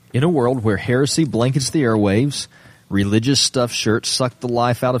In a world where heresy blankets the airwaves, religious stuffed shirts suck the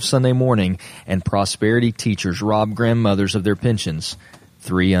life out of Sunday morning, and prosperity teachers rob grandmothers of their pensions,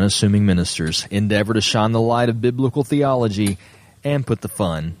 three unassuming ministers endeavor to shine the light of biblical theology and put the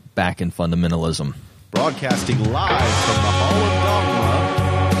fun back in fundamentalism. Broadcasting live from the Hall of Dogma.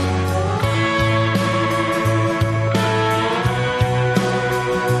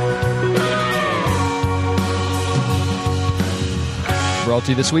 Brought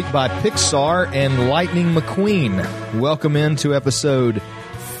to you this week by Pixar and Lightning McQueen. Welcome into episode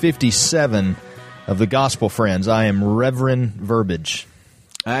 57 of The Gospel Friends. I am Reverend Verbiage.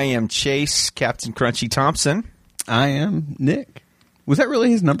 I am Chase, Captain Crunchy Thompson. I am Nick. Was that really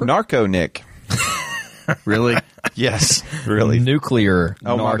his number? Narco Nick. Really? Yes, really. Nuclear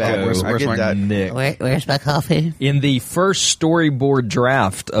Oh, my bad. narco Where's my Nick. Where's my coffee? In the first storyboard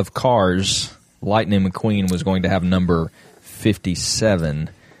draft of Cars, Lightning McQueen was going to have number 57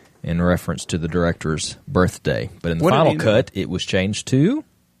 in reference to the director's birthday. But in the What did final he know? cut, it was changed to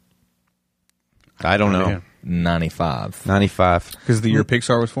I don't know. Yeah. 95. 95. Because the year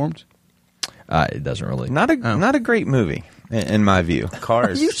Pixar was formed? It doesn't really. Not a great movie, in my view. Are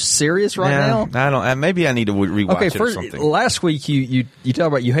Cars. you serious right Yeah, now? I don't. Maybe I need to rewatch Okay, it or first, something. last week you talked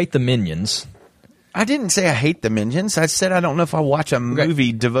about you hate the Minions. I didn't say I hate the Minions. I said I don't know if I watch a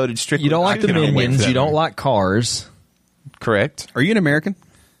movie devoted strictly. You don't like to the can wait for Minions. that You don't movie. like Cars. Correct. Are you an American?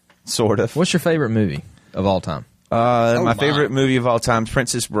 Sort of. What's your favorite movie of all time? My favorite movie of all time,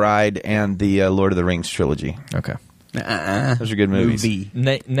 Princess Bride and the Lord of the Rings trilogy. Okay. Those are good movies.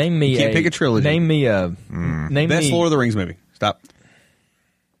 Movie. Name me. You can't pick a trilogy. Name me a. Name Best me. Lord of the Rings movie. Stop.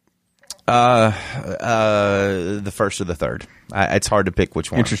 The first or the third. It's hard to pick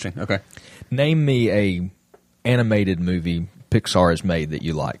which one. Interesting. Okay. Name me a animated movie Pixar has made that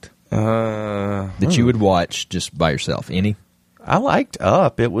you liked. That you would watch just by yourself. Any? I liked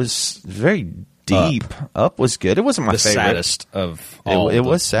Up. It was very deep. Up was good. It wasn't my The favorite. saddest of all. It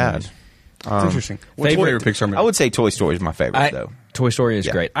was sad. That's interesting. What's your favorite Pixar movie? I would say Toy Story is my favorite, though. Toy Story is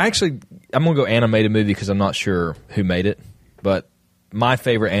Yeah. great. I'm going to go animated movie because I'm not sure who made it, but my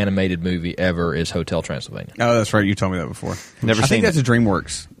favorite animated movie ever is Hotel Transylvania. Oh, that's right. You told me that before. Never I think seen that's a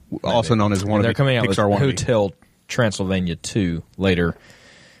DreamWorks, also known as one And of they're the coming out with Pixar wannabe. Hotel Transylvania 2 later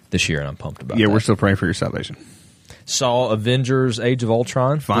this year, and I'm pumped about Yeah, that. we're still praying for your salvation. Saw Avengers Age of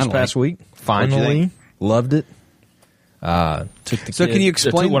Ultron Finally. this past week. What'd you Finally. think? Loved it. Took the So kid- can you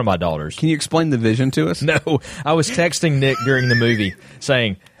explain- took one of my daughters. Can you explain the vision to us? No, I was texting Nick during the movie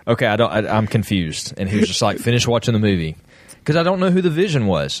saying, "Okay, I'm confused," and he was just like, "Finish watching the movie," because I don't know who the Vision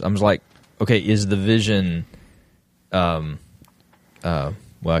was. I was like, "Okay, is the Vision?" Well,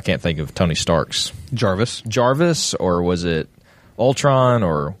 I can't think of Tony Stark's Jarvis, or was it Ultron,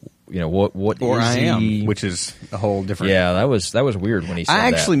 or what? Or is I Am, he? which is a whole different... Yeah, that was weird when he said I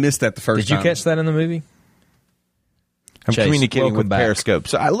actually that. missed that the first Did you time. catch that in the movie? I'm Chase, communicating welcome with back. Periscope.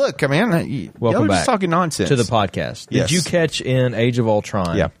 So, look, man, y'all Welcome are back just talking nonsense. to the podcast. Yes. Did you catch in Age of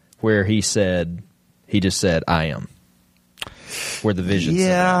Ultron Yeah. where he just said, "I am," where the Vision said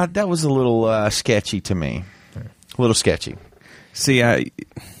Yeah, that was a little sketchy to me. A little sketchy. See,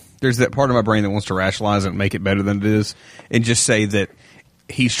 there's that part of my brain that wants to rationalize it and make it better than it is, and just say that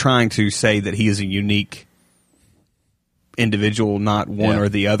he's trying to say that he is a unique individual, not one Yeah. or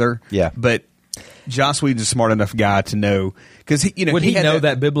the other. Yeah. But Joss Whedon's a smart enough guy to know, because Would he had know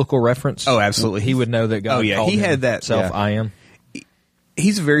that biblical reference? Oh, absolutely. He would know that God. Oh, yeah, called he him had that, Self, yeah. I am.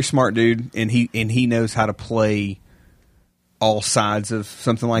 He's a very smart dude, and he knows how to play all sides of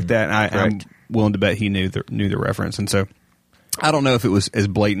something like that. And I'm Correct. willing to bet he knew the reference, and so I don't know if it was as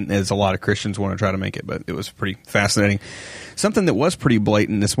blatant as a lot of Christians want to try to make it, but it was pretty fascinating. Something that was pretty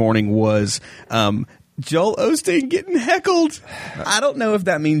blatant this morning was Joel Osteen getting heckled. I don't know if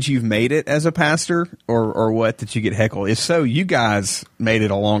that means you've made it as a pastor or what, that you get heckled. If so, you guys made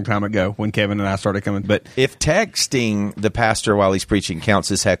it a long time ago when Kevin and I started coming. But If texting the pastor while he's preaching counts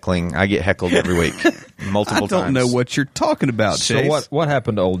as heckling, I get heckled every week, multiple I don't times. know what you're talking about, So Chase. what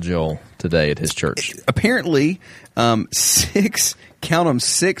happened to old Joel today at his church? Apparently, six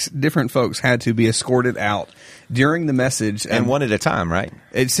different folks had to be escorted out during the message, And one at a time, right?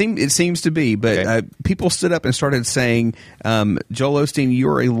 It seems to be, but Okay. people stood up and started saying, "Joel Osteen,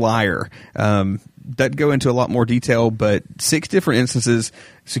 you're a liar." Doesn't go into a lot more detail, but 6 different instances.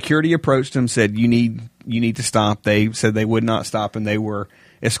 Security approached him, said, "You need to stop." They said they would not stop, and they were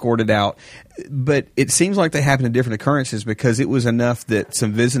escorted out. But it seems like they happened in different occurrences, because it was enough that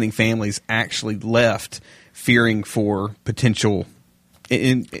some visiting families actually left, fearing for potential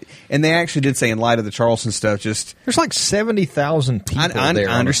And they actually did say, in light of the Charleston stuff, just There's like 70,000 people there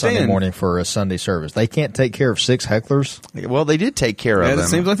on a Sunday morning for a Sunday service. They can't take care of 6 hecklers. Well, they did take care of them. It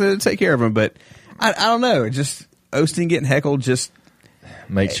seems like they did take care of them, but I don't know. It just Osteen getting heckled just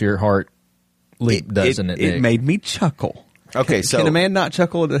Makes your heart leap, doesn't it? It Nick? made me chuckle. Okay, so can a man not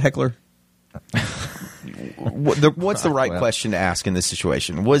chuckle at a heckler? what's the right question to ask in this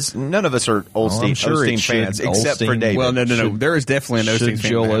situation? Was none of us are I'm sure Osteen it should. fans except for Osteen- David. Well, no. Should- There is definitely an Osteen Should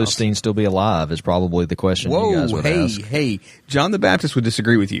fan. Joel in the house. Osteen still be alive? Is probably the question you guys Whoa, would hey, ask. hey! John the Baptist would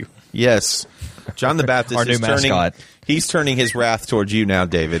disagree with you. Yes, John the Baptist Our new is turning. mascot. He's turning his wrath towards you now,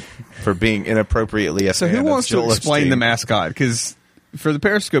 David, for being inappropriately a So fan who of wants to Joel explain Osteen. the mascot? Because for the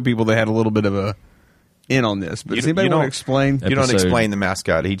Periscope people, they had a little bit of a in on this. But does anybody want to explain? You don't Episode- explain the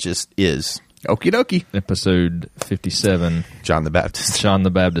mascot. He just is Okie dokie. Episode 57, John the Baptist. John the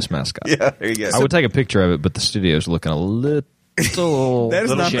Baptist mascot. Yeah, there you go. I would take a picture of it, but the studio's looking a little That is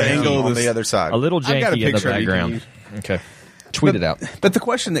Little not the janky angle of on this. the other side. a little I've got a janky in the picture you can background. use. Okay, tweet it out. But the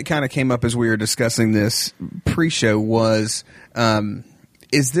question that kind of came up as we were discussing this pre-show was,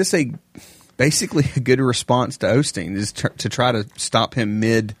 is this basically a good response to Osteen? Is to try to stop him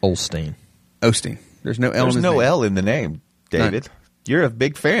mid Olstein. Osteen? There's no L. There's in his no name. L in the name, David. You're a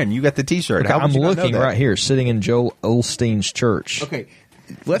big fan. You got the T-shirt. Okay, How would I'm you not know looking that? right here, sitting in Joel Olstein's church. Okay,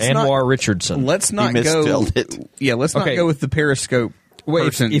 let's Anwar not. Richardson. Let's not He go. misspelled it. Yeah, let's not Okay. go with the Periscope. Wait,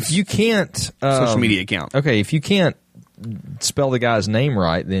 person's if you can't social media account. Okay, if you can't spell the guy's name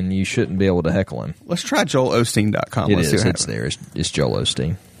right, then you shouldn't be able to heckle him. Let's try JoelOsteen.com. It Let's see is. what It's happens. there. It's Joel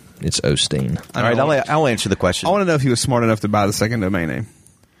Osteen. It's Osteen. All right, I'll answer the question. I want to know if he was smart enough to buy the second domain name.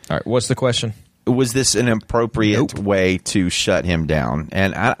 All right, what's the question? Was this an appropriate Nope. way to shut him down?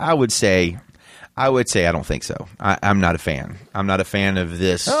 And I would say I don't think so. I'm not a fan. I'm not a fan of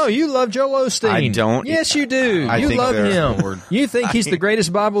this. Oh, you love Joel Osteen. I don't. Yes, you do. I You think love they're- him. You think he's the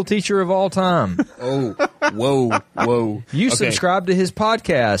greatest Bible teacher of all time. Oh, whoa! You Okay. subscribe to his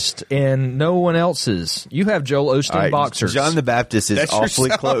podcast and no one else's. You have Joel Osteen All right, boxers. John the Baptist is That's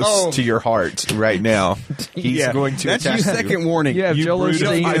awfully yourself. close to your heart right now. He's Yeah, going to that's attack your second warning. you have You Joel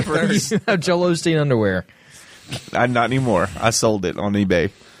brutal vipers. Osteen. You have Joel Osteen underwear. Not anymore. I sold it on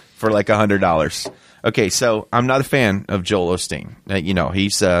eBay for like $100. Okay, so I'm not a fan of Joel Osteen.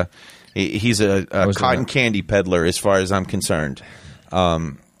 He's a Was cotton that? candy peddler as far as I'm concerned.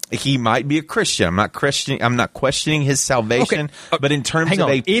 He might be a Christian. I'm not questioning his salvation. But in terms Hang of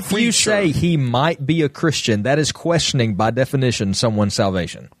on. a If you preacher- say he might be a Christian, that is questioning by definition someone's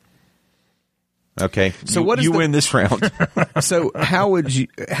salvation. okay, So what is you the- win this round? So how would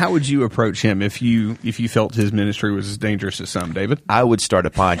you approach him if you felt his ministry was as dangerous as some, David? I would start a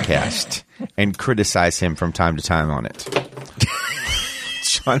podcast and criticize him from time to time on it.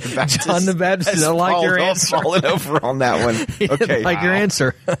 John the Baptist. John the Baptist, has I like your answer. fallen over on that one. Okay, Like your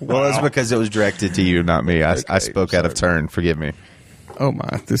answer. Well, it's because it was directed to you, not me. I spoke out of turn. Forgive me. Oh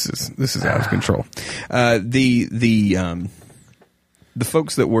my, this is out of control. The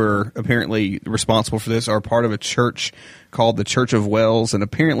folks that were apparently responsible for this are part of a church called the Church of Wells, and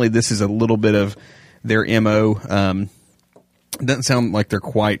apparently this is a little bit of their MO. Doesn't sound like they're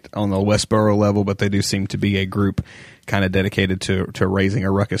quite on the Westboro level, but they do seem to be a group kind of dedicated to raising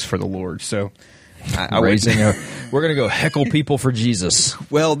a ruckus for the Lord. So, I would- We're going to go heckle people for Jesus.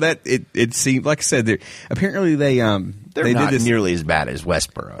 well, that it seemed like I said. Apparently they They're not did this. nearly as bad as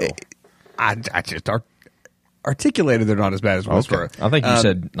Westboro. I just articulated they're not as bad as Westboro. I think you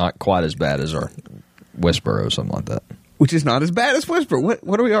said not quite as bad as our Westboro, something like that. Which is not as bad as Westboro.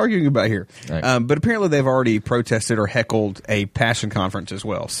 What are we arguing about here? Right. But apparently they've already protested or heckled a passion conference as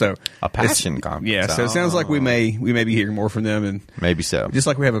well. So A passion conference. Yeah, so it sounds like we may be hearing more from them, and Maybe so. just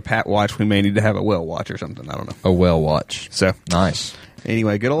like we have a Pat watch, we may need to have a well watch or something. I don't know. A well watch. So Nice.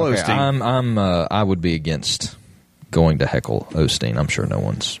 anyway, good old Okay, Osteen. I would be against going to heckle Osteen. I'm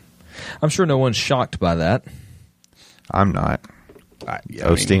sure no one's shocked by that. I'm not. Yeah, I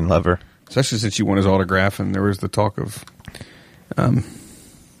mean, Osteen lover. especially since you won his autograph, and there was the talk of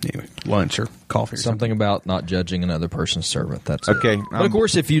anyway, lunch or coffee or Something about not judging another person's servant. That's it. Okay, But of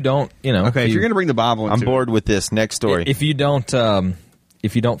course, if you don't, Okay, if you're going to bring the Bible into I'm bored with this. Next story. if you don't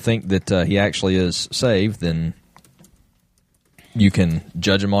think that he actually is saved, then you can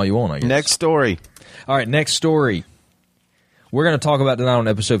judge him all you want, I guess. Next story. All right, next story. We're going to talk about tonight on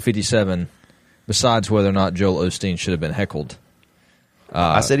episode 57, besides whether or not Joel Osteen should have been heckled.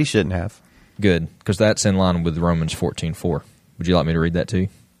 I said he shouldn't have. Good, because that's in line with Romans 14:4. Would you like me to read that to you?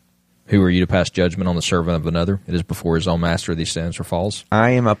 Who are you to pass judgment on the servant of another? It is before his own master that he stands or falls.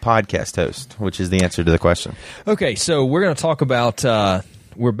 I am a podcast host, which is the answer to the question. Okay, so we're going to talk about.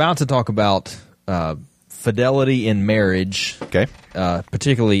 We're about to talk about fidelity in marriage, Okay.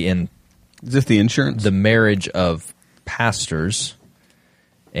 particularly in Is this the insurance? the marriage of pastors,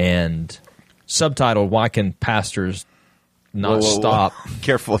 and subtitled, "Why can pastors not stop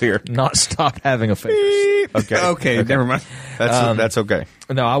Careful here. not stop having affairs?" Okay. okay, never mind. That's okay.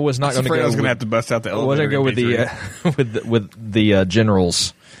 No, I was not I was going to afraid go. I was going to with- have to bust out the I elevator. wasn't going to go with the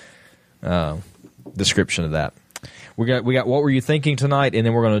general's description of that. We got what were you thinking tonight, and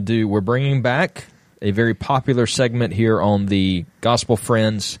then we're bringing back a very popular segment here on the Gospel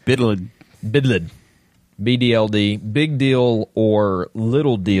Friends Bidlid. BDLD, big deal or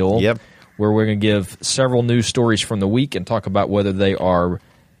little deal. Yep. Where we're going to give several news stories from the week and talk about whether they are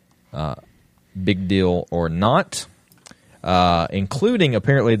big deal or not. Including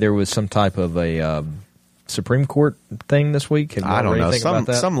apparently there was some type of a Supreme Court thing this week. Have you I don't read know. anything about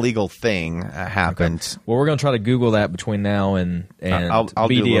that? Some legal thing happened. Well, we're going to try to Google that between now and I'll BDLD.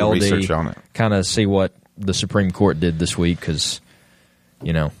 do a little research on it. Kind of see what the Supreme Court did this week because,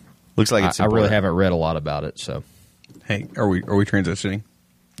 Looks like it's I really important. haven't read a lot about it. So, Hey, are we transitioning?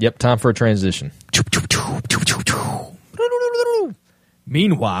 yep, time for a transition.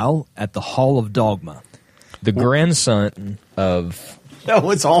 Meanwhile, at the Hall of Dogma, the grandson of... That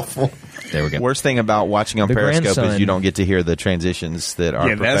was awful. There we go. Worst thing about watching on The Periscope is grandson- you don't get to hear the transitions that our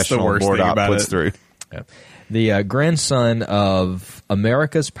Yeah, that's the professional worst board thing op about puts it. through. Yeah. The grandson of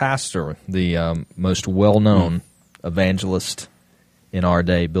America's pastor, the most well-known evangelist in our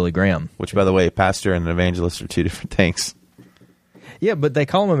day, Billy Graham. Which, by the way, pastor and evangelist are two different things. Yeah, but they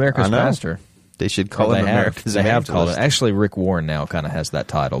call him America's I know. pastor. They should call Or him they America's have called it. evangelist. Actually, Rick Warren now kind of has that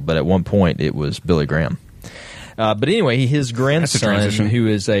title, but at one point it was Billy Graham. But anyway, his grandson, transition. who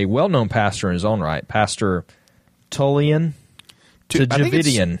is a well-known pastor in his own right, Pastor Tullian I think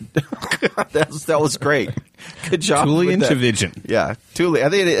it's- Tajavidian. that was great. Good job. Tullian with that. Tavidian. Yeah, Tullian. I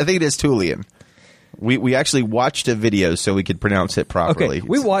think it is Tullian. We actually watched a video so we could pronounce it properly. Okay,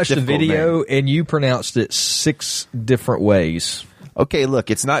 we It's a watched a difficult video name. and you pronounced it 6 different ways. Okay, look,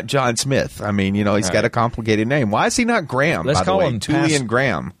 it's not John Smith. I mean, he's got a complicated name. Why is he not Graham? Let's by the call way? him Tullian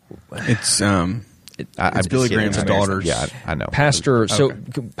Graham. It's It's Billy Graham's daughter. Yeah, I know. Pastor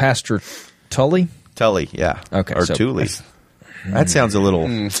Pastor Tully? Tully. Yeah. Okay, Or so- Tully. That sounds a little.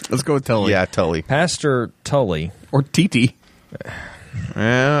 let's go with Tully. Yeah, Tully. Pastor Tully. Or Titi.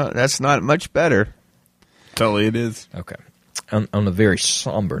 Yeah, that's not much better. Tully it is. Okay. On a very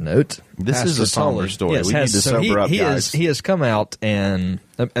somber note, This is Pastor a somber Tully, story. yes, We need to sober up, guys. He has come out and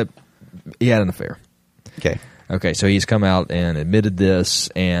he had an affair. Okay. Okay, so he's come out and admitted this,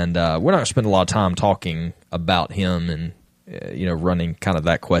 and we're not going to spend a lot of time talking about him and running kind of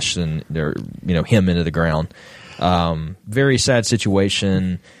that question, or him into the ground. Very sad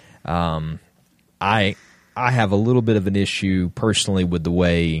situation. I have a little bit of an issue personally with the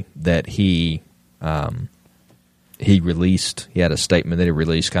way that he released. He had a statement that he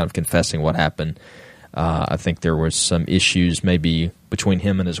released, kind of confessing what happened. I think there was some issues maybe between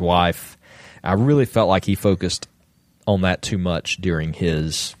him and his wife. I really felt like he focused on that too much during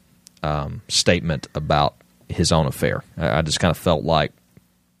his statement about his own affair. I just kind of felt like,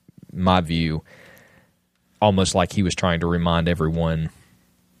 my view, almost like he was trying to remind everyone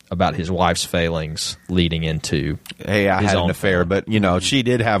about his wife's failings leading into Hey, I his had own an affair, but she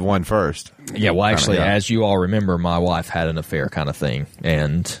did have one first. Yeah, well, actually, yeah. as you all remember, my wife had an affair kind of thing.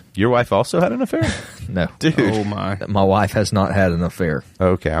 And Your wife also had an affair? no, Dude. Oh my. my wife has not had an affair.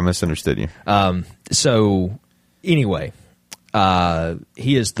 Okay, I misunderstood you. So, anyway,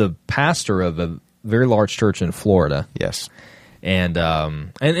 he is the pastor of a very large church in Florida. Yes. And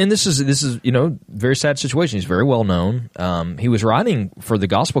this is very sad situation. He's very well known. He was writing for the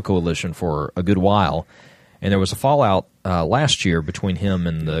Gospel Coalition for a good while, and there was a fallout last year between him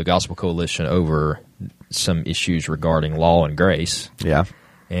and the Gospel Coalition over some issues regarding law and grace. Yeah.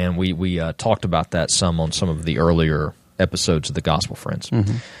 And we talked about that some on some of the earlier episodes of the Gospel Friends.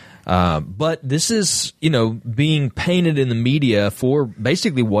 But this is, being painted in the media for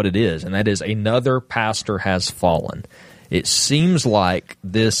basically what it is, and that is another pastor has fallen. It seems like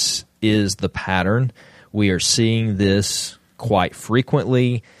this is the pattern. We are seeing this quite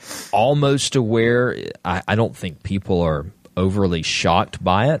frequently, almost to where I don't think people are overly shocked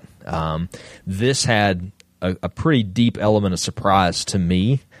by it. This had a pretty deep element of surprise to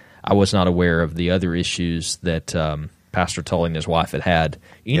me. I was not aware of the other issues that Pastor Tully and his wife had.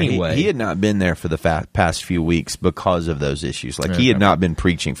 Anyway, he had not been there for the past few weeks because of those issues. Like, he had not been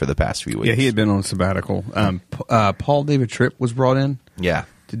preaching for the past few weeks. Yeah, he had been on sabbatical. Paul David Tripp was brought in Yeah.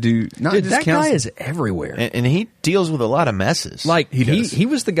 to do not dude, just that guy is everywhere. And he deals with a lot of messes. Like He does. he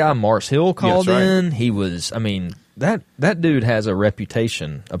was the guy Mars Hill called Yes, right. in. He was. I mean, that dude has a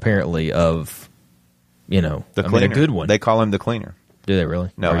reputation apparently of The I cleaner. mean, a good one. They call him the cleaner. Do they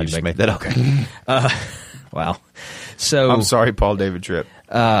really? No, Or I you just make- made that up. Okay. Wow. So I'm sorry, Paul David Tripp.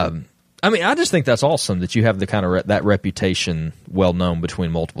 I mean, I just think that's awesome that you have the kind of that reputation well known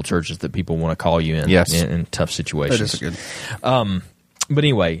between multiple churches that people want to call you in Yes. in tough situations. That is good. But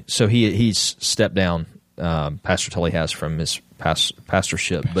anyway, so he's stepped down. Pastor Tully has from his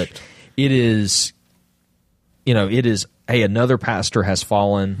pastorship, but it is, hey, another pastor has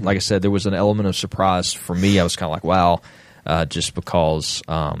fallen. Like I said, there was an element of surprise for me. I was kind of like, wow, just because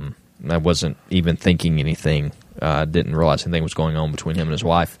I wasn't even thinking anything. I didn't realize anything was going on between him and his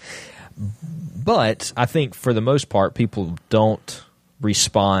wife. But I think for the most part, people don't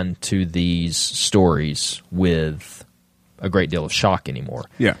respond to these stories with a great deal of shock anymore.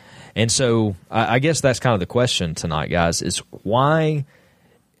 Yeah. And so I guess that's kind of the question tonight, guys, is why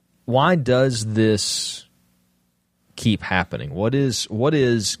does this keep happening? What is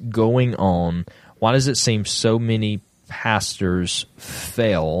going on? Why does it seem so many pastors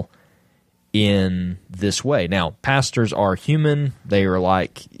fail in this way? Now, pastors are human. They are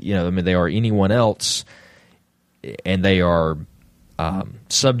like, they are anyone else, and they are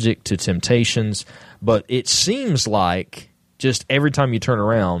subject to temptations. But it seems like just every time you turn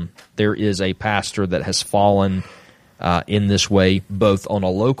around, there is a pastor that has fallen in this way, both on a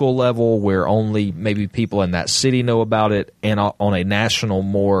local level where only maybe people in that city know about it, and on a national,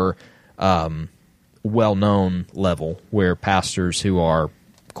 more well-known level where pastors who are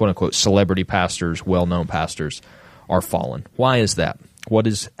quote-unquote celebrity pastors, well-known pastors, are fallen. Why is that? What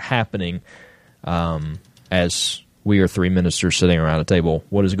is happening as we are three ministers sitting around a table?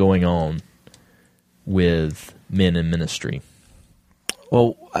 What is going on with men in ministry?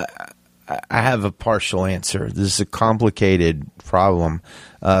 Well, I have a partial answer. This is a complicated problem.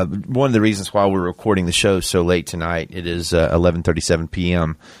 One of the reasons why we're recording the show so late tonight, it is 11:37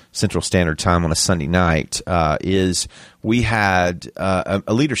 p.m. Central Standard Time on a Sunday night, is we had a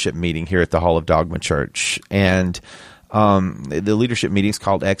leadership meeting here at the Hall of Dogma Church, and the leadership meeting is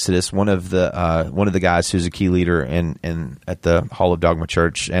called Exodus. One of the guys who's a key leader in at the Hall of Dogma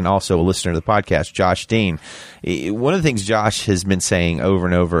Church, and also a listener to the podcast, Josh Dean. One of the things Josh has been saying over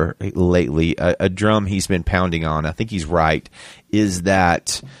and over lately, a drum he's been pounding on, I think he's right, is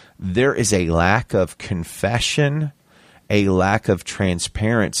that there is a lack of confession, a lack of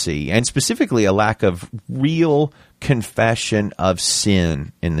transparency, and specifically a lack of real confession of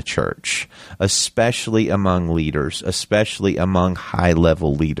sin in the church, especially among leaders, especially among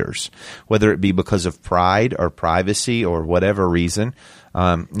high-level leaders, whether it be because of pride or privacy or whatever reason.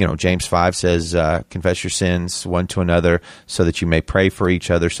 James 5 says, confess your sins one to another so that you may pray for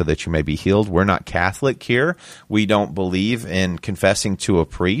each other so that you may be healed. We're not Catholic here. We don't believe in confessing to a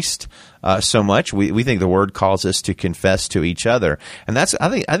priest so much. We think the word calls us to confess to each other. And I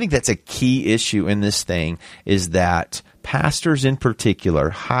think that's a key issue in this thing, is that pastors in particular,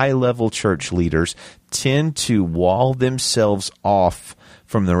 high-level church leaders, tend to wall themselves off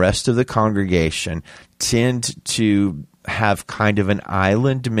from the rest of the congregation, tend to have kind of an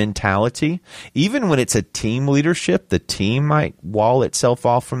island mentality. Even when it's a team leadership, the team might wall itself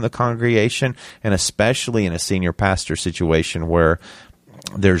off from the congregation, and especially in a senior pastor situation where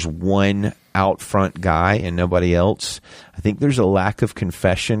there's one out front guy and nobody else. I think there's a lack of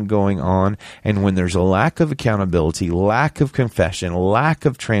confession going on. And when there's a lack of accountability, lack of confession, lack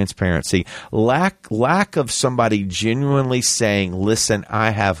of transparency, lack of somebody genuinely saying, listen,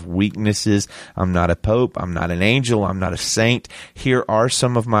 I have weaknesses. I'm not a pope. I'm not an angel. I'm not a saint. Here are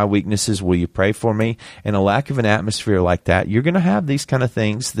some of my weaknesses. Will you pray for me? And a lack of an atmosphere like that, you're going to have these kind of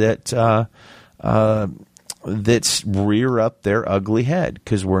things that rear up their ugly head,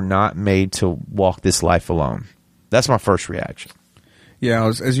 because we're not made to walk this life alone. That's my first reaction. Yeah,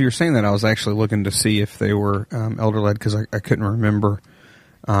 as you were saying that, I was actually looking to see if they were elder-led, because I couldn't remember.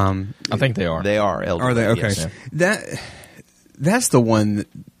 I think they are. They are elder-led. Are they? Okay. Yes. That's the one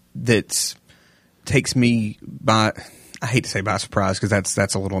that takes me by, I hate to say by surprise, because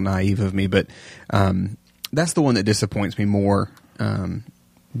that's a little naive of me, but that's the one that disappoints me more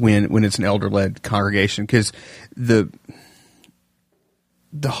when it's an elder-led congregation, because the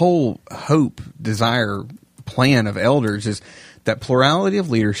whole hope, desire, plan of elders is that plurality of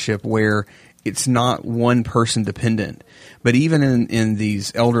leadership where it's not one person dependent. But even in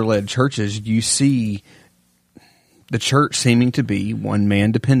these elder-led churches, you see the church seeming to be one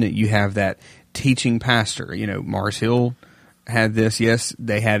man dependent. You have that teaching pastor. Mars Hill had this. Yes,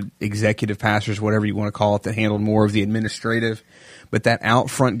 they had executive pastors, whatever you want to call it, that handled more of the administrative. But that out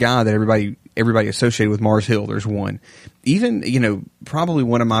front guy that everybody associated with Mars Hill, there's one. Even, probably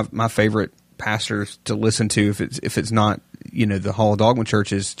one of my favorite pastors to listen to, if it's not, the Hall of Dogma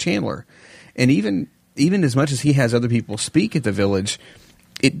Church, is Chandler. And even even as much as he has other people speak at the Village,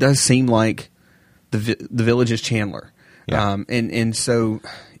 it does seem like the Village is Chandler. Yeah. And so,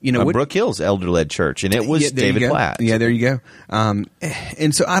 you know, Brook Hill's elder-led church, and it was David Platt. Yeah, there you go.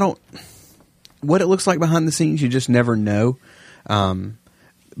 And so what it looks like behind the scenes, you just never know.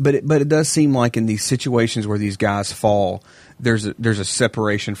 But it does seem like in these situations where these guys fall, there's a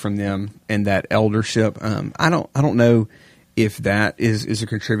separation from them and that eldership. I don't know if that is a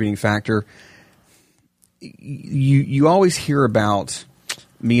contributing factor. You always hear about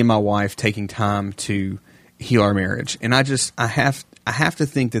me and my wife taking time to heal our marriage, and I have to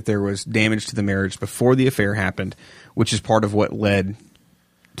think that there was damage to the marriage before the affair happened, which is part of what led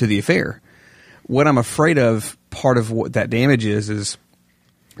to the affair. What I'm afraid of, part of what that damage is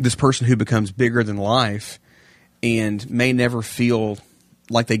this person who becomes bigger than life and may never feel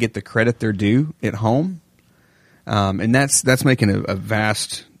like they get the credit they're due at home. And that's making a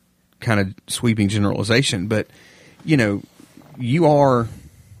vast kind of sweeping generalization. But, you know, you are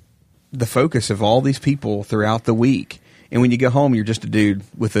the focus of all these people throughout the week. And when you go home, you're just a dude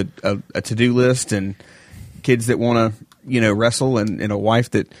with a to-do list and kids that want to, you know, wrestle and a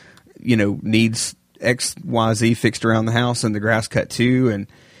wife that, you know, needs X, Y, Z fixed around the house and the grass cut too. And,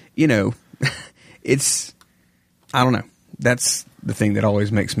 you know, I don't know. That's the thing that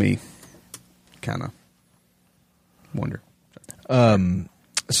always makes me kind of wonder.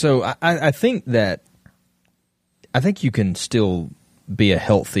 So I think you can still be a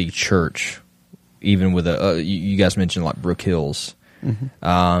healthy church, even with you guys mentioned like Brook Hills.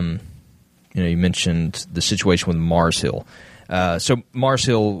 Mm-hmm. You know, you mentioned the situation with Mars Hill. So Mars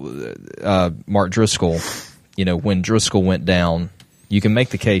Hill, Mark Driscoll, you know, when Driscoll went down, you can make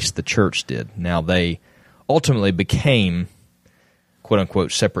the case the church did. Now, they ultimately became,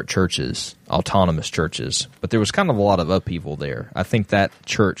 quote-unquote, separate churches, autonomous churches, but there was kind of a lot of upheaval there. I think that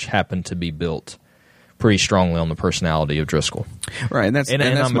church happened to be built pretty strongly on the personality of Driscoll. Right, and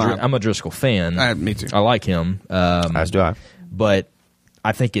I'm a Driscoll fan. Me too. I like him. As do I. But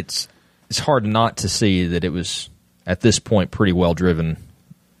I think it's hard not to see that it was, at this point, pretty well driven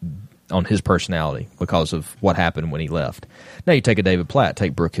on his personality because of what happened when he left. Now you take a David Platt,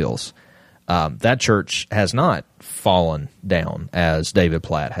 take Brook Hills. That church has not fallen down as David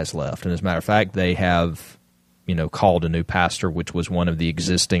Platt has left. And as a matter of fact, they have, you know, called a new pastor, which was one of the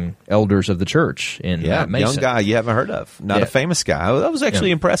existing elders of the church in Matt Mason. Young guy you haven't heard of. Not a famous guy. I was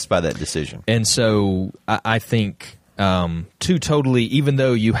actually impressed by that decision. And so I think even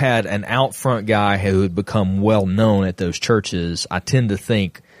though you had an out front guy who had become well known at those churches, I tend to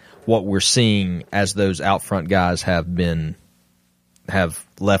think what we're seeing as those out front guys have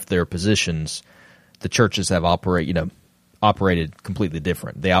left their positions, the churches have operated completely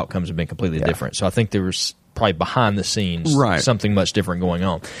different. The outcomes have been completely different. So I think there was probably behind the scenes something much different going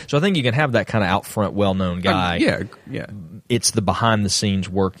on. So I think you can have that kind of out front, well known guy. Yeah. It's the behind the scenes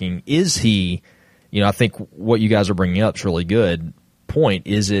working. Is he? You know, I think what you guys are bringing up is really good point.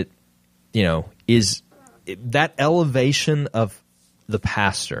 Is it? You know, is that elevation of the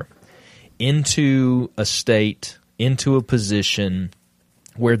pastor into a state, into a position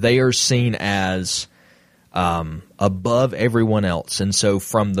where they are seen as above everyone else. And so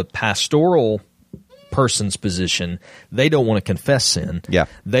from the pastoral person's position, they don't want to confess sin. Yeah.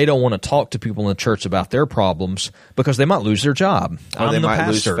 They don't want to talk to people in the church about their problems because they might lose their job. Or they might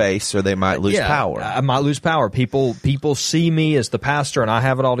lose face, or they might lose power. I might lose power. People see me as the pastor, and I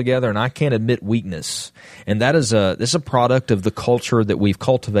have it all together, and I can't admit weakness. And this is a product of the culture that we've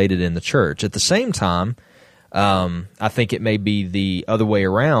cultivated in the church. At the same time, I think it may be the other way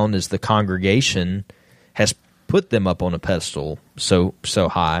around, is the congregation has put them up on a pedestal so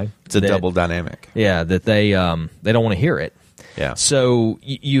high. It's a double dynamic. Yeah, that they don't want to hear it. Yeah. So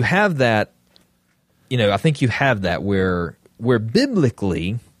you have that. You know, I think you have that where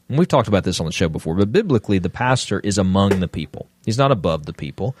biblically, and we've talked about this on the show before, but biblically the pastor is among the people. He's not above the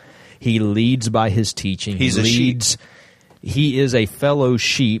people. He leads by his teaching. He's a sheep. He is a fellow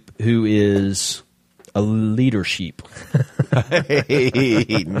sheep who is a leader sheep.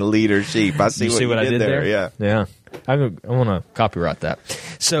 Leader sheep. I see what I did there. Yeah. I want to copyright that.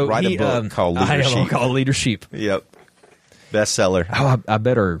 So write a book called Leader Sheep. Called Leader Sheep. Yep. Bestseller. Oh, I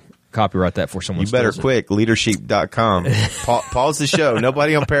better copyright that for someone. You better quick. Leadersheep.com. Pause the show.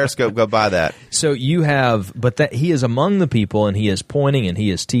 Nobody on Periscope go buy that. So you have, but that he is among the people, and he is pointing, and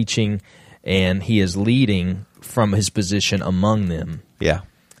he is teaching, and he is leading from his position among them. Yeah.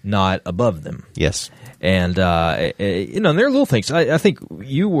 Not above them. Yes. And, you know, there are little things. I think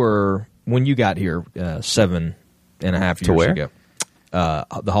you were, when you got here 7.5 years ago,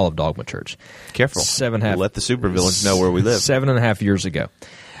 the Hall of Dogma Church. Careful. 7.5. We'll let the supervillains know where we live. 7.5 years ago.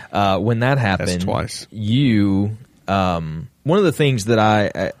 When that happened, That's twice. You, one of the things that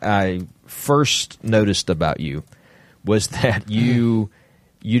I first noticed about you was that you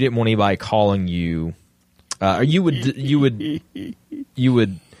didn't want anybody calling you. You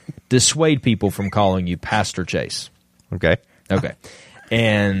would dissuade people from calling you Pastor Chase. Okay. Okay,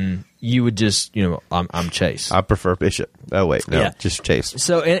 and you would just, I'm Chase. I prefer Bishop. Oh, wait. No, Yeah. just Chase.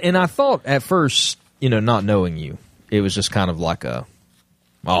 So, and I thought at first, not knowing you, it was just kind of like a,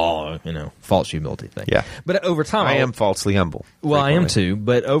 false humility thing. Yeah. But over time, I am falsely humble. Well, I am frequently. too.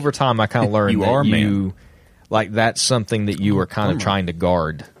 But over time, I kind of learned You that are, man. like that's something that you were kind of trying to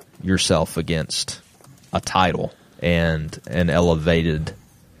guard yourself against a title and an elevated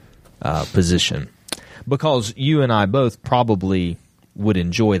position, because you and I both probably would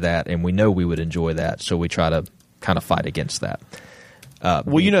enjoy that, and we know we would enjoy that, so we try to kind of fight against that.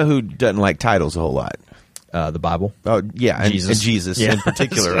 Well, you know who doesn't like titles a whole lot? The Bible. Oh, yeah, and Jesus. Jesus Yeah. in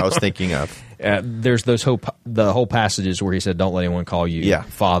particular. I was thinking of. There's the whole passages where he said, "Don't let anyone call you Yeah.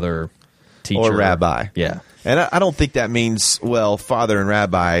 Father, teacher, Or rabbi. Yeah, And I don't think that means, well, father and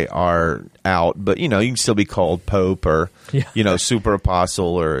rabbi are out, but, you can still be called pope or, Yeah. super apostle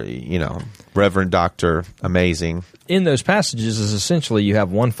or, reverend doctor, amazing. in those passages is essentially you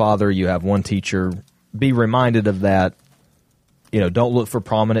have one father, you have one teacher. Be reminded of that. Don't look for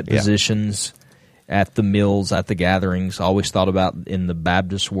prominent Yeah. positions at the meals, at the gatherings. I always thought about in the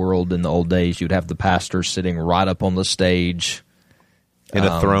Baptist world in the old days, you'd have the pastor sitting right up on the stage In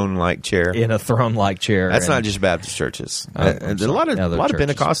a throne-like chair. in a throne-like chair. That's and- not just Baptist churches. I'm There's a lot sorry, other of churches.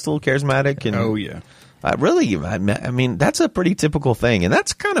 Pentecostal, charismatic, and Oh, yeah. really, I mean, that's a pretty typical thing, and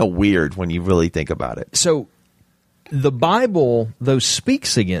that's kind of weird when you really think about it. So the Bible, though,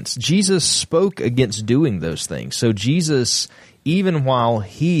 speaks against. Jesus spoke against doing those things. So Jesus, even while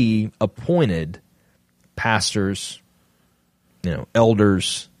he appointed pastors,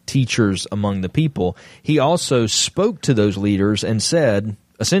 elders, teachers among the people, he also spoke to those leaders and said,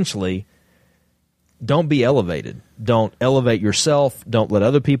 essentially, don't be elevated. Don't elevate yourself. Don't let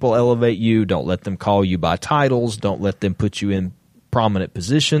other people elevate you. Don't let them call you by titles. Don't let them put you in prominent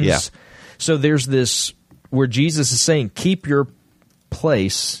positions. Yeah. So there's this where Jesus is saying, keep your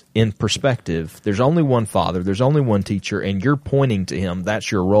place in perspective. There's only one Father. There's only one teacher, and you're pointing to him.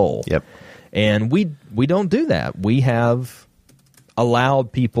 That's your role. Yep. And we don't do that. We have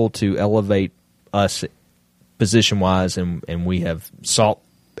allowed people to elevate us position-wise, and we have sought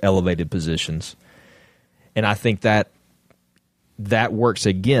elevated positions. And I think that works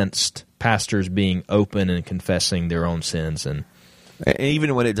against pastors being open and confessing their own sins, and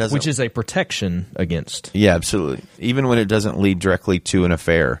Even when it doesn't, which is a protection against. yeah, absolutely. Even when it doesn't lead directly to an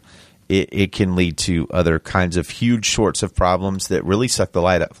affair, it can lead to other kinds of huge sorts of problems that really suck the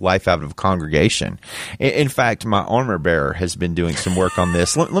life out of a congregation. In fact, my armor bearer has been doing some work on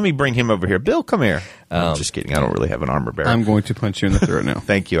this. Let me bring him over here. Bill, come here. I'm just kidding. I don't really have an armor bearer. I'm going to punch you in the throat now.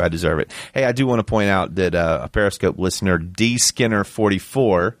 Thank you. I deserve it. Hey, I do want to point out that a Periscope listener, D Skinner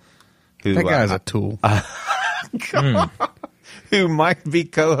 44, who That guy's a tool. who might be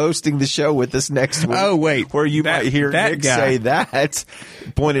co-hosting the show with us next week. Oh, wait. Where you That- might hear that Nick guy. say that.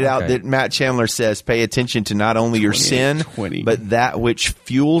 Pointed out Okay. that Matt Chandler says, pay attention to not only your sin, 20. but that which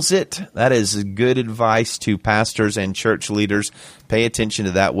fuels it. That is good advice to pastors and church leaders. Pay attention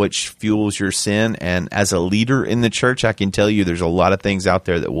to that which fuels your sin. And as a leader in the church, I can tell you there's a lot of things out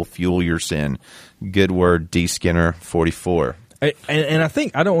there that will fuel your sin. Good word, D Skinner 44. And I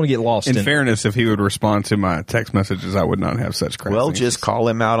think I don't want to get lost In in fairness, if he would respond to my text messages, I would not have such crap. Well, just call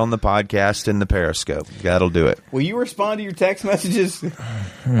him out on the podcast and the Periscope. That'll do it. Will you respond to your text messages? All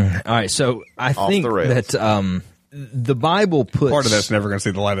right, so I Off think the rails. that the Bible puts Part of that's never going to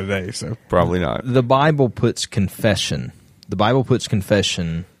see the light of day. So Probably not. the Bible puts confession. The Bible puts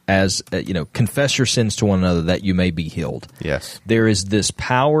confession as confess your sins to one another that you may be healed. Yes. There is this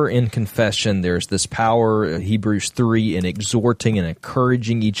power in confession. There's this power, Hebrews 3, in exhorting and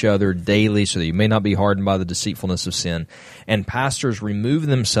encouraging each other daily so that you may not be hardened by the deceitfulness of sin. And pastors remove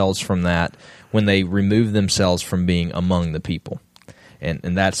themselves from that when they remove themselves from being among the people. And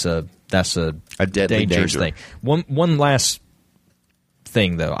that's a deadly dangerous danger. thing. One last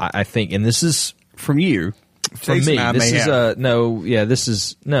thing, though, I think, and this is from you, from Chase me. and I This may is have. This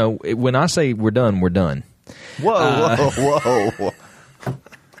is no. When I say we're done, we're done. Whoa.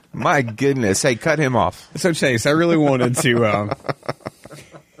 My goodness. Hey, cut him off. So Chase, I really wanted to.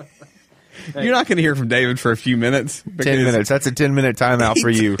 You're not going to hear from David for a few minutes. 10 because minutes. That's a 10-minute timeout for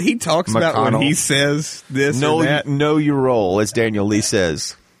you. He talks about when McConnell. he says this or that. Know your role, as Daniel Lee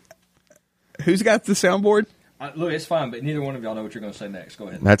says. Who's got the soundboard? Look, it's fine, but neither one of y'all know what you're going to say next. Go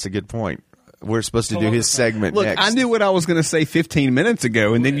ahead. That's a good point. We're supposed to do his segment Look, next. I knew what I was going to say 15 minutes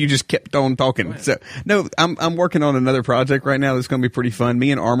ago, and then you just kept on talking. So, no, I'm working on another project right now that's going to be pretty fun.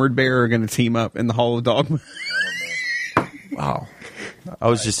 Me and Armored Bear are going to team up in the Hall of Dogma. Wow. I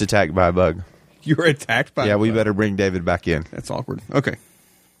was just attacked by a bug. You were attacked by. Yeah, a we bug. better bring David back in That's awkward. Okay.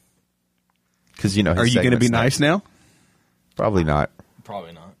 because his Are you going to be segment's nice now? not- Probably not.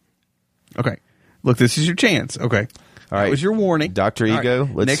 Probably not. Okay. Look, this is your chance. Okay. All right, That was your warning. Dr. All right. Ego.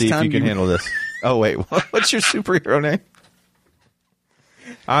 Let's Next see if time you can handle this. Oh wait, what's your superhero name?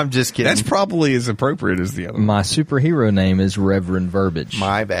 I'm just kidding. That's probably as appropriate as the other one. My superhero name is Reverend Verbiage.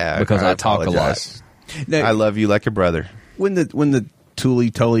 my bad because I talk a apologize. lot. Now, I love you like a brother. when the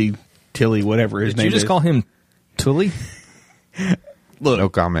Tully, Tilly, whatever his Did name you just is. call him Tully? Look, No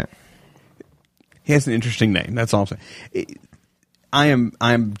comment. he has an interesting name. That's all I'm saying. I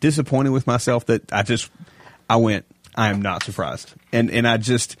am disappointed with myself that I went, I am not surprised. And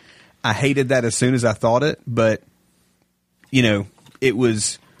I hated that as soon as I thought it, but it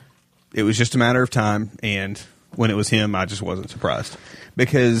was just a matter of time, and when it was him, I just wasn't surprised.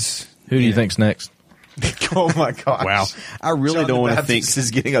 Because Who do you think's next? Oh my gosh! wow. I really John don't the want to Baptist think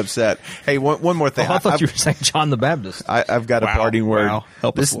is getting upset. Hey, one more thing. Oh, I thought I've, you were saying John the Baptist. I've got Wow, a parting word. wow.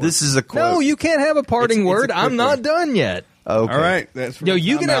 Help us, This Lord. this is a quote. No, you can't have a parting It's a word. quick I'm not one. done yet. Okay. all right. That's No,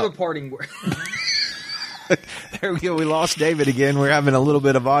 you I'm can have out. a parting word. There we go. We lost David again. We're having a little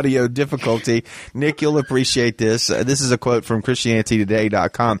bit of audio difficulty. Nick, you'll appreciate this. This is a quote from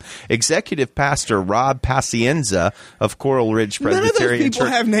ChristianityToday.com. Executive Pastor Rob Pacienza of Coral Ridge None of those Presbyterian people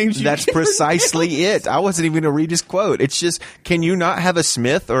Church. have names you That's can't precisely it. I wasn't even going to read his quote. It's just, can you not have a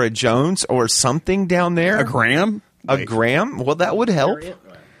Smith or a Jones or something down there? A Graham? A Wait, Graham? Well, that would help.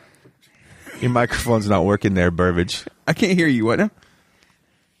 Your microphone's not working there, Burbage. I can't hear you. What now?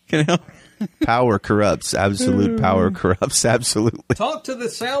 Can I help? Power corrupts. Absolute power corrupts. Absolutely. Talk to the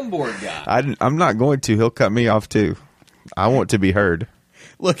soundboard guy. I'm not going to. He'll cut me off too. I want to be heard.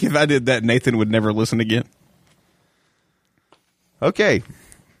 Look, if I did that, Nathan would never listen again. Okay.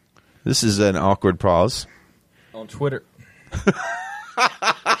 This is an awkward pause. On Twitter.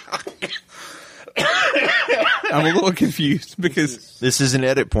 I'm a little confused because This is an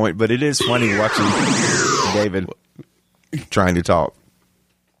edit point, but it is funny watching David trying to talk.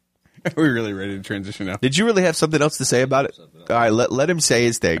 are we really ready to transition now? Did you really have something else to say about it? All right, let him say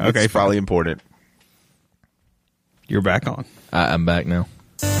his thing. Okay, It's probably fine. important. You're back on. I'm back now.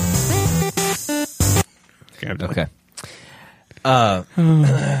 Okay. I'm done. Okay.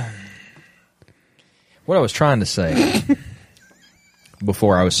 What I was trying to say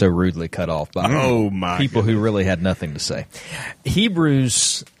before I was so rudely cut off by Oh, my people who really had nothing to say.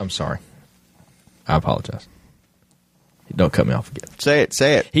 Hebrews, I'm sorry. I apologize. Don't cut me off again. Say it.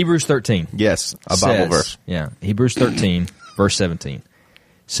 Say it. Hebrews 13. Yes, a Bible verse. Yeah. Hebrews 13, verse 17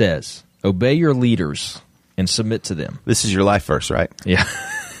 says, "Obey your leaders and submit to them." This is your life verse, right? Yeah.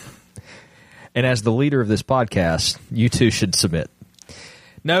 And as the leader of this podcast, you too should submit.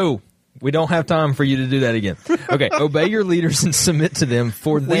 No, we don't have time for you to do that again. Okay, obey your leaders and submit to them,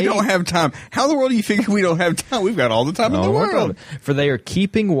 for We they don't have time. How in the world do you figure we don't have time? We've got all the time in the Oh, my world. God. For they are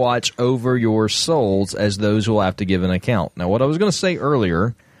keeping watch over your souls as those who will have to give an account. Now, what I was going to say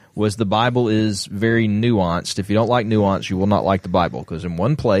earlier was the Bible is very nuanced. If you don't like nuance, you will not like the Bible, because in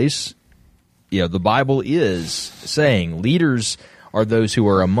one place, the Bible is saying leaders are those who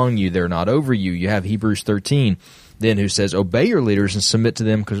are among you. They're not over you. You have Hebrews 13 then who says, obey your leaders and submit to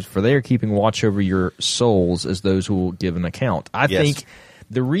them, because for they are keeping watch over your souls as those who will give an account. I Yes. think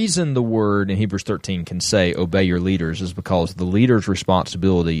the reason the word in Hebrews 13 can say obey your leaders is because the leader's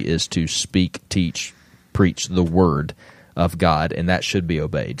responsibility is to speak, teach, preach the word of God, and that should be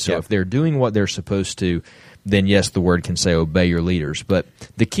obeyed. So Yeah. if they're doing what they're supposed to, then yes, the word can say obey your leaders. But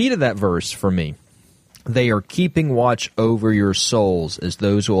the key to that verse for me, they are keeping watch over your souls as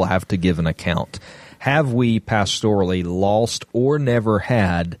those who will have to give an account. Have we pastorally lost or never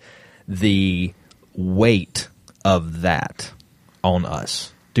had the weight of that on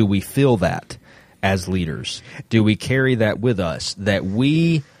us? Do we feel that as leaders? Do we carry that with us, that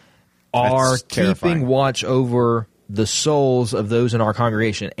we are That's terrifying. keeping watch over the souls of those in our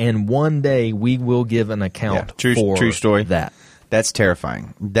congregation, and one day we will give an account for True story. that? That's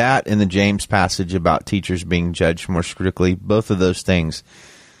terrifying. That and the James passage about teachers being judged more strictly, both of those things.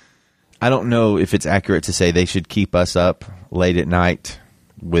 I don't know if it's accurate to say they should keep us up late at night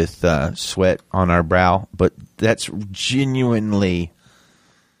with sweat on our brow, but that's genuinely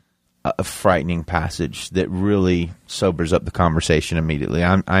a frightening passage that really sobers up the conversation immediately.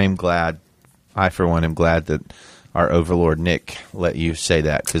 I am glad, I for one am glad that our overlord Nick let you say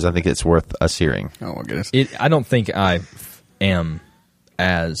that, because I think it's worth us hearing. Oh, my goodness. I don't think I am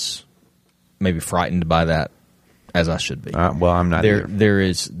as maybe frightened by that, as I should be. Well, I'm not either.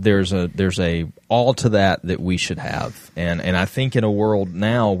 There's a all to that we should have, and I think in a world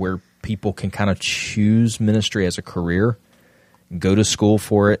now where people can kind of choose ministry as a career, go to school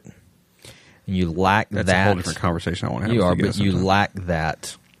for it, and you lack That's that. a whole different conversation I want to have. You are, with but you sometime. lack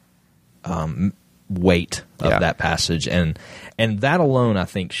that weight of that passage, and that alone, I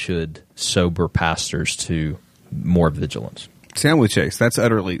think, should sober pastors to more vigilance. See, I'm with Chase. That's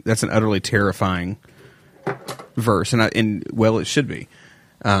an utterly terrifying verse, and it should be.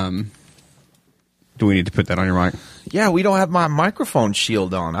 Do we need to put that on your mic? Yeah, we don't have my microphone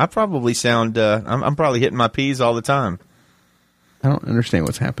shield on. I probably sound. I'm probably hitting my P's all the time. I don't understand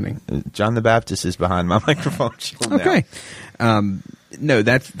what's happening. John the Baptist is behind my microphone shield. Okay. No,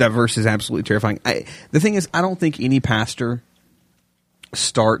 that verse is absolutely terrifying. The thing is, I don't think any pastor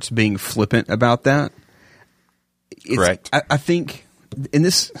starts being flippant about that. Correct. I think, and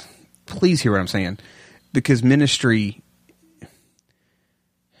this, please hear what I'm saying, because ministry,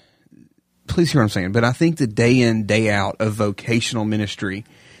 please hear what I'm saying, but I think the day in, day out of vocational ministry,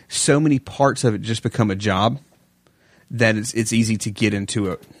 so many parts of it just become a job that it's easy to get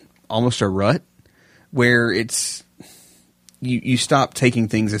into almost a rut where it's you stop taking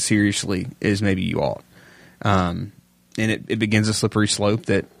things as seriously as maybe you ought, and it begins a slippery slope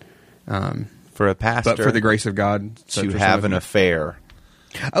that For a pastor, but for the grace of God to have an affair,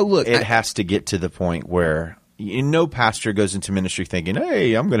 look, it has to get to the point where no pastor goes into ministry thinking,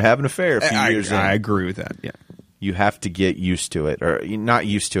 "Hey, I'm going to have an affair." A few years in. I agree with that. Yeah, you have to get used to it, or not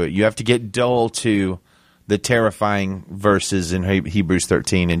used to it. You have to get dull to the terrifying verses in Hebrews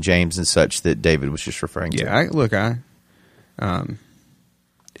 13 and James and such that David was just referring to. Yeah,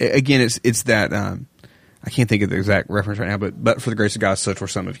 again, it's that I can't think of the exact reference right now, but for the grace of God, such were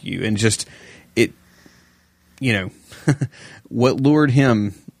some of you, and just it, what lured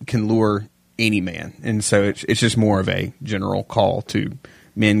him can lure any man, and so it's just more of a general call to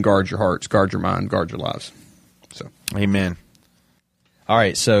men: guard your hearts, guard your mind, guard your lives. So, Amen. All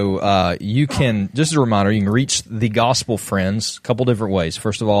right, so you can, just as a reminder, you can reach the Gospel Friends a couple different ways.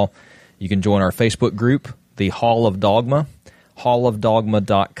 First of all, you can join our Facebook group, the Hall of Dogma.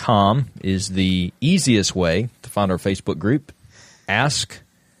 hallofdogma.com is the easiest way to find our Facebook group. Ask,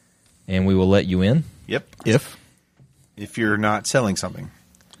 and we will let you in. Yep. if you're not selling something,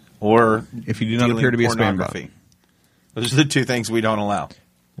 or if you do not appear to be a spam bot. Those are the two things we don't allow.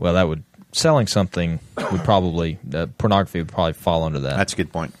 Well, selling something would probably, pornography would probably fall under that. That's a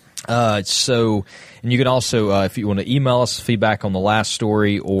good point. And you can also, if you want to email us feedback on the last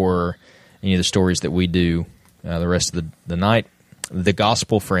story or any of the stories that we do the rest of the night,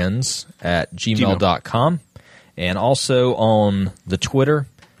 thegospelfriends@gmail.com, and also on the Twitter.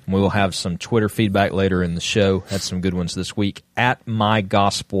 We will have some Twitter feedback later in the show. Had some good ones this week at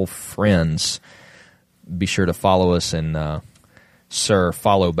MyGospelFriends. Be sure to follow us, and Sir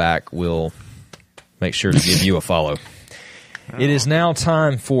Follow Back will make sure to give you a follow. It is now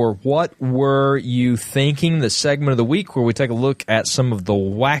time for What Were You Thinking, the segment of the week where we take a look at some of the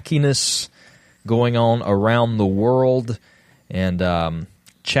wackiness going on around the world and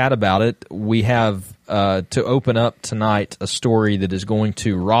chat about it. We have, to open up tonight, a story that is going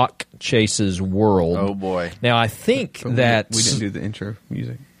to rock Chase's world. Oh, boy. Now, I think that... We didn't do the intro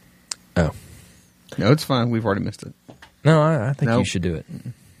music. Oh. No, it's fine. We've already missed it. No, I think Nope. you should do it.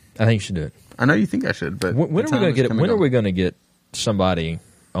 I think you should do it. I know you think I should, but When are we going to get it? When are we going to get somebody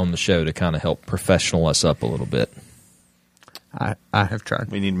on the show to kind of help professional us up a little bit? I have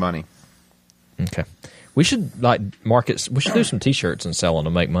tried. We need money. Okay, we should market. We should do some T-shirts and sell them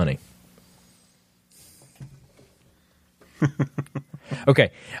to make money.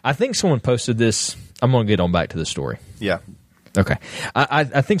 Okay, I think someone posted this. I'm going to get on back to the story. Yeah. Okay,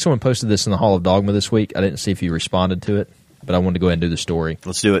 I think someone posted this in the Hall of Dogma this week. I didn't see if you responded to it, but I wanted to go ahead and do the story.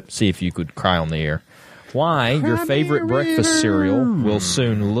 Let's do it. See if you could cry on the air. Why your favorite breakfast cereal will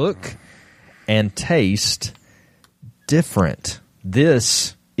soon look and taste different.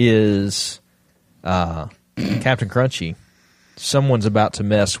 This is Captain Crunchy. Someone's about to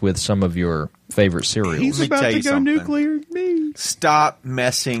mess with some of your favorite cereals. He's Let me about tell to you go something. nuclear. Me. Stop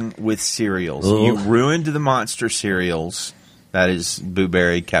messing with cereals. Ugh. You ruined the monster cereals. That is Boo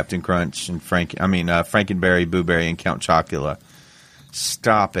Berry, Captain Crunch, and Frankenberry, Boo Berry, and Count Chocula.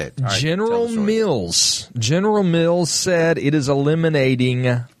 Stop it. All right, General tell the story. General Mills said it is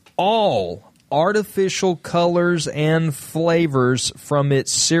eliminating all artificial colors and flavors from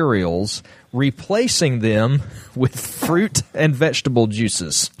its cereals, replacing them with fruit and vegetable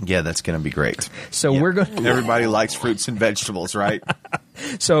juices. Yeah, that's going to be great. So Yeah. we're going. Everybody likes fruits and vegetables, right?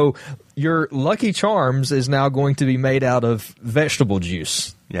 So your Lucky Charms is now going to be made out of vegetable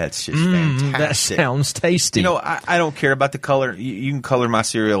juice. Yeah, it's just fantastic. That sounds tasty. You know, I don't care about the color. You can color my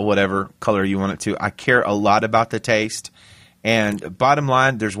cereal whatever color you want it to. I care a lot about the taste. And bottom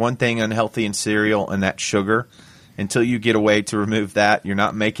line, there's one thing unhealthy in cereal, and that's sugar. Until you get a way to remove that, you're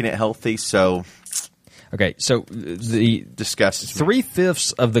not making it healthy. So, okay, so the disgusting.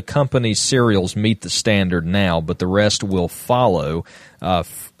 3/5 of the company's cereals meet the standard now, but the rest will follow.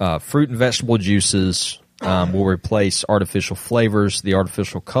 Fruit and vegetable juices will replace artificial flavors. The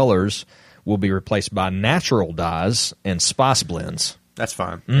artificial colors will be replaced by natural dyes and spice blends. That's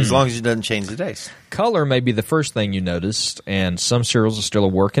fine, as long as it doesn't change the taste. Color may be the first thing you noticed, and some cereals are still a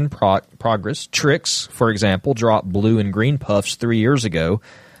work in progress. Trix, for example, dropped blue and green puffs 3 years ago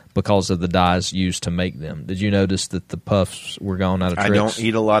because of the dyes used to make them. Did you notice that the puffs were gone out of Trix? I don't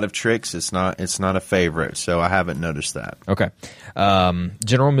eat a lot of Trix. It's not a favorite, so I haven't noticed that. Okay.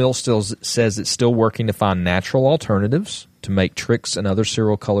 General Mills still says it's still working to find natural alternatives to make Trix and other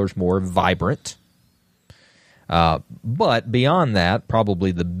cereal colors more vibrant. But beyond that,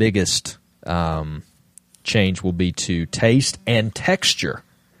 probably the biggest change will be to taste and texture,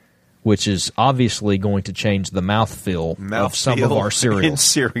 which is obviously going to change the mouthfeel of some of our cereals. In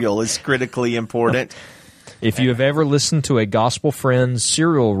cereal is critically important. If you have ever listened to a Gospel Friends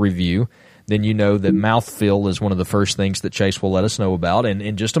cereal review, then you know that mouthfeel is one of the first things that Chase will let us know about. And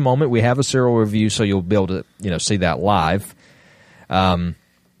in just a moment, we have a cereal review, so you'll be able to see that live. Let's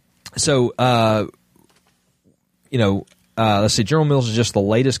see. General Mills is just the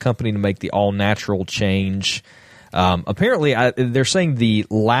latest company to make the all-natural change. Apparently, they're saying the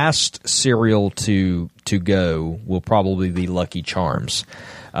last cereal to go will probably be Lucky Charms.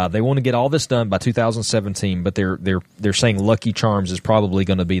 They want to get all this done by 2017, but they're saying Lucky Charms is probably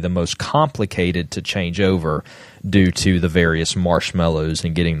going to be the most complicated to change over due to the various marshmallows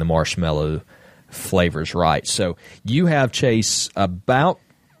and getting the marshmallow flavors right. So you have, Chase, about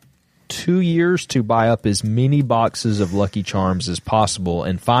 2 years to buy up as many boxes of Lucky Charms as possible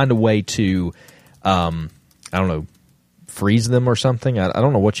and find a way to, freeze them or something. I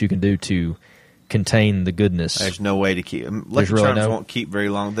don't know what you can do to contain the goodness. There's no way to keep them. Lucky Charms won't keep very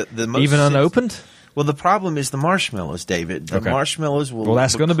long. The most even unopened? Well, the problem is the marshmallows, David. The marshmallows will. Well,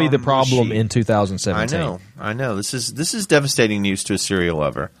 that's going to be the problem mushy in 2017. I know. This is devastating news to a cereal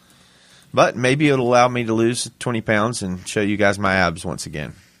lover. But maybe it'll allow me to lose 20 pounds and show you guys my abs once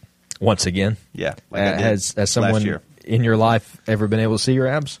again. Once again? Yeah. Has someone in your life ever been able to see your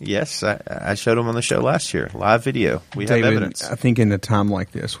abs? Yes. I showed them on the show last year. Live video. We David, have evidence. I think in a time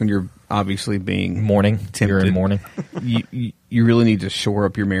like this, when you're obviously being tempted, you're in mourning. you really need to shore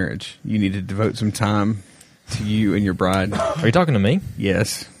up your marriage. You need to devote some time to you and your bride. Are you talking to me?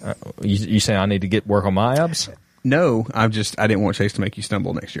 Yes. You saying I need to get work on my abs? No, I didn't want Chase to make you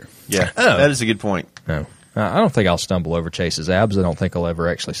stumble next year. Yeah, that is a good point. No. I don't think I'll stumble over Chase's abs. I don't think I'll ever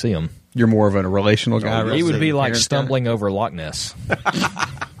actually see them. You're more of a relational guy. He would be like stumbling over Loch Ness.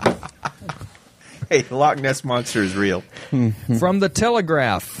 Hey, the Loch Ness Monster is real. From the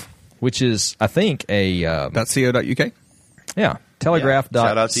Telegraph, which is, I think, a... .co.uk? Yeah,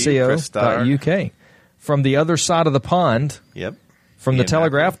 telegraph.co.uk. From the other side of the pond. Yep. From the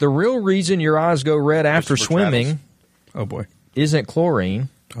Telegraph, the real reason your eyes go red after swimming... Oh, boy. ...isn't chlorine...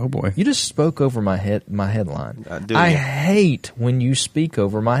 Oh, boy. You just spoke over my headline. I hate when you speak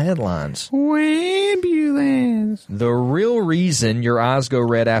over my headlines. Ambulance. The real reason your eyes go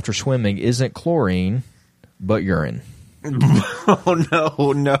red after swimming isn't chlorine, but urine.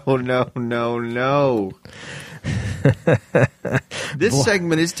 Oh, no. This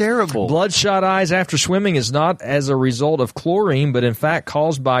segment is terrible. Bloodshot eyes after swimming is not as a result of chlorine, but in fact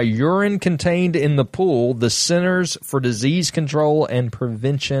caused by urine contained in the pool, the Centers for Disease Control and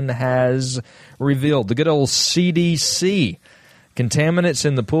Prevention has revealed. The good old CDC. Contaminants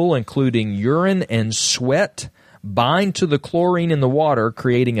in the pool, including urine and sweat, bind to the chlorine in the water,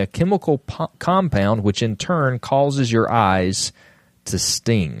 creating a chemical compound which in turn causes your eyes to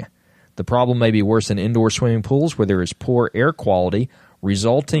sting. The problem may be worse in indoor swimming pools where there is poor air quality,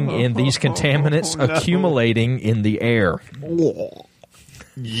 resulting in these contaminants accumulating in the air.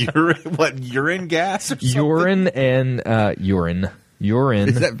 Urine gas or something? Urine and urine.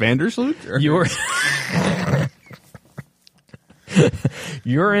 Is that Vandersloot?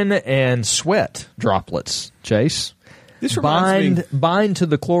 Urine and sweat droplets, Chase. This bind to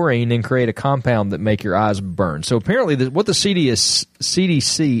the chlorine and create a compound that make your eyes burn. So apparently, what the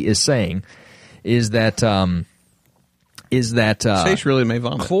CDC is saying is that Chase really may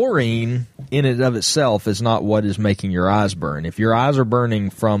vomit. Chlorine in and of itself is not what is making your eyes burn. If your eyes are burning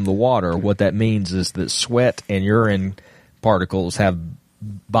from the water, what that means is that sweat and urine particles have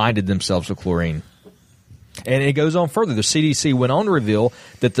binded themselves to chlorine. And it goes on further. The CDC went on to reveal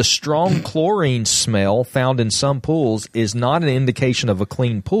that the strong chlorine smell found in some pools is not an indication of a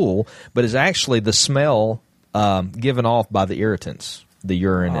clean pool, but is actually the smell given off by the irritants, the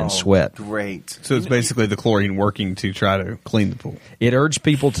urine and sweat. Great. So it's basically the chlorine working to try to clean the pool. It urged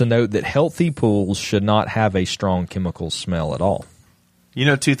people to note that healthy pools should not have a strong chemical smell at all. You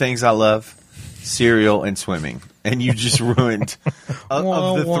know, two things I love: cereal and swimming. And you just ruined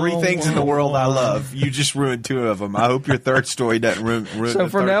of the three things in the world I love. You just ruined two of them. I hope your third story doesn't ruin. So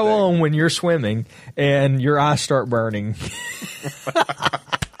from now on, when you're swimming and your eyes start burning,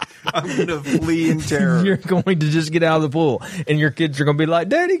 I'm going to flee in terror. you're going to just get out of the pool, and your kids are going to be like,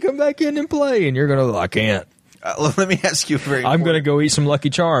 "Daddy, come back in and play," and you're going to, "I can't. Let me ask you a very. I'm going to go eat some Lucky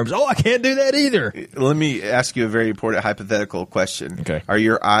Charms." "Oh, I can't do that either." Let me ask you a very important hypothetical question. Okay. Are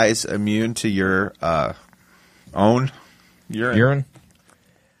your eyes immune to your own urine?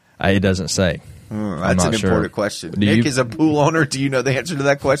 It doesn't say. That's an important question. Nick is a pool owner. Do you know the answer to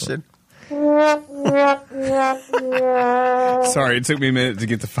that question? Sorry, it took me a minute to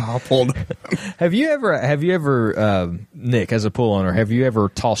get the file pulled. Have you ever, Nick, as a pool owner, have you ever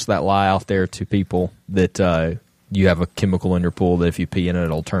tossed that lie out there to people that you have a chemical in your pool that if you pee in it,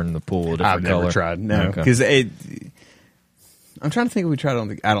 it'll turn the pool a different I've color? never tried, no. Okay. Because I'm trying to think if we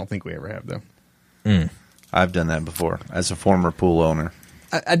tried. I don't think we ever have, though. I've done that before as a former pool owner.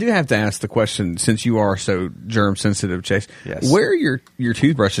 I do have to ask the question, since you are so germ sensitive, Chase. Yes. Where are your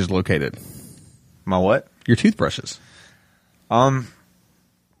toothbrushes located? My what? Your toothbrushes. In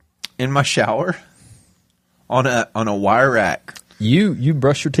my shower, on a wire rack. You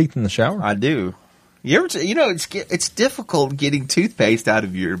brush your teeth in the shower? I do. You ever? It's difficult getting toothpaste out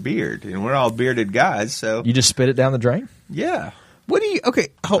of your beard, and we're all bearded guys. So You just spit it down the drain? yeah, What do you? Okay,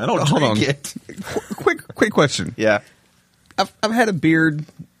 I don't hold on. drink it. Quick question. Yeah. I've had a beard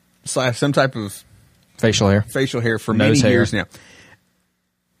 / some type of Facial hair? facial hair for Nose many hair. years now.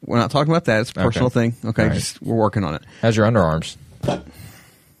 We're not talking about that. It's a personal thing. Okay, All right. just we're working on it. How's your underarms?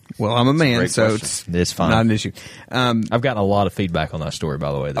 Well, I'm a man, great so question. It's fine. not an issue. I've gotten a lot of feedback on that story,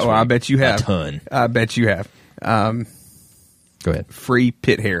 by the way. This week. I bet you have A ton. I bet you have. Go ahead. Free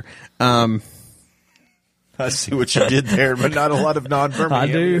pit hair. I see what you did there, but not a lot of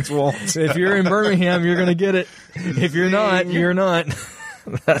non-Birminghamians won't. If you're in Birmingham, you're going to get it. If you're not, you're not.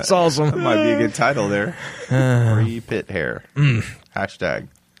 That's awesome. That might be a good title there. Free pit hair. Hashtag.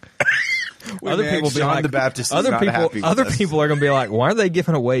 Other people be John like, the Baptist is not happy with other us. people are going to be like, why are they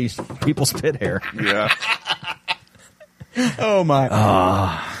giving away people's pit hair? Yeah. Oh my!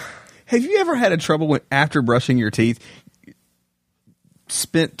 Have you ever had a trouble when after brushing your teeth,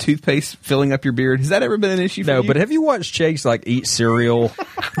 spent toothpaste filling up your beard? Has that ever been an issue? For No, you? but have you watched Chase like eat cereal,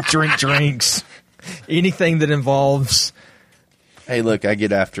 drink drinks, anything that involves? Hey, look, I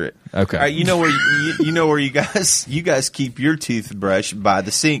get after it. Okay. All right, you know where you guys keep your toothbrush by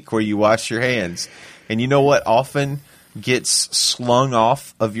the sink where you wash your hands, and you know what often gets slung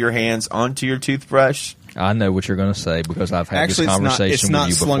off of your hands onto your toothbrush? I know what you're going to say because I've had actually, this conversation it's not with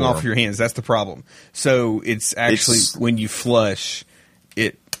you slung before. off your hands. That's the problem. So it's actually when you flush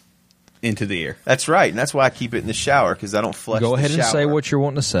it into the air. That's right, and that's why I keep it in the shower because I don't flush. Go the ahead and shower. say what you're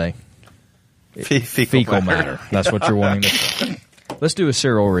wanting to say. Fecal Matter. That's what you're wanting to say. Let's do a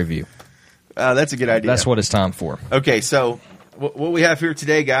cereal review. That's a good idea. That's what it's time for. Okay, so what we have here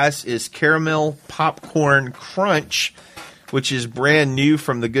today, guys, is Caramel Popcorn Crunch, which is brand new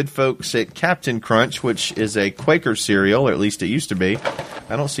from the good folks at Captain Crunch, which is a Quaker cereal, or at least it used to be.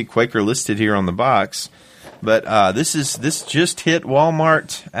 I don't see Quaker listed here on the box, but this just hit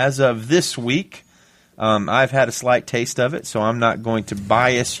Walmart as of this week. I've had a slight taste of it, so I'm not going to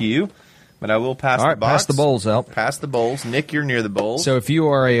bias you, but I will pass All right, the box. pass the bowls out. Pass the bowls. Nick, you're near the bowls. So if you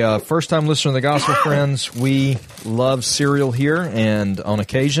are a first-time listener to the Gospel Friends, we love cereal here, and on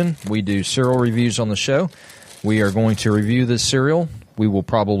occasion, we do cereal reviews on the show. We are going to review this cereal. We will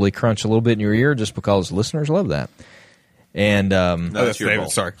probably crunch a little bit in your ear just because listeners love that. And No, that's your David, bowl.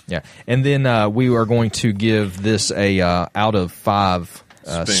 sorry. yeah, and then we are going to give this a out of 5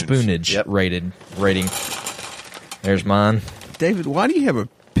 Spoons. spoonage Yep. rating. There's mine. David, why do you have a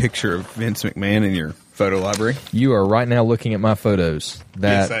picture of Vince McMahon in your photo library? You are right now looking at my photos.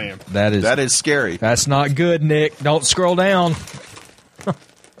 Yes, I am. That is scary. That's not good, Nick. Don't scroll down.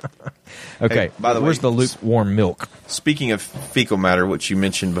 Okay, Hey, by the way, where's the lukewarm milk? Speaking of fecal matter, which you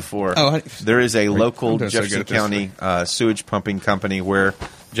mentioned before, Oh, there is a local I'm doing so Jefferson good at this. County sewage pumping company where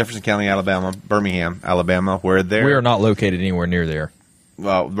Jefferson County, Alabama, Birmingham, Alabama, where they're We are not located anywhere near there.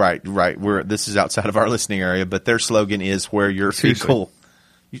 well, right. This is outside of our listening area, but their slogan is where your Seriously.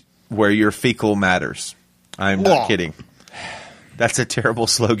 fecal matters. I'm not Whoa. kidding. That's a terrible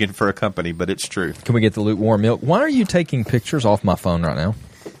slogan for a company, but it's true. Can we get the lukewarm milk? Why are you taking pictures off my phone right now?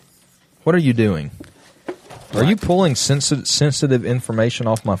 What are you doing? Are you pulling sensitive information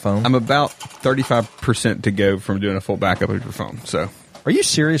off my phone? I'm about 35% to go from doing a full backup of your phone. So, Are you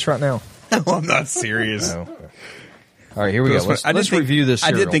serious right now? no, I'm not serious. No. All right, here we go. Let's review this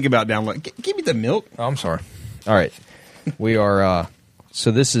cereal. I did think about downloading. Give me the milk. Oh, I'm sorry. All right. We are, so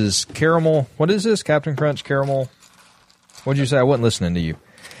this is caramel. What is this? Captain Crunch caramel. What did you say? I wasn't listening to you.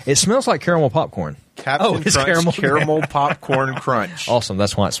 It smells like caramel popcorn. Captain it's Crunch caramel popcorn crunch. Awesome.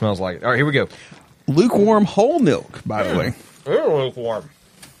 That's why it smells like it. All right, here we go. Lukewarm whole milk, by the way. Lukewarm.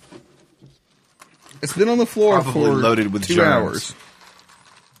 It's been on the floor Probably for loaded with 2 germs. hours.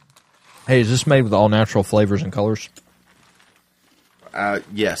 Hey, is this made with all natural flavors and colors?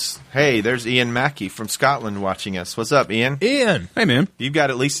 Yes. Hey, there's Ian Mackey from Scotland watching us. What's up, Ian? Ian, Hey, man. You've got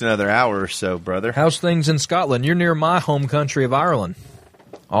at least another hour or so, brother. how's things in Scotland? You're near my home country of Ireland.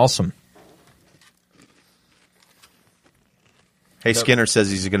 Awesome. Hey, Skinner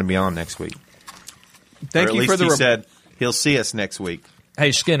says he's going to be on next week. Thank or at you least for the he said he'll see us next week.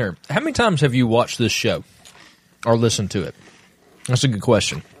 Hey, Skinner, how many times have you watched this show or listened to it? That's a good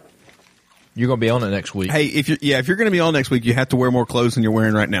question. You're going to be on it next week. Hey, if you're going to be on next week, you have to wear more clothes than you're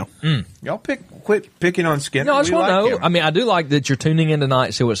wearing right now. Y'all quit picking on Skinner. No, I just We want to like know. him. I mean, I do like that you're tuning in tonight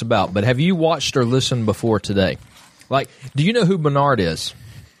to see what it's about, but have you watched or listened before today? Like, do you know who Bernard is?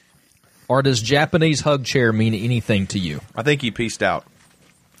 Or does Japanese hug chair mean anything to you? I think he pieced out.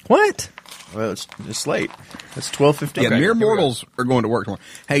 What? Well, it's late. It's 12:15. Yeah, Okay, mere here we go. mortals are going to work tomorrow.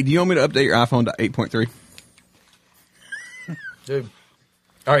 Hey, do you want me to update your iPhone to 8.3? Dude.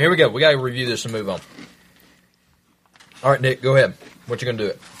 All right, here we go. We got to review this and move on. All right, Nick, go ahead. What you going to do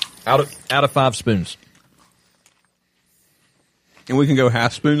it? Out of 5 spoons. And we can go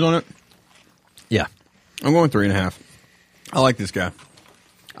half spoons on it? Yeah. I'm going 3.5. I like this guy.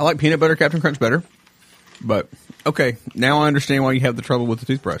 I like peanut butter Captain Crunch better. But, okay, now I understand why you have the trouble with the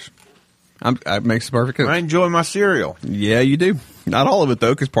toothbrush. It makes the perfect I sense. enjoy my cereal. Yeah, you do. Not all of it,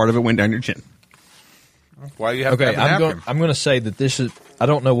 though, because part of it went down your chin. Why do you have Okay, to have a napkin? I'm going to say that this is, I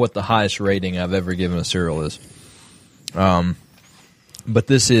don't know what the highest rating I've ever given a cereal is. But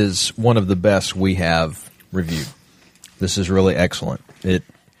this is one of the best we have reviewed. This is really excellent.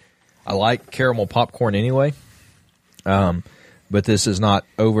 I like caramel popcorn anyway. But this is not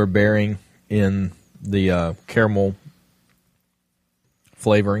overbearing in the caramel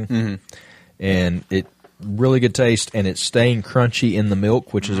flavoring. And it really good taste, and it's staying crunchy in the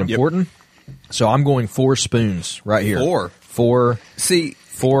milk, which is important. So I'm going 4 spoons right here. 4. See,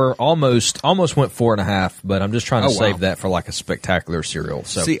 4, almost went 4.5, but I'm just trying to Oh, wow. save that for like a spectacular cereal.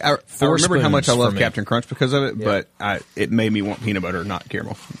 So see, I 4 remember how much I spoons love for me. Captain Crunch because of it, Yeah. but it made me want peanut butter, not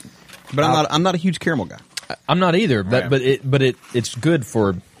caramel. But I'm not a huge caramel guy. I'm not either, Right. but it's good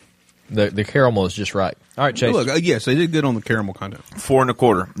for the caramel is just right. All right, Chase. Look, yes, they did good on the caramel content.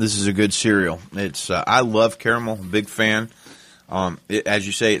 4.25. This is a good cereal. It's I love caramel. Big fan. As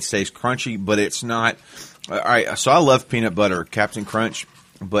you say, it stays crunchy, but it's not. All right, so I love peanut butter Captain Crunch,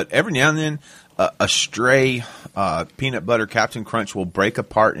 but every now and then a stray peanut butter Captain Crunch will break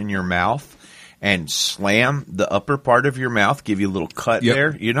apart in your mouth and slam the upper part of your mouth, give you a little cut Yep.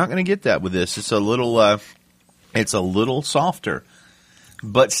 there. You're not going to get that with this. It's a little softer,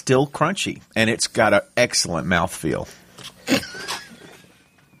 but still crunchy, and it's got an excellent mouthfeel.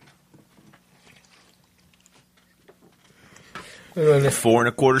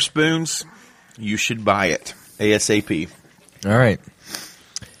 4.25 spoons. You should buy it ASAP. All right.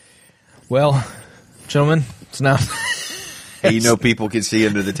 Well, gentlemen, it's now Hey, you know people can see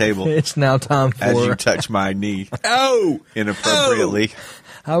under the table it's now time as you for. touch my knee Oh, inappropriately.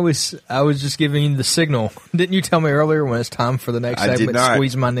 I was just giving you the signal. Didn't you tell me earlier when it's time for the next I did segment? not.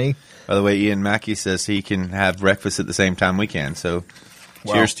 Squeeze my knee. By the way, Ian Mackey says he can have breakfast at the same time we can. So,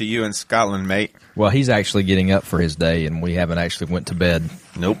 cheers to you in Scotland, mate. Well, he's actually getting up for his day, and we haven't actually went to bed,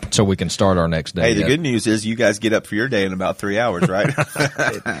 Nope. so we can start our next day. Hey, the yet. good news is you guys get up for your day in about 3 hours, right?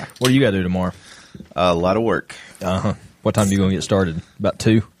 What do you got to do tomorrow? A lot of work. What time are you going to get started? About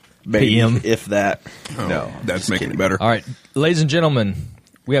 2 Maybe, p.m. if that. No, that's just making kidding. it better. All right, ladies and gentlemen,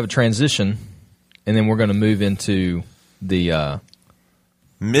 we have a transition, and then we're going to move into the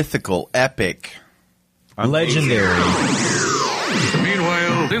Mythical, epic, legendary.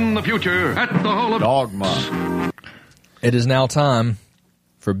 Meanwhile, in the future, at the Hall of Dogma. It is now time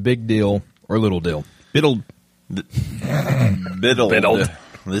for Big Deal or Little Deal. Biddled. Biddled.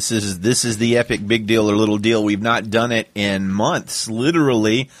 This is the epic big deal or little deal. We've not done it in months,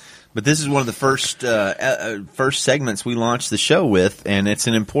 literally, but this is one of the first segments we launched the show with, and it's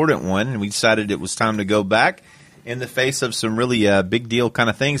an important one. And we decided it was time to go back in the face of some really big deal kind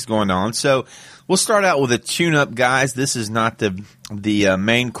of things going on. So we'll start out with a tune-up, guys. This is not the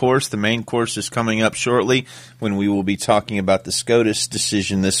main course. The main course is coming up shortly when we will be talking about the SCOTUS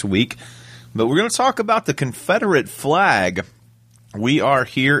decision this week. But we're going to talk about the Confederate flag. We are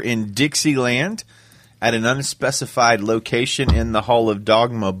here in Dixieland at an unspecified location in the Hall of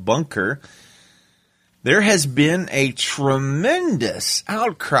Dogma bunker. There has been a tremendous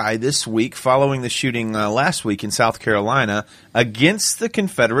outcry this week following the shooting last week in South Carolina against the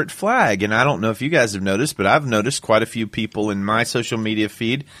Confederate flag. And I don't know if you guys have noticed, but I've noticed quite a few people in my social media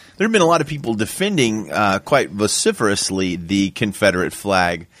feed. There have been a lot of people defending quite vociferously the Confederate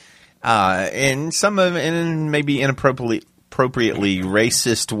flag. In some of in maybe inappropriately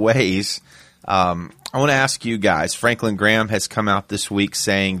racist ways. I want to ask you guys, Franklin Graham has come out this week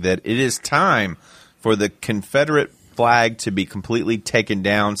saying that it is time for the Confederate flag to be completely taken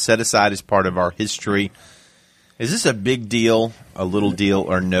down, set aside as part of our history. Is this a big deal, a little deal,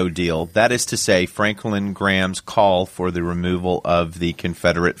 or no deal? That is to say, Franklin Graham's call for the removal of the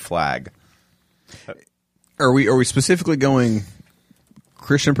Confederate flag. Are we specifically going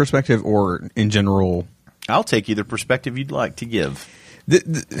Christian perspective or in general? I'll take either perspective you'd like to give.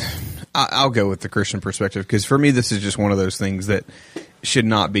 I'll go with the Christian perspective because for me, this is just one of those things that should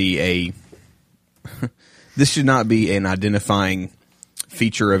not be this should not be an identifying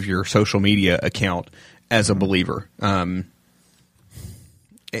feature of your social media account as a believer. I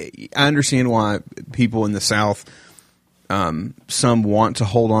understand why people in the South, some want to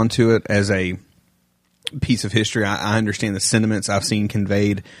hold on to it as a piece of history. I understand the sentiments I've seen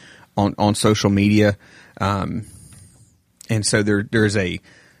conveyed on social media. And so there's a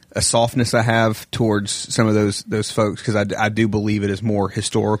softness I have towards some of those folks because I do believe it is more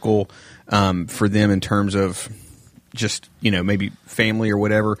historical for them in terms of just, maybe family or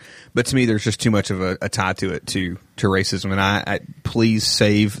whatever. But to me, there's just too much of a tie to it to racism. And I please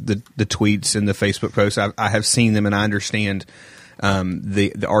save the tweets and the Facebook posts. I have seen them and I understand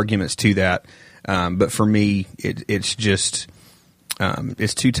the arguments to that. But for me, it's just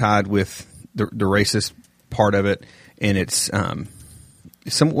it's too tied with the racist part of it. And it's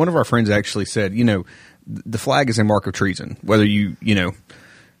one of our friends actually said, the flag is a mark of treason, whether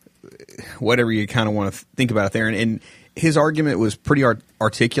whatever you kind of want to think about it there. And his argument was pretty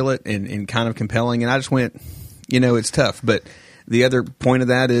articulate and kind of compelling. And I just went, it's tough. But the other point of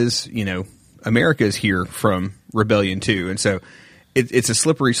that is, America is here from rebellion too. And so it's a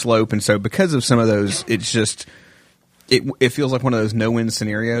slippery slope. And so because of some of those, it's just, it feels like one of those no-win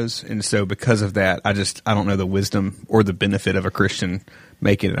scenarios. And so because of that, I don't know the wisdom or the benefit of a Christian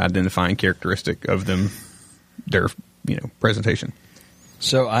making an identifying characteristic of them, their, presentation.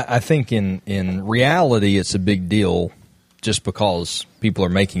 So I think in reality, it's a big deal just because people are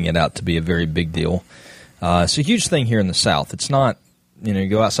making it out to be a very big deal. It's a huge thing here in the South. It's not, you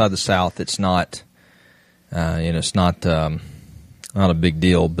go outside the South, it's not, it's not a big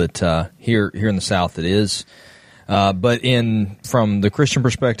deal. But here in the South, it is. But from the Christian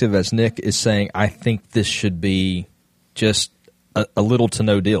perspective, as Nick is saying, I think this should be just a little to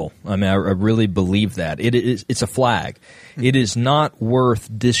no deal. I mean, I really believe that. It's a flag. It is not worth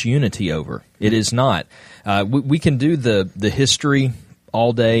disunity over. It is not. We can do the history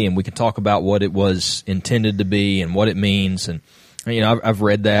all day, and we can talk about what it was intended to be and what it means. And I've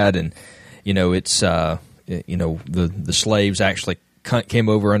read that, and it's the slaves actually came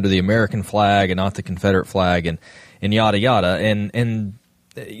over under the American flag and not the Confederate flag, and yada yada. And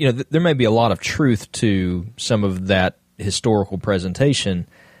there may be a lot of truth to some of that historical presentation,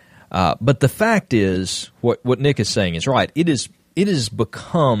 but the fact is, what Nick is saying is right. It has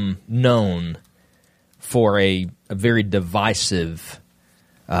become known for a very divisive,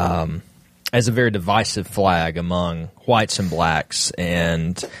 as a very divisive flag among whites and blacks,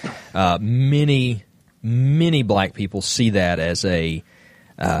 and many black people see that as a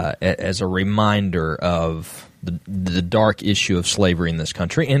reminder of the dark issue of slavery in this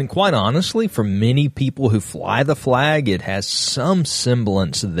country. And quite honestly, for many people who fly the flag, it has some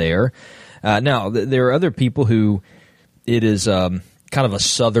semblance there. Now, there are other people who it is kind of a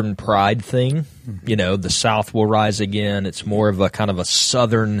Southern pride thing. The South will rise again. It's more of a kind of a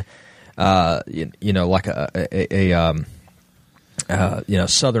Southern, like a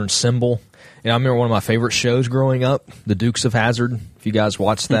Southern symbol. I remember one of my favorite shows growing up, The Dukes of Hazzard. If you guys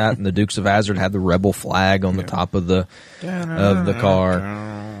watched that, and the Dukes of Hazzard had the rebel flag on the top of the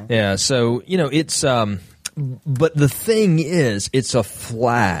car. Yeah, so it's. But the thing is, it's a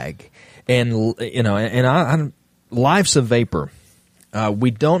flag, and life's a vapor.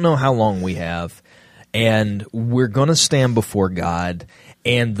 We don't know how long we have, and we're going to stand before God.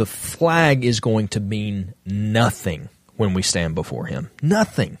 And the flag is going to mean nothing when we stand before him.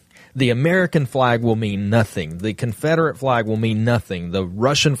 Nothing. The American flag will mean nothing. The Confederate flag will mean nothing. The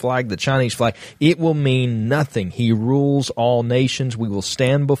Russian flag, the Chinese flag, it will mean nothing. He rules all nations. We will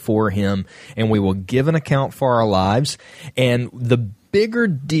stand before him, and we will give an account for our lives. And the bigger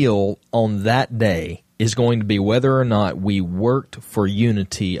deal on that day is going to be whether or not we worked for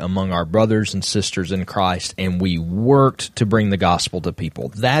unity among our brothers and sisters in Christ, and we worked to bring the gospel to people.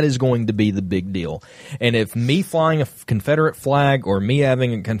 That is going to be the big deal. And if me flying a Confederate flag or me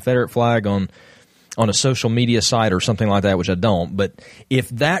having a Confederate flag on a social media site or something like that, which I don't, but if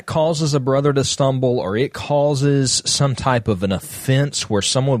that causes a brother to stumble or it causes some type of an offense where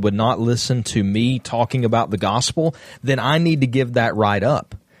someone would not listen to me talking about the gospel, then I need to give that right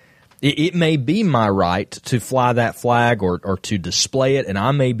up. It may be my right to fly that flag or to display it, and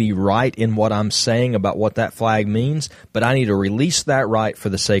I may be right in what I'm saying about what that flag means, but I need to release that right for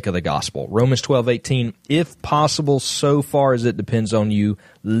the sake of the gospel. Romans 12:18, if possible, so far as it depends on you,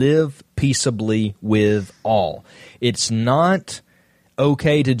 live peaceably with all. It's not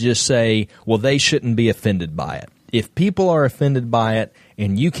okay to just say, well, they shouldn't be offended by it. If people are offended by it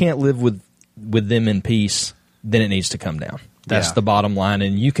and you can't live with them in peace, then it needs to come down. That's the bottom line.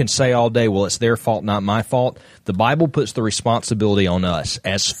 And you can say all day, well, it's their fault, not my fault. The Bible puts the responsibility on us.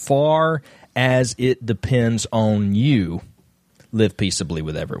 As far as it depends on you, live peaceably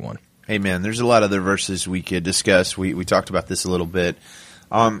with everyone. Amen. There's a lot of other verses we could discuss. We talked about this a little bit.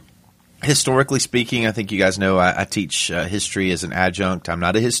 Historically speaking, I think you guys know I teach history as an adjunct. I'm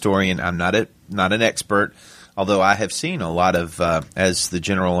not a historian. I'm not an expert, although I have seen a lot of, as the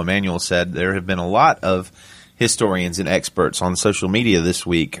General Emmanuel said, there have been a lot of historians and experts on social media this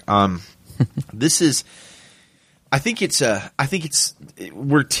week. This is, I think it's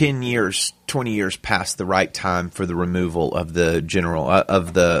we're 10 years, 20 years past the right time for the removal of the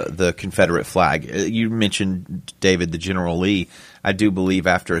the Confederate flag. You mentioned, David, the General Lee. I do believe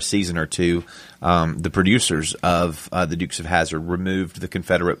after a season or two, the producers of the Dukes of Hazzard removed the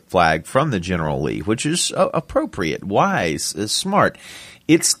Confederate flag from the General Lee, which is appropriate, wise, smart.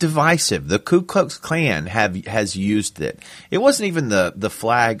 It's divisive. The Ku Klux Klan has used it. It wasn't even the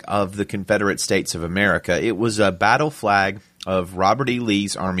flag of the Confederate States of America. It was a battle flag of Robert E.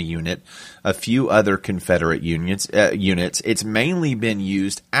 Lee's Army unit, a few other Confederate units. It's mainly been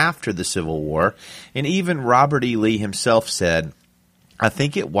used after the Civil War, and even Robert E. Lee himself said, I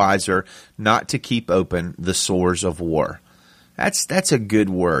think it wiser not to keep open the sores of war. That's a good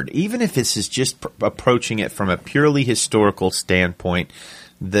word. Even if this is just approaching it from a purely historical standpoint,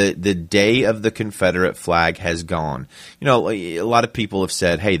 the day of the Confederate flag has gone. You know, a lot of people have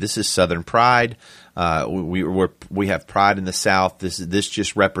said, "Hey, this is Southern pride. We have pride in the South. This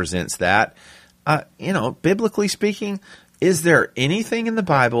just represents that." Biblically speaking, is there anything in the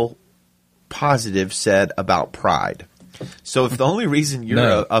Bible positive said about pride? So if the only reason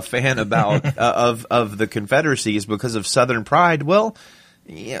you're a fan about of the Confederacy is because of Southern pride, well,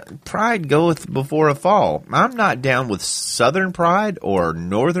 yeah, pride goeth before a fall. I'm not down with Southern pride or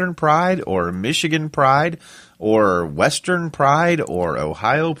Northern pride or Michigan pride or Western pride or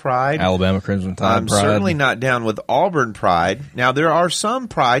Ohio pride. Alabama Crimson Tide I'm pride. certainly not down with Auburn pride. Now, there are some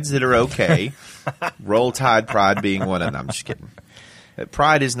prides that are okay. Roll Tide pride being one of them. I'm just kidding.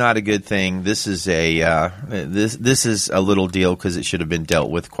 Pride is not a good thing. This is this is a little deal because it should have been dealt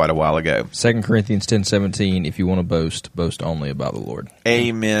with quite a while ago. 2 Corinthians 10:17. If you want to boast only about the Lord.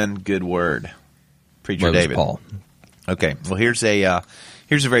 Amen. Good word, Preacher Rose David. Paul. Okay. Well, here's a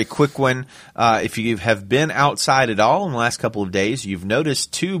very quick one. If you have been outside at all in the last couple of days, you've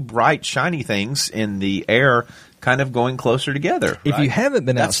noticed two bright, shiny things in the air kind of going closer together. If right? you haven't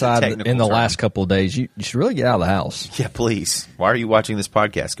been That's the outside technical in the term. last couple of days, you should really get out of the house. Yeah, please. Why are you watching this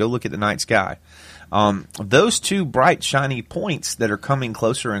podcast? Go look at the night sky. Those two bright, shiny points that are coming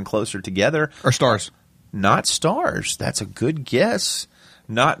closer and closer together Or stars. not stars. That's a good guess.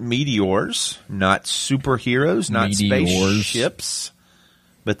 Not meteors, not superheroes, not Meteors. spaceships,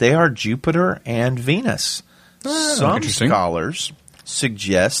 but they are Jupiter and Venus. Some interesting. scholars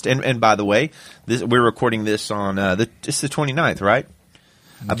suggest, and by the way, we're recording this on it's the 29th, right?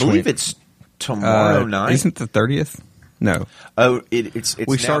 I believe it's tomorrow night. Isn't the 30th? No. Oh, it's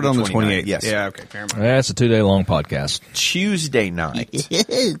We now started on the 28th. Yes. Yeah, okay. Fair enough. That's a 2-day long podcast. Tuesday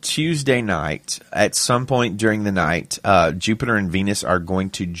night, at some point during the night, Jupiter and Venus are going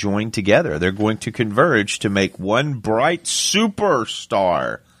to join together. They're going to converge to make one bright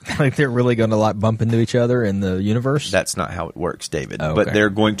superstar. Like they're really going to bump into each other in the universe? That's not how it works, David. Oh, But okay.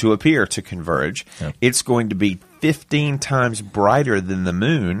 they're going to appear to converge. Yeah. It's going to be 15 times brighter than the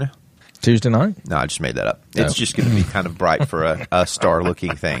moon Tuesday night? No, I just made that up. It's Oh. just going to be kind of bright for a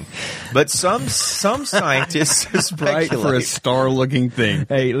star-looking thing. But some scientists Right for a speculate. star-looking thing.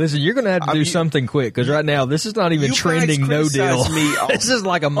 Hey, listen, you're going to have to do something quick because right now this is not even You trending. guys No deal. criticize me all- This is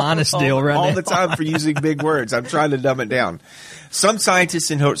like a minus deal right all now. the time for using big words. I'm trying to dumb it down. Some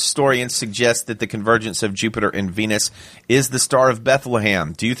scientists and historians suggest that the convergence of Jupiter and Venus is the Star of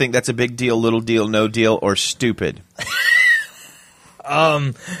Bethlehem. Do you think that's a big deal, little deal, no deal, or stupid?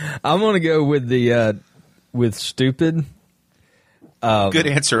 I'm going to go with the with stupid. Good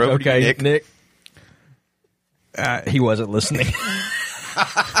answer. Over to Okay, you, Nick. He wasn't listening.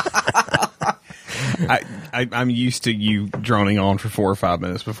 I'm used to you droning on for 4 or 5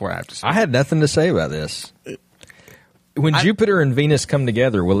 minutes before I have to say. I had nothing to say about this. When Jupiter and Venus come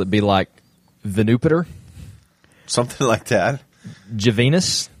together, will it be like Venupiter? Something like that.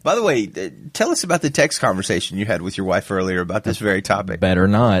 Javenus? By the way, tell us about the text conversation you had with your wife earlier about this very topic. Better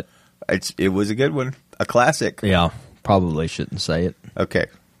not. It was a good one. A classic. Yeah, probably shouldn't say it. Okay.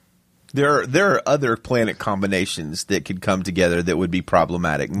 There are other planet combinations that could come together that would be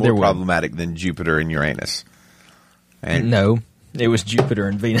problematic, more There would. problematic than Jupiter and Uranus. And No, it was Jupiter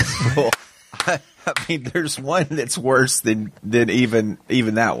and Venus. well, I mean, there's one that's worse than even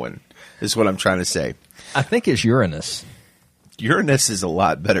that one. Is what I'm trying to say. I think it's Uranus. Uranus is a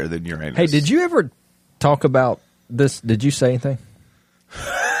lot better than Uranus. Hey, did you ever talk about this? Did you say anything?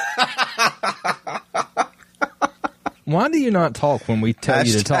 Why do you not talk when we tell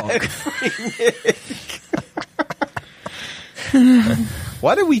you to talk?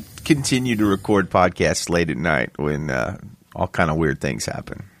 Why do we continue to record podcasts late at night when all kind of weird things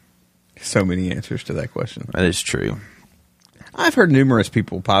happen? So many answers to that question. That is true. I've heard numerous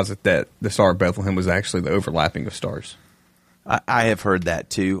people posit that the Star of Bethlehem was actually the overlapping of stars. I have heard that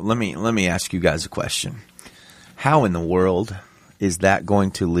too. Let me ask you guys a question. How in the world is that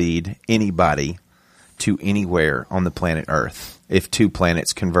going to lead anybody to anywhere on the planet Earth if two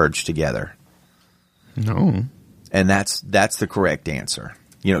planets converge together? No. And that's the correct answer.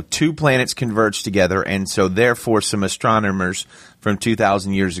 You know, two planets converge together, and so therefore some astronomers from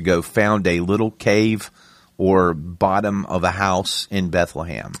 2,000 years ago found a little cave or bottom of a house in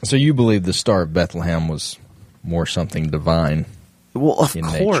Bethlehem. So you believe the Star of Bethlehem was more something divine? Well, of In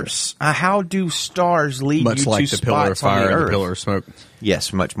course. How do stars lead Much you like to the pillar of spots on fire the and the Earth? pillar of smoke.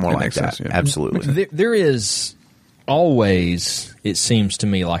 Yes, much more In like Exodus, that. yeah. Absolutely. There is always, it seems to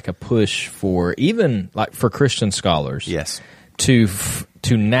me, like a push for even like for Christian scholars, Yes. to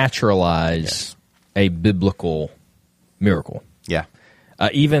naturalize a biblical miracle. Yeah.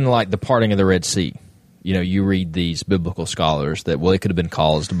 Even like the parting of the Red Sea. You know, you read these biblical scholars that, well, it could have been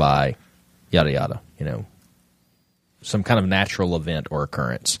caused by yada yada, you know, some kind of natural event or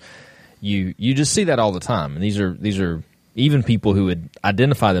occurrence. You just see that all the time. And these are even people who would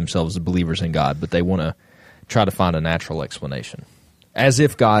identify themselves as believers in God, but they want to try to find a natural explanation. As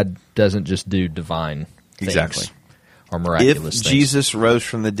if God doesn't just do divine things Exactly. or If miraculous things. Jesus rose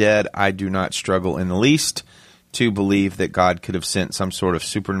from the dead, I do not struggle in the least to believe that God could have sent some sort of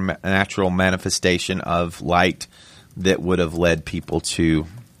supernatural manifestation of light that would have led people to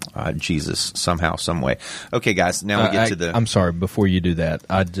Jesus somehow, some way. Okay, guys, now we get to the... I'm sorry, before you do that,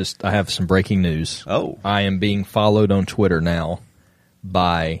 I have some breaking news. Oh. I am being followed on Twitter now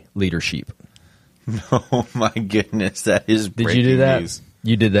by Leadership. Oh, my goodness, that is Did breaking you do that? news.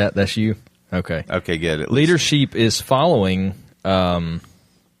 You did that? That's you? Okay. Okay, good. At least. Leadership is following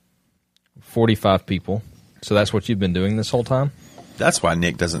 45 people. So that's what you've been doing this whole time? That's why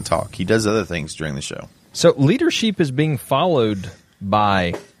Nick doesn't talk. He does other things during the show. So Leadership is being followed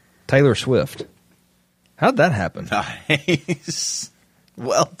by Taylor Swift. How'd that happen? Nice.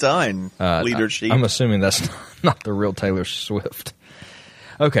 Well done, Leadership. I'm assuming that's not the real Taylor Swift.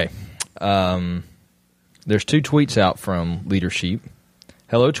 Okay. There's 2 tweets out from Leadership.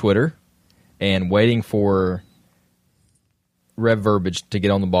 Hello, Twitter. And waiting for Rev Verbiage to get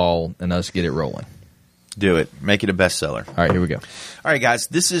on the ball and us get it rolling. Do it. Make it a bestseller. All right, here we go. All right, guys,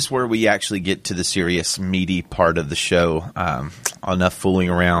 this is where we actually get to the serious, meaty part of the show. Enough fooling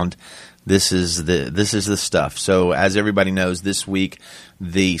around. This is the stuff. So, as everybody knows, this week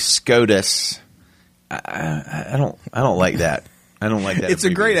the SCOTUS. I don't like that. I don't like that. It's a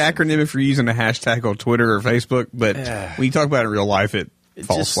great acronym if you're using a hashtag on Twitter or Facebook, but when you talk about it in real life, it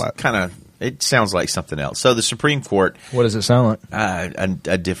falls flat. It sounds like something else. So the Supreme Court, What does it sound like?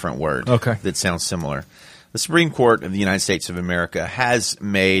 a different word, Okay. that sounds similar. The Supreme Court of the United States of America has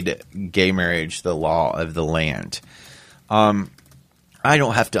made gay marriage the law of the land. I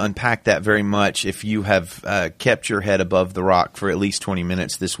don't have to unpack that very much. If you have kept your head above the rock for at least 20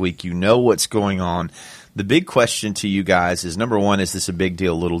 minutes this week, you know what's going on. The big question to you guys is, number one, is this a big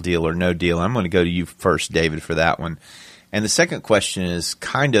deal, little deal, or no deal? I'm going to go to you first, David, for that one. And the second question is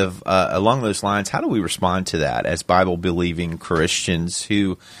kind of along those lines. How do we respond to that as Bible-believing Christians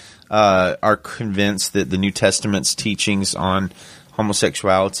who are convinced that the New Testament's teachings on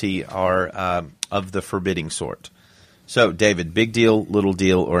homosexuality are of the forbidding sort? So, David, big deal, little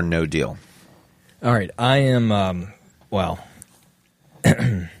deal, or no deal? All right. I am, well,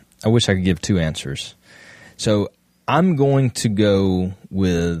 I wish I could give two answers. So I'm going to go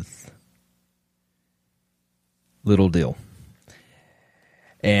with little deal.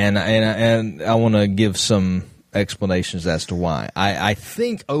 And I want to give some explanations as to why. I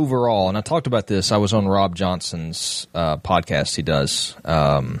think overall, and I talked about this, I was on Rob Johnson's podcast he does.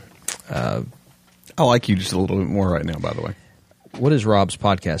 I like you just a little bit more right now, by the way. What is Rob's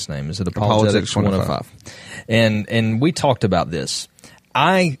podcast name? Is it Apologetics 105? And we talked about this.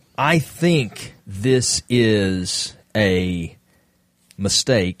 I think this is a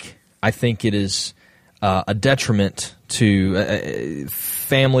mistake. I think it is a detriment to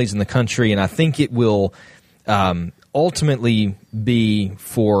families in the country, and I think it will ultimately be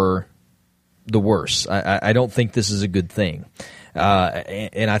for the worse. I don't think this is a good thing.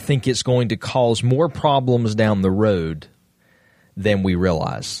 And I think it's going to cause more problems down the road than we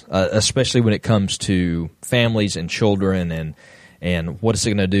realize, especially when it comes to families and children and what is it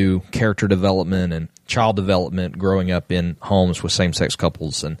going to do, character development and child development growing up in homes with same-sex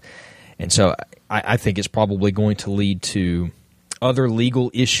couples. And so I think it's probably going to lead to other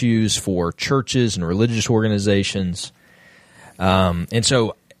legal issues for churches and religious organizations. And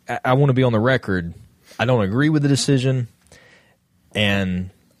so I want to be on the record. I don't agree with the decision.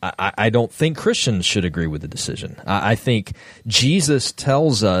 And I don't think Christians should agree with the decision. I think Jesus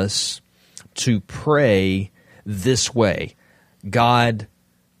tells us to pray this way. God,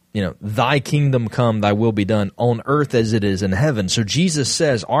 thy kingdom come, thy will be done on earth as it is in heaven. So Jesus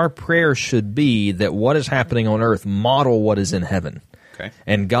says our prayer should be that what is happening on earth model what is in heaven. Okay.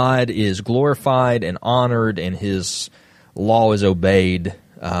 And God is glorified and honored, and his law is obeyed.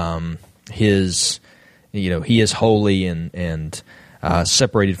 He is holy and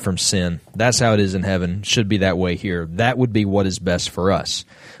separated from sin. That's how it is in heaven. Should be that way here. That would be what is best for us.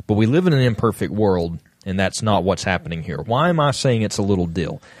 But we live in an imperfect world, and that's not what's happening here. Why am I saying it's a little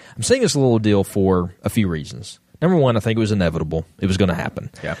deal? I'm saying it's a little deal for a few reasons. Number one, I think it was inevitable. It was going to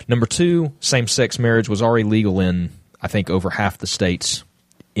happen. Yeah. Number two, same-sex marriage was already legal in, I think, over half the states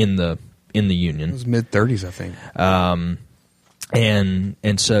in the union. It was mid-30s, I think.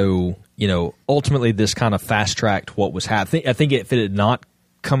 And so, ultimately this kind of fast-tracked what was happening. I think if it had not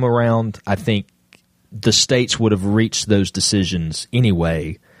come around, I think the states would have reached those decisions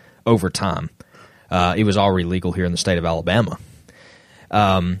anyway over time. It was already legal here in the state of Alabama.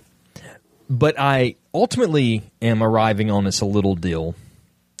 But I ultimately am arriving on this a little deal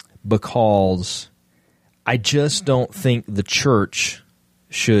because I just don't think the church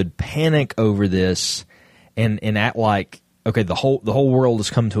should panic over this and act like, okay, the whole world has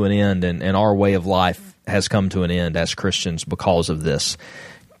come to an end and our way of life has come to an end as Christians because of this.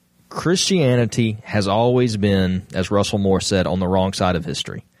 Christianity has always been, as Russell Moore said, on the wrong side of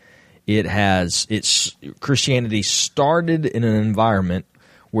history. Christianity started in an environment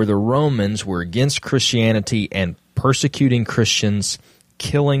where the Romans were against Christianity and persecuting Christians,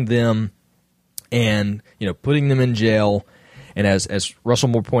 killing them, and putting them in jail. And as Russell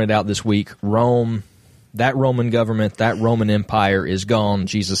Moore pointed out this week, Rome, that Roman government, that Roman Empire is gone.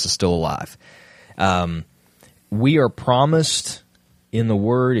 Jesus is still alive. We are promised in the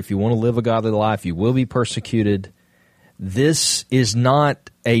Word, if you want to live a godly life, you will be persecuted. This is not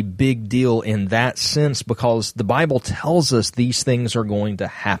a big deal in that sense because the Bible tells us these things are going to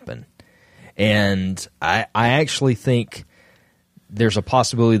happen. And I actually think there's a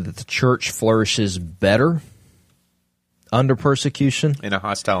possibility that the church flourishes better under persecution. In a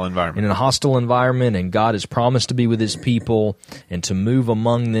hostile environment. In a hostile environment, and God has promised to be with his people and to move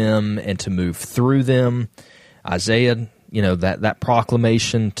among them and to move through them. Isaiah, that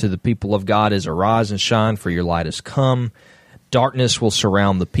proclamation to the people of God is, arise and shine, for your light has come. Darkness will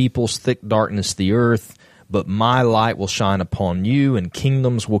surround the peoples, thick darkness the earth, but my light will shine upon you, and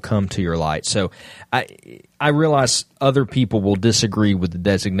kingdoms will come to your light. So I realize other people will disagree with the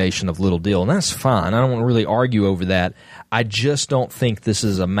designation of little deal, and that's fine. I don't want to really argue over that. I just don't think this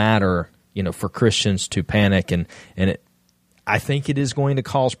is a matter, for Christians to panic, and I think it is going to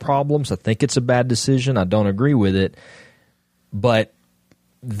cause problems. I think it's a bad decision. I don't agree with it. But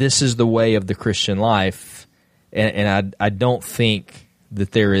this is the way of the Christian life, and I don't think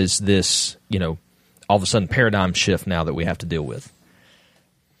that there is this, all of a sudden paradigm shift now that we have to deal with.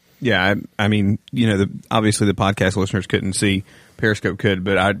 Yeah, I mean, obviously the podcast listeners couldn't see, Periscope could,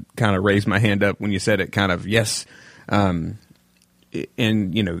 but I kind of raised my hand up when you said it, kind of, yes. And,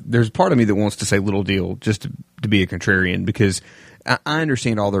 there's part of me that wants to say little deal just to be a contrarian, because I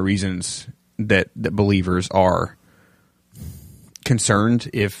understand all the reasons that believers are concerned,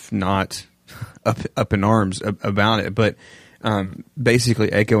 if not up in arms about it. But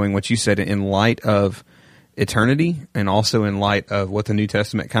basically echoing what you said, in light of eternity and also in light of what the New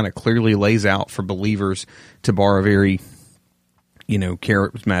Testament kind of clearly lays out for believers, to borrow a very,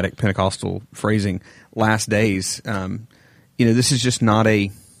 charismatic Pentecostal phrasing, last days, this is just not a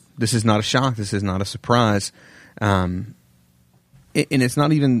shock. This is not a surprise. And it's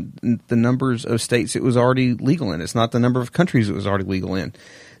not even the numbers of states it was already legal in. It's not the number of countries it was already legal in.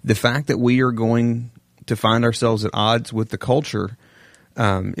 The fact that we are going to find ourselves at odds with the culture,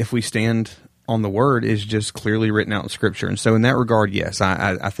 if we stand on the Word, is just clearly written out in Scripture. And so in that regard, yes,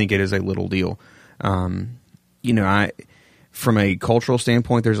 I think it is a little deal. From a cultural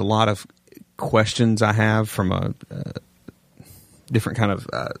standpoint, there's a lot of questions I have from a different kind of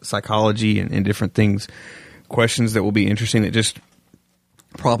psychology and different things, questions that will be interesting that just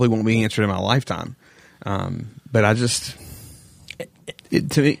probably won't be answered in my lifetime. But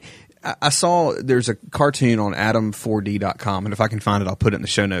to me, I saw there's a cartoon on adam4d.com, and if I can find it, I'll put it in the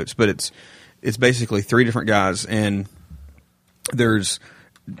show notes. But it's basically three different guys, and there's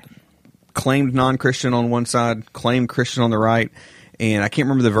claimed non-Christian on one side, claimed Christian on the right, and I can't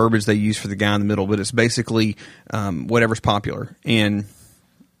remember the verbiage they use for the guy in the middle, but it's basically whatever's popular. And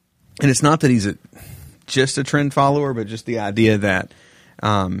it's not that he's just a trend follower, but just the idea that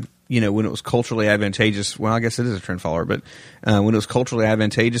when it was culturally advantageous, well, I guess it is a trend follower, but when it was culturally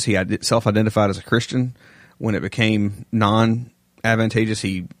advantageous, he self-identified as a Christian. When it became non-advantageous,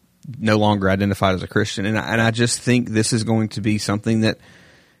 he no longer identified as a Christian. And I just think this is going to be something that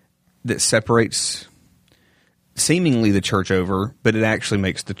separates seemingly the church over, but it actually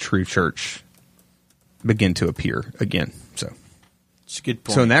makes the true church begin to appear again. So it's a good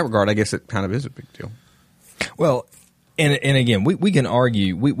point. So in that regard, I guess it kind of is a big deal. Well, and again, we can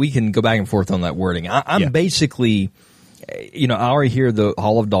argue, we can go back and forth on that wording. I'm basically, I already hear the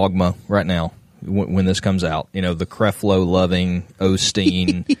Hall of Dogma right now when this comes out. The Creflo loving,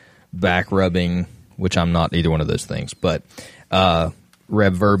 Osteen back rubbing, which I'm not either one of those things, but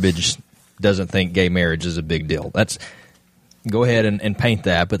Rev Verbiage doesn't think gay marriage is a big deal. That's, go ahead and paint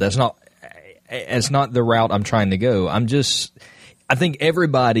that, but that's not, it's not the route I'm trying to go. I think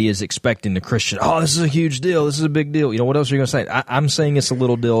everybody is expecting the Christian, this is a huge deal, this is a big deal. What else are you going to say? I'm saying it's a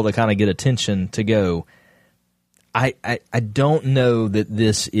little deal to kind of get attention to go. I don't know that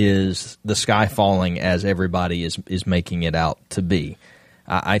this is the sky falling as everybody is making it out to be.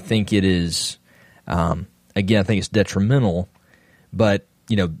 I think it is, again, I think it's detrimental, but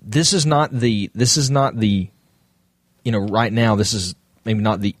this is not the right now, this is maybe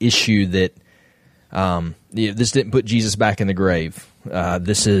not the issue that this didn't put Jesus back in the grave.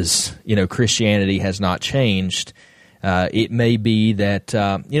 This is, Christianity has not changed. It may be that,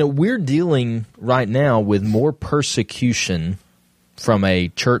 we're dealing right now with more persecution from a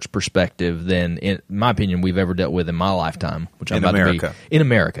church perspective than, in my opinion, we've ever dealt with in my lifetime, which I'm about to be in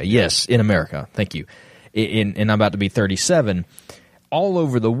America. Yes, in America. Thank you. And I'm about to be 37. All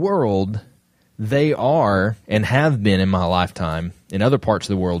over the world, they are and have been in my lifetime in other parts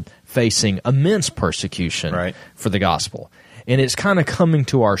of the world facing immense persecution for the gospel. And it's kind of coming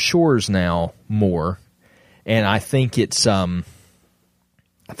to our shores now more. And I think it's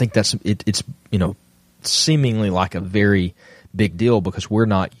seemingly like a very big deal because we're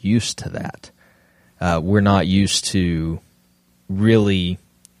not used to that. We're not used to really,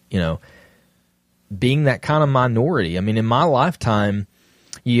 being that kind of minority. I mean, in my lifetime,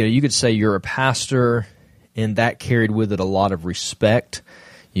 you could say you're a pastor, and that carried with it a lot of respect.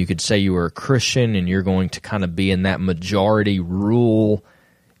 You could say you were a Christian, and you're going to kind of be in that majority rule,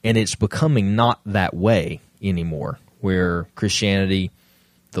 and it's becoming not that way anymore, where Christianity,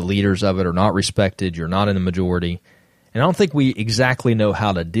 the leaders of it are not respected, you're not in the majority. And I don't think we exactly know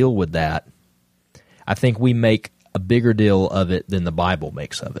how to deal with that. I think we make a bigger deal of it than the Bible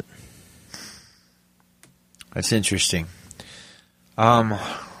makes of it. That's interesting. All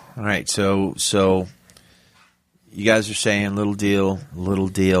right, so you guys are saying little deal.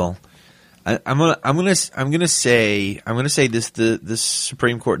 I'm gonna say this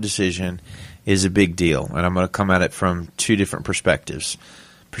Supreme Court decision is a big deal, and I'm gonna come at it from two different perspectives.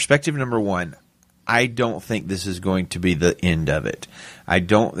 Perspective number one, I don't think this is going to be the end of it. I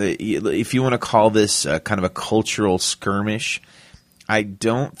don't. If you want to call this kind of a cultural skirmish, I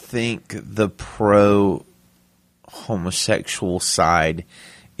don't think the pro-homosexual side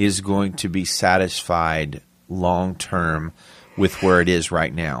is going to be satisfied long-term with where it is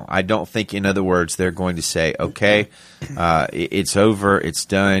right now. I don't think, in other words, they're going to say, okay, it's over, it's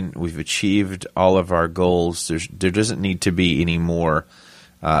done, we've achieved all of our goals, there doesn't need to be any more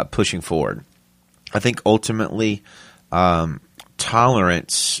pushing forward. I think ultimately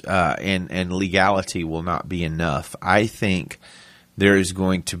tolerance and legality will not be enough. I think there is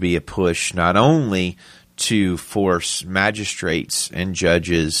going to be a push not only to force magistrates and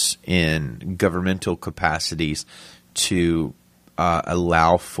judges in governmental capacities to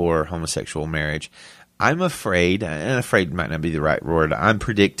allow for homosexual marriage. I'm afraid, and afraid might not be the right word, I'm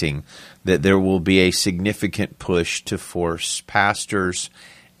predicting that there will be a significant push to force pastors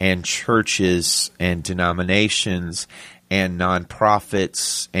and churches and denominations and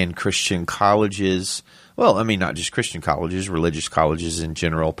nonprofits and Christian colleges, well, I mean, not just Christian colleges, religious colleges in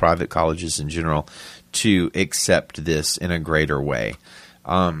general, private colleges in general, to accept this in a greater way.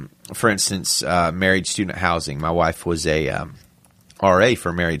 For instance, married student housing. My wife was a RA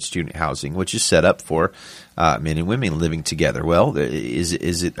for married student housing, which is set up for men and women living together. Well,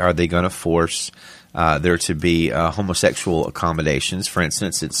 are they going to force there to be homosexual accommodations? For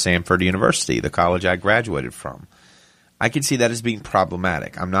instance, at Samford University, the college I graduated from. I can see that as being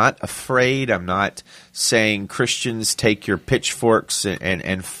problematic. I'm not afraid. I'm not saying Christians take your pitchforks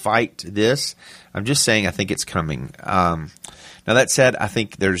and fight this. I'm just saying I think it's coming. Now, that said, I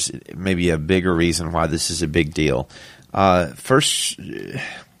think there's maybe a bigger reason why this is a big deal. First,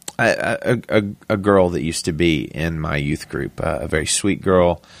 a girl that used to be in my youth group, a very sweet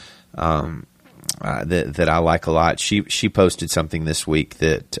girl that I like a lot. She posted something this week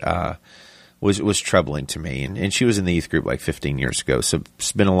that was troubling to me, and she was in the youth group like 15 years ago, so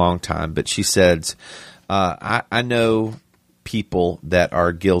it's been a long time. But she said, "I know people that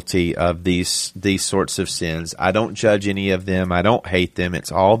are guilty of these sorts of sins. I don't judge any of them. I don't hate them.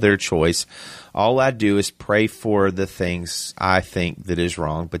 It's all their choice. All I do is pray for the things I think that is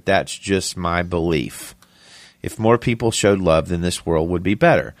wrong, but that's just my belief. If more people showed love, then this world would be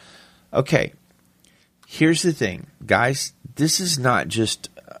better." Okay, here's the thing, guys. This is not just,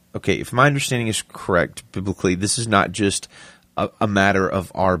 okay, if my understanding is correct biblically, this is not just a matter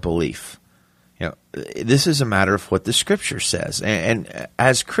of our belief. You know, this is a matter of what the Scripture says. And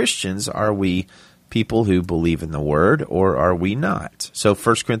as Christians, are we people who believe in the Word, or are we not? So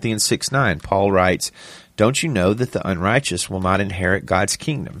 1 Corinthians 6:9, Paul writes, "Don't you know that the unrighteous will not inherit God's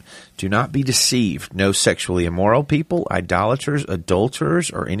kingdom? Do not be deceived. No sexually immoral people, idolaters, adulterers,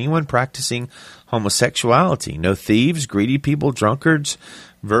 or anyone practicing homosexuality. No thieves, greedy people, drunkards,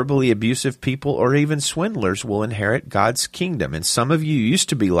 verbally abusive people, or even swindlers will inherit God's kingdom. And some of you used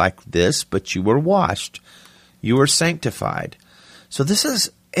to be like this, but you were washed. You were sanctified." So this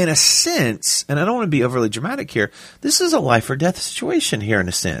is, in a sense, and I don't want to be overly dramatic here, this is a life or death situation here in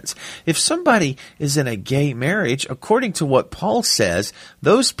a sense. If somebody is in a gay marriage, according to what Paul says,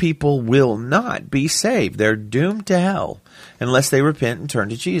 those people will not be saved. They're doomed to hell unless they repent and turn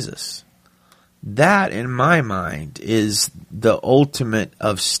to Jesus. That, in my mind, is the ultimate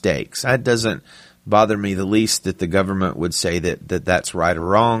of stakes. That doesn't bother me the least that the government would say that that's right or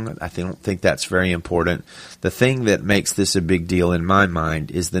wrong. I don't think that's very important. The thing that makes this a big deal in my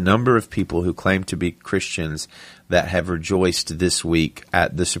mind is the number of people who claim to be Christians that have rejoiced this week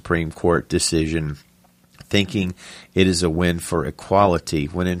at the Supreme Court decision, thinking it is a win for equality,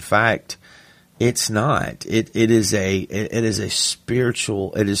 when in fact it's not. It is a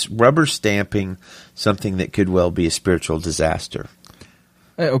spiritual. It is rubber stamping something that could well be a spiritual disaster.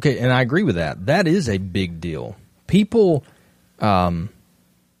 Okay, and I agree with that. That is a big deal. People,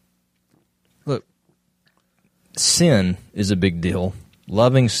 look, sin is a big deal.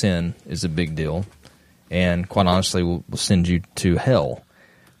 Loving sin is a big deal, and quite honestly, will send you to hell.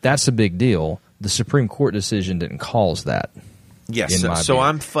 That's a big deal. The Supreme Court decision didn't cause that. Yes, so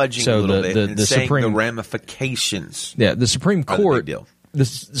I'm fudging a little bit and saying the ramifications. Yeah, the Supreme Court. The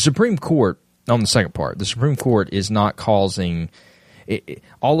Supreme Court, on the second part, the Supreme Court is not causing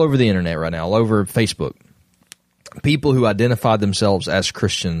all over the internet right now, all over Facebook. People who identify themselves as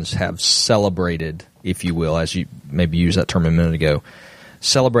Christians have celebrated, if you will, as you maybe used that term a minute ago,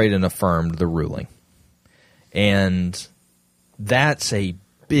 celebrated and affirmed the ruling, and that's a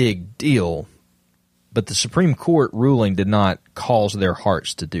big deal. But the Supreme Court ruling did not cause their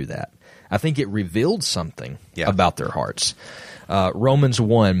hearts to do that. I think it revealed something about their hearts. Romans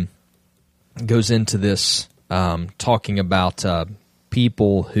 1 goes into this talking about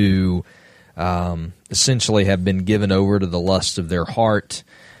people who essentially have been given over to the lust of their heart,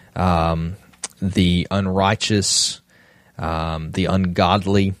 the unrighteous, the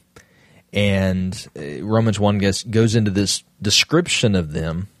ungodly. And Romans 1 goes into this description of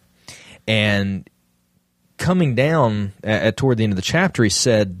them. And coming down toward the end of the chapter, he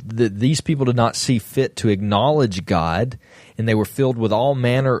said that these people did not see fit to acknowledge God, and they were filled with all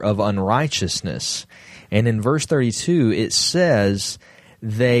manner of unrighteousness. And in verse 32, it says,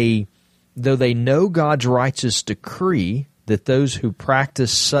 though they know God's righteous decree, that those who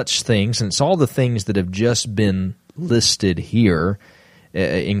practice such things, and it's all the things that have just been listed here,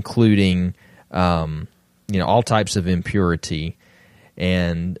 including all types of impurity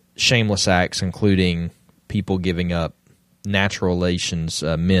and shameless acts, including people giving up natural relations,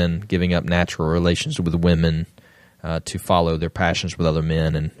 men giving up natural relations with women to follow their passions with other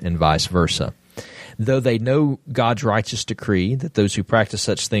men, and vice versa. Though they know God's righteous decree that those who practice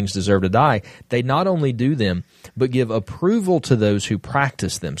such things deserve to die, they not only do them, but give approval to those who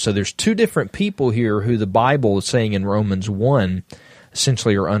practice them. So there's two different people here who the Bible is saying in Romans 1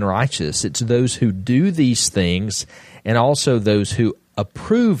 essentially are unrighteous. It's those who do these things and also those who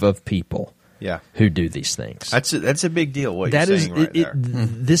approve of people who do these things. That's a big deal, what you're saying right there.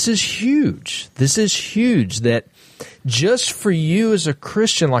 This is huge. This is huge that just for you as a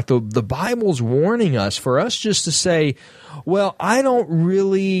Christian, like the Bible's warning us, for us just to say, well, I don't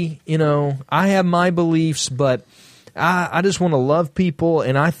really, I have my beliefs, but I just want to love people,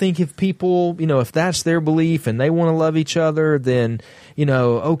 and I think if people, if that's their belief and they want to love each other, then,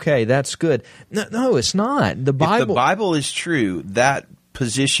 okay, that's good. No, it's not. The Bible. If the Bible is true, that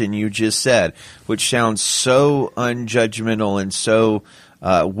position you just said, which sounds so unjudgmental and so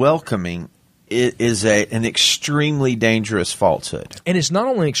welcoming, it is an extremely dangerous falsehood. And it's not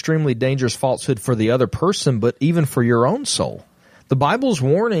only an extremely dangerous falsehood for the other person, but even for your own soul. The Bible's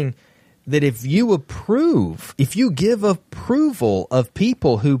warning that if you give approval of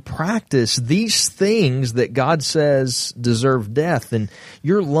people who practice these things that God says deserve death, then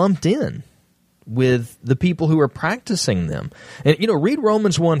you're lumped in with the people who are practicing them. And, read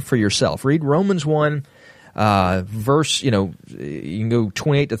Romans 1 for yourself. Read Romans 1, verse, you can go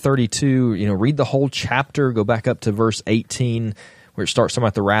 28 to 32, read the whole chapter, go back up to verse 18, where it starts talking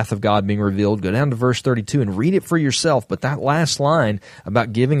about the wrath of God being revealed. Go down to verse 32 and read it for yourself. But that last line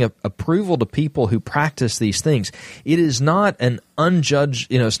about giving approval to people who practice these things, it is not an unjudged,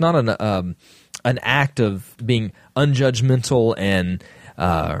 it's not an act of being unjudgmental and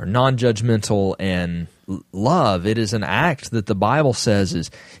non-judgmental and love. It is an act that the Bible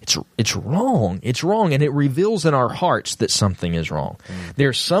says it's wrong. It's wrong, and it reveals in our hearts that something is wrong.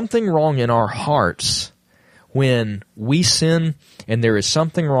 There's something wrong in our hearts when we sin, and there is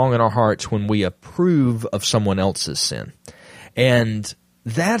something wrong in our hearts when we approve of someone else's sin. And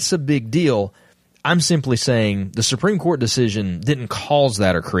that's a big deal. I'm simply saying the Supreme Court decision didn't cause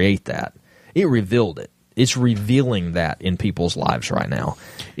that or create that. It revealed it. It's revealing that in people's lives right now.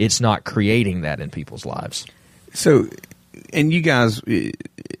 It's not creating that in people's lives. So, and you guys,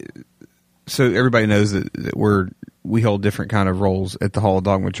 so everybody knows that we hold different kind of roles at the Hall of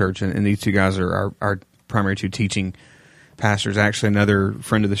Dogma Church, and these two guys are our primary two teaching pastors. Actually, another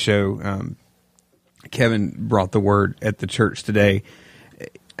friend of the show, Kevin, brought the word at the church today.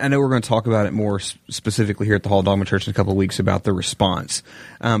 I know we're going to talk about it more specifically here at the Hall of Dogma Church in a couple of weeks about the response.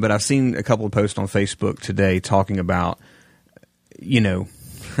 But I've seen a couple of posts on Facebook today talking about,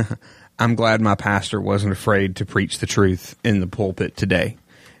 I'm glad my pastor wasn't afraid to preach the truth in the pulpit today.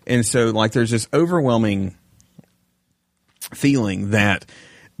 And so, there's this overwhelming feeling that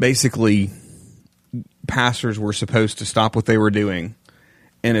basically pastors were supposed to stop what they were doing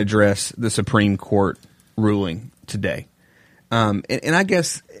and address the Supreme Court ruling today. And I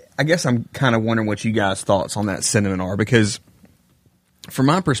guess I'm kind of wondering what you guys' thoughts on that sentiment are, because from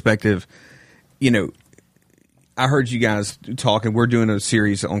my perspective, I heard you guys talking. We're doing a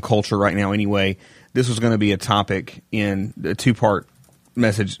series on culture right now anyway. This was going to be a topic in a 2-part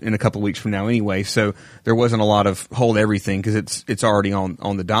message in a couple of weeks from now anyway, so there wasn't a lot of hold everything because it's already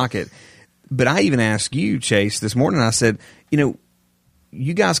on the docket. But I even asked you, Chase, this morning, I said,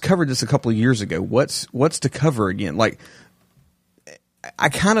 you guys covered this a couple of years ago. What's to cover again? I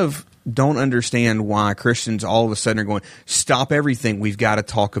kind of don't understand why Christians all of a sudden are going, stop everything, we've got to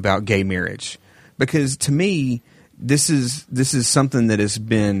talk about gay marriage. Because to me, this is something that has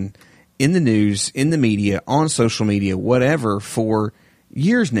been in the news, in the media, on social media, whatever, for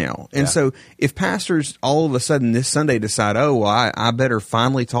years now. And so if pastors all of a sudden this Sunday decide, I better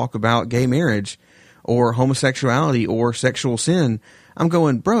finally talk about gay marriage or homosexuality or sexual sin, I'm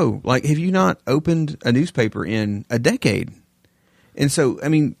going, bro, have you not opened a newspaper in a decade? And so,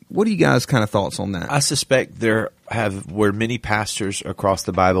 what are you guys' kind of thoughts on that? I suspect there were many pastors across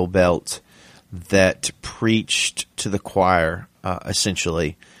the Bible Belt that preached to the choir,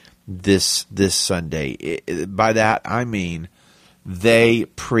 essentially, this Sunday. By that, I mean they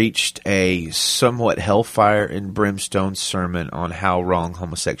preached a somewhat hellfire and brimstone sermon on how wrong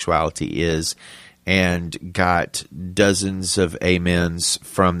homosexuality is, and got dozens of amens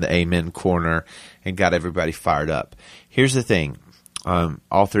from the amen corner and got everybody fired up. Here's the thing.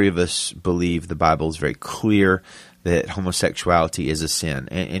 All three of us believe the Bible is very clear that homosexuality is a sin.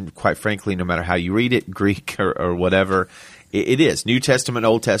 And quite frankly, no matter how you read it, Greek or whatever, it is. New Testament,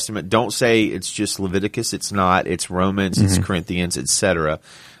 Old Testament. Don't say it's just Leviticus. It's not. It's Romans, it's Corinthians, etc.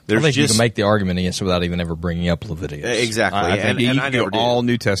 I think you can make the argument against it without even ever bringing up Leviticus. Exactly. I think you can go all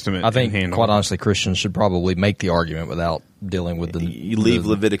New Testament. I think, quite honestly, Christians should probably make the argument without dealing with you leave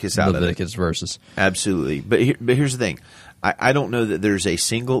Leviticus out Leviticus of it. verses. Absolutely. But here's the thing. I don't know that there's a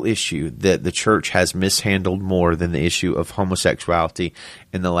single issue that the church has mishandled more than the issue of homosexuality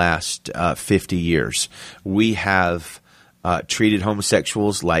in the last 50 years. We have treated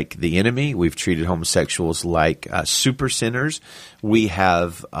homosexuals like the enemy. We've treated homosexuals like super sinners. We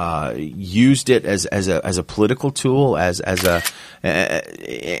have used it as a political tool,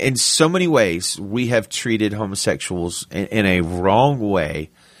 in so many ways. We have treated homosexuals in a wrong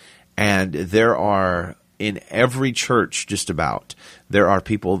way, and there are, in every church just about, there are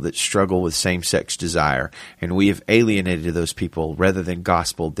people that struggle with same-sex desire, and we have alienated those people rather than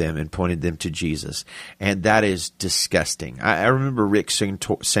gospeled them and pointed them to Jesus, and that is disgusting. I remember Rick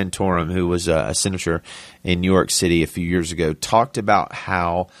Santorum, who was a senator in New York City a few years ago, talked about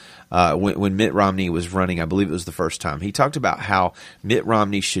how when Mitt Romney was running, I believe it was the first time, he talked about how Mitt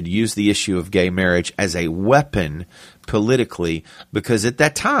Romney should use the issue of gay marriage as a weapon politically, because at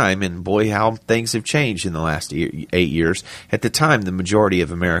that time, and boy, how things have changed in the last 8 years, at the time, the majority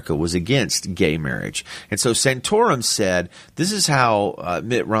of America was against gay marriage. And so Santorum said, this is how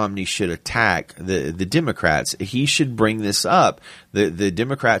Mitt Romney should attack the Democrats. He should bring this up. The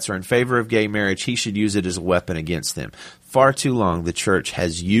Democrats are in favor of gay marriage. He should use it as a weapon against them. Far too long, the church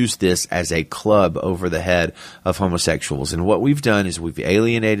has used this as a club over the head of homosexuals. And what we've done is we've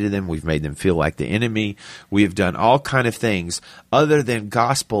alienated them. We've made them feel like the enemy. We've done all kind of things other than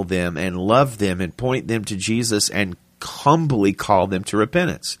gospel them and love them and point them to Jesus and humbly call them to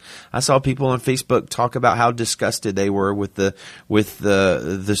repentance. I saw people on Facebook talk about how disgusted they were with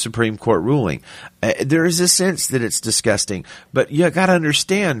the Supreme Court ruling. There is a sense that it's disgusting, but you got to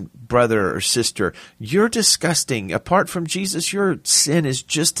understand, brother or sister, you're disgusting. Apart from Jesus, your sin is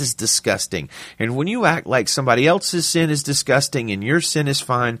just as disgusting. And when you act like somebody else's sin is disgusting and your sin is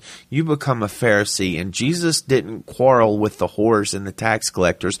fine, you become a Pharisee. And Jesus didn't quarrel with the whores and the tax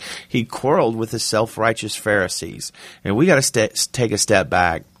collectors. He quarreled with the self-righteous Pharisees. And we got to take a step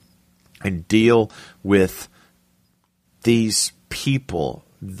back and deal with these people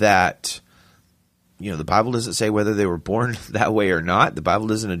that, the Bible doesn't say whether they were born that way or not. The Bible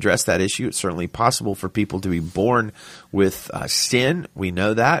doesn't address that issue. It's certainly possible for people to be born with sin. We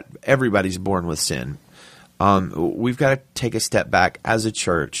know that. Everybody's born with sin. We've got to take a step back as a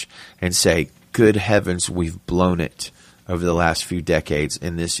church and say, good heavens, we've blown it over the last few decades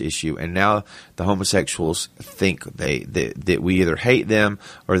in this issue. And now the homosexuals think that we either hate them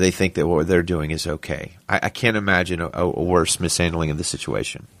or they think that what they're doing is okay. I can't imagine a worse mishandling of the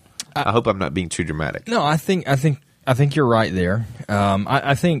situation. I hope I'm not being too dramatic. No, I think you're right there.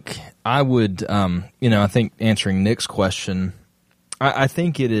 I think I would, I think answering Nick's question, I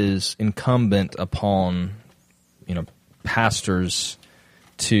think it is incumbent upon, pastors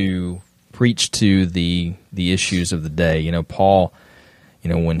to preach to the issues of the day. Paul,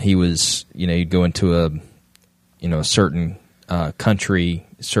 when he was, he'd go into a certain country,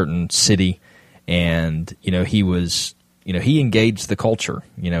 certain city, and he was, he engaged the culture.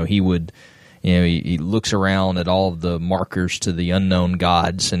 He would, he looks around at all of the markers to the unknown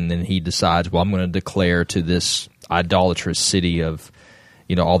gods, and then he decides, well, I'm going to declare to this idolatrous city of,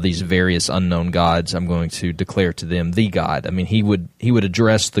 all these various unknown gods, I'm going to declare to them the God. I mean, he would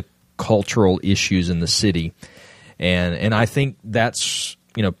address the cultural issues in the city, and I think that's,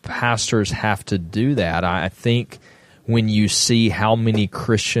 pastors have to do that. I think when you see how many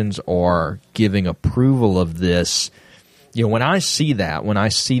Christians are giving approval of this, when I see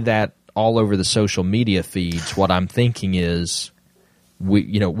that all over the social media feeds, what I'm thinking is,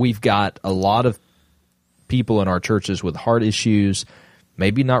 we've got a lot of people in our churches with heart issues,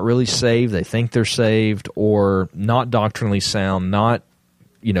 maybe not really saved, they think they're saved, or not doctrinally sound, not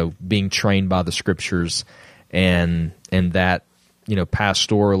being trained by the scriptures, and that,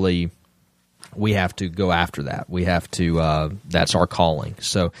 pastorally, we have to go after that. We have to, that's our calling.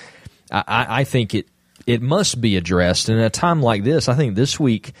 So I think it must be addressed. And at a time like this, I think this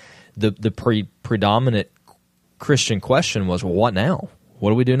week, the predominant Christian question was, well, what now? What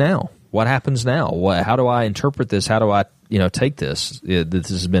do we do now? What happens now? How do I interpret this? How do I take this? This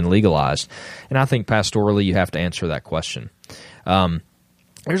has been legalized. And I think pastorally you have to answer that question.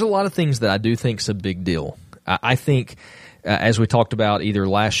 There's a lot of things that I do think is a big deal. I think, as we talked about either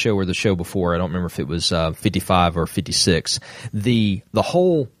last show or the show before, I don't remember if it was 55 or 56, the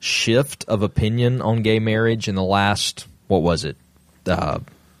whole shift of opinion on gay marriage in the last, what was it,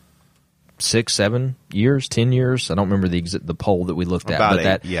 6, 7 years, 10 years? I don't remember the poll that we looked at.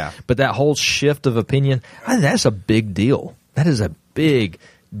 About 8, But that whole shift of opinion, I think that's a big deal. That is a big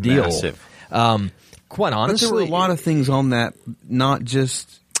deal. Massive. Quite honestly, but there were a lot of things on that, not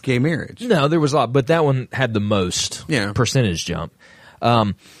just gay marriage. No, there was a lot, but that one had the most percentage jump.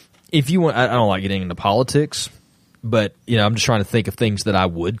 If you want, I don't like getting into politics, but I'm just trying to think of things that I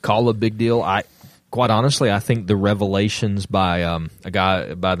would call a big deal. Quite honestly, I think the revelations by a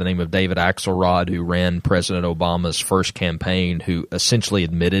guy by the name of David Axelrod, who ran President Obama's first campaign, who essentially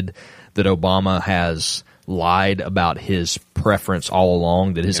admitted that Obama has lied about his preference all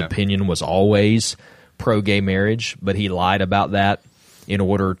along, that his opinion was always pro-gay marriage, but he lied about that in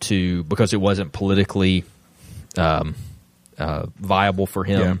order to, because it wasn't politically viable for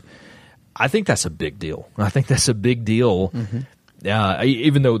him. Yeah. I think that's a big deal. I think that's a big deal. Mm-hmm.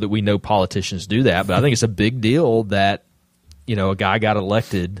 Even though that we know politicians do that, but I think it's a big deal that a guy got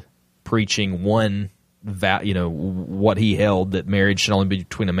elected preaching what he held, that marriage should only be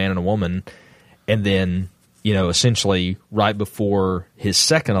between a man and a woman, and then essentially right before his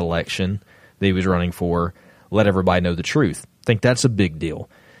second election that he was running for, let everybody know the truth. I think that's a big deal.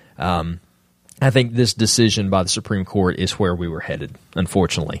 I think this decision by the Supreme Court is where we were headed,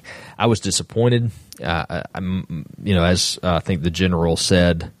 unfortunately. I was disappointed. As I think the general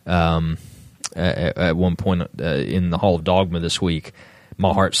said at one point in the Hall of Dogma this week,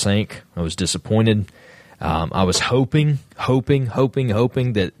 my heart sank. I was disappointed. I was hoping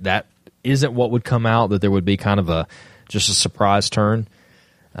that isn't what would come out, that there would be kind of just a surprise turn.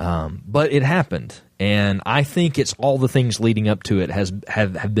 But it happened. And I think it's all the things leading up to it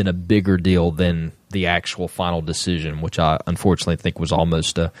have been a bigger deal than the actual final decision, which I unfortunately think was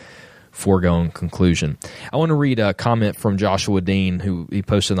almost a foregone conclusion. I want to read a comment from Joshua Dean, who he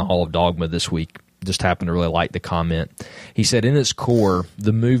posted in the Hall of Dogma this week. Just happened to really like the comment. He said, in its core,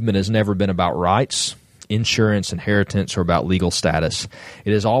 the movement has never been about rights, insurance, inheritance, or about legal status.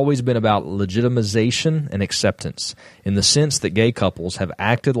 It has always been about legitimization and acceptance, in the sense that gay couples have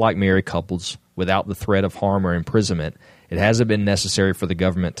acted like married couples without the threat of harm or imprisonment. It hasn't been necessary for the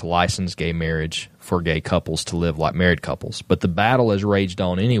government to license gay marriage for gay couples to live like married couples. But the battle has raged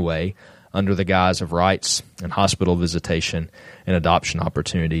on anyway, under the guise of rights and hospital visitation and adoption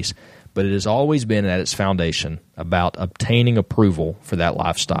opportunities. But it has always been at its foundation about obtaining approval for that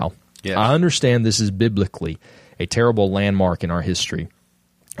lifestyle. Yes. I understand this is biblically a terrible landmark in our history.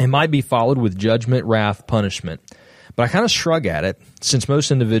 It might be followed with judgment, wrath, punishment. But I kind of shrug at it, since most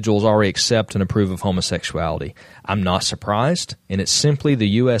individuals already accept and approve of homosexuality. I'm not surprised, and it's simply the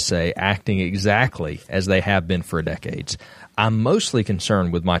USA acting exactly as they have been for decades. I'm mostly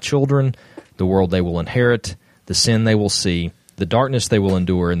concerned with my children, the world they will inherit, the sin they will see, the darkness they will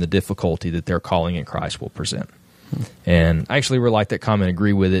endure, and the difficulty that their calling in Christ will present. And I actually really like that comment,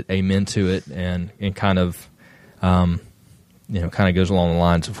 agree with it, amen to it, and kind of kind of goes along the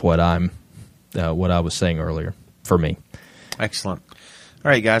lines of what I was saying earlier for me. Excellent. All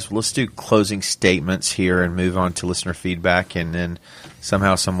right, guys, well, let's do closing statements here and move on to listener feedback, and then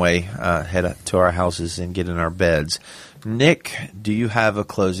somehow, some way, head up to our houses and get in our beds. Nick, do you have a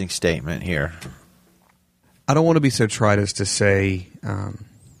closing statement here? I don't want to be so trite as to say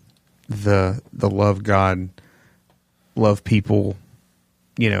the love God, love people,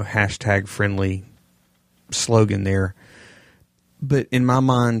 hashtag friendly slogan there. But in my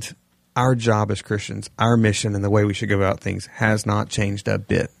mind, our job as Christians, our mission and the way we should go about things has not changed a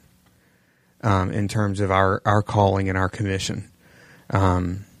bit in terms of our calling and our commission.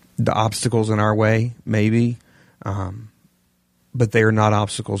 The obstacles in our way, maybe, but they are not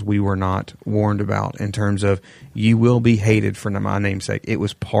obstacles we were not warned about in terms of you will be hated for my name's sake. It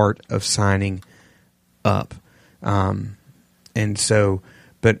was part of signing up. And so,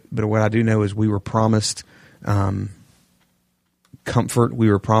 but what I do know is we were promised comfort. We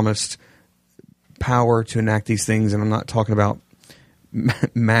were promised power to enact these things, and I'm not talking about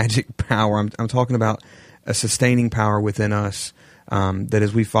magic power. I'm talking about a sustaining power within us that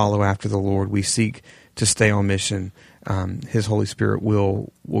as we follow after the Lord, we seek to stay on mission. His Holy Spirit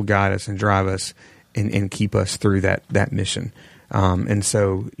will guide us and drive us and keep us through that mission. And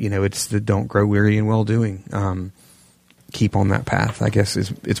so, it's the don't grow weary in well-doing. keep on that path. I guess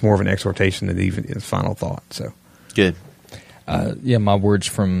it's more of an exhortation than even his final thought. So Good. My words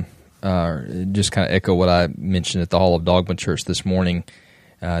from just kind of echo what I mentioned at the Hall of Dogma Church this morning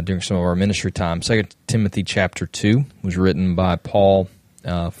during some of our ministry time. 2 Timothy chapter 2 was written by Paul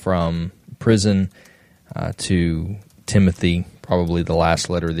from prison to Timothy, probably the last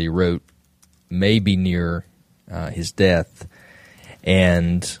letter that he wrote, maybe near his death.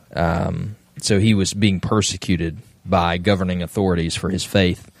 And so he was being persecuted by governing authorities for his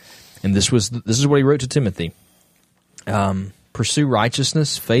faith. And this is what he wrote to Timothy. Pursue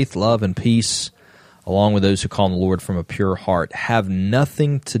righteousness, faith, love, and peace, along with those who call on the Lord from a pure heart. Have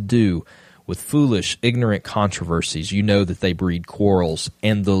nothing to do with foolish, ignorant controversies. You know that they breed quarrels.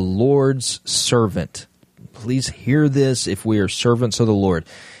 And the Lord's servant, please hear this if we are servants of the Lord,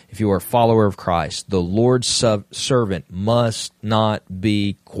 if you are a follower of Christ, the Lord's servant must not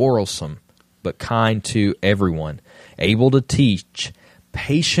be quarrelsome, but kind to everyone, able to teach,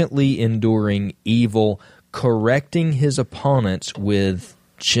 patiently enduring evil, correcting his opponents with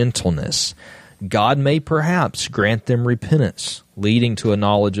gentleness. God may perhaps grant them repentance, leading to a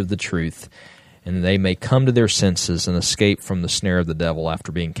knowledge of the truth, and they may come to their senses and escape from the snare of the devil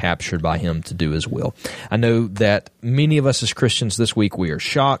after being captured by him to do his will. I know that many of us as Christians this week, we are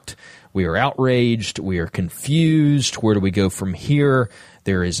shocked, we are outraged, we are confused. Where do we go from here?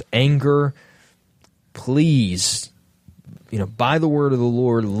 There is anger. Please, by the word of the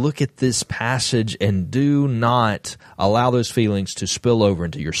Lord, look at this passage and do not allow those feelings to spill over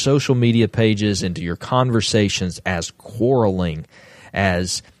into your social media pages, into your conversations as quarreling,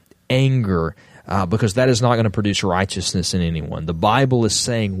 as anger, because that is not going to produce righteousness in anyone. The Bible is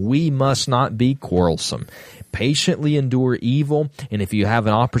saying we must not be quarrelsome. Patiently endure evil, and if you have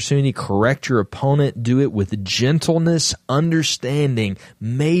an opportunity, correct your opponent. Do it with gentleness, understanding.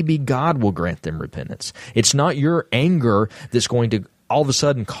 Maybe God will grant them repentance. It's not your anger that's going to all of a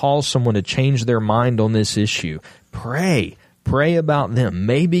sudden cause someone to change their mind on this issue. Pray about them.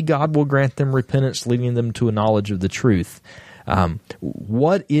 Maybe God will grant them repentance, leading them to a knowledge of the truth.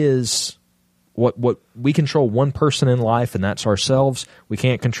 What we control one person in life, and that's ourselves. We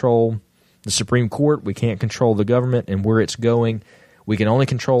can't control the Supreme Court. We can't control the government and where it's going. We can only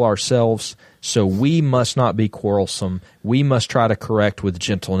control ourselves. So we must not be quarrelsome. We must try to correct with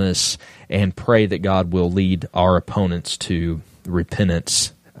gentleness and pray that God will lead our opponents to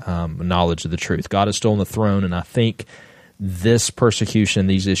repentance, knowledge of the truth. God is still on the throne, and I think this persecution,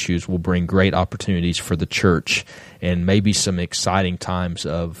 these issues will bring great opportunities for the church and maybe some exciting times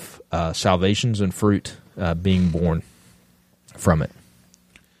of salvations and fruit being born from it.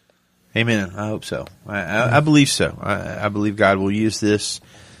 Amen. I hope so. I believe so. I believe God will use this.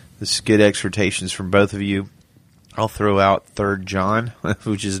 This is good exhortations from both of you. I'll throw out 3 John,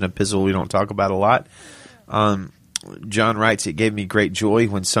 which is an epistle we don't talk about a lot. John writes, "It gave me great joy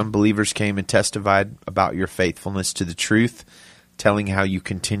when some believers came and testified about your faithfulness to the truth, telling how you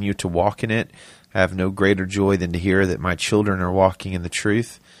continue to walk in it. I have no greater joy than to hear that my children are walking in the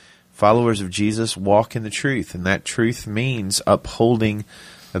truth." Followers of Jesus walk in the truth, and that truth means upholding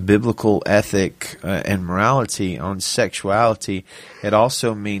a biblical ethic and morality on sexuality. It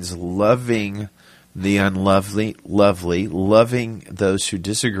also means loving the unlovely, loving those who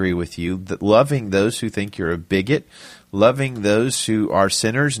disagree with you, loving those who think you're a bigot, loving those who are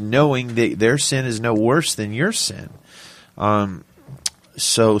sinners, knowing that their sin is no worse than your sin.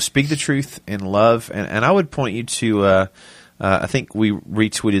 So speak the truth in love. And I would point you to, I think we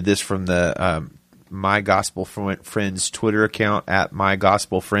retweeted this from the My Gospel Friends Twitter account, at My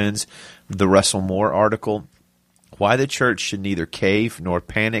Gospel Friends, the Russell Moore article, "Why the Church Should Neither Cave Nor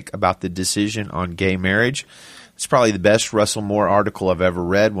Panic About the Decision on Gay Marriage." It's probably the best Russell Moore article I've ever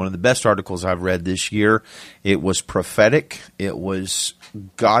read, one of the best articles I've read this year. It was prophetic, it was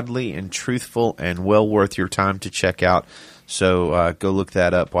godly and truthful, and well worth your time to check out. So go look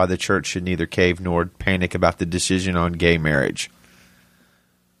that up, "Why the Church Should Neither Cave Nor Panic About the Decision on Gay Marriage."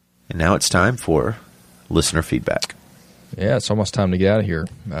 And now it's time for listener feedback. Yeah, it's almost time to get out of here.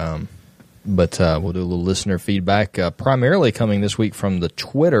 But we'll do a little listener feedback, primarily coming this week from the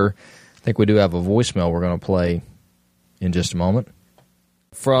Twitter. I think we do have a voicemail we're going to play in just a moment.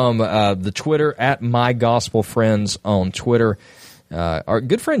 From the Twitter, at My Gospel Friends on Twitter, our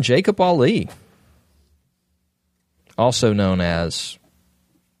good friend Jacob Ali, also known as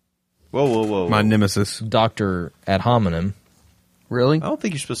Whoa. my nemesis. Dr. Ad Hominem. Really? I don't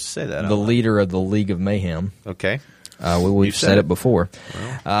think you're supposed to say that. The leader of the League of Mayhem. Okay. We've said it before.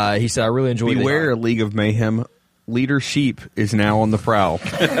 He said, "I really enjoyed Beware, League of Mayhem. Leader Sheep is now on the prowl."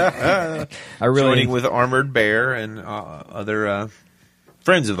 Joining with Armored Bear and other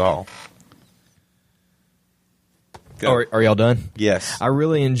friends of the Hall. Are y'all done? Yes. I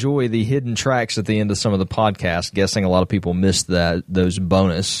really enjoy the hidden tracks at the end of some of the podcasts. Guessing a lot of people missed those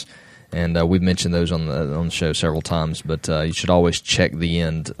bonus, and we've mentioned those on the show several times. But you should always check the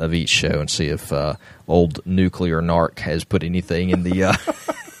end of each show and see if old Nuclear Narc has put anything in the. Wow.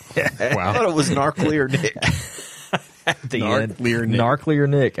 I thought it was Narclear Nick. At the end, Narclear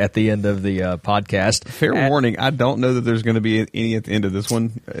Nick at the end of the podcast. Fair warning, I don't know that there's going to be any at the end of this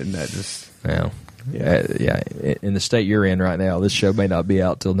one, and that just yeah. In the state you're in right now, this show may not be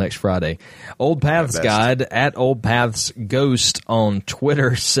out till next Friday. Old Paths Guide at Old Paths Ghost on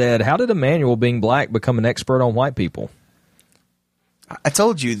Twitter said, "How did Emmanuel, being black, become an expert on white people?" I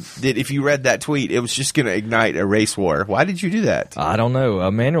told you that if you read that tweet, it was just going to ignite a race war. Why did you do that? I don't know.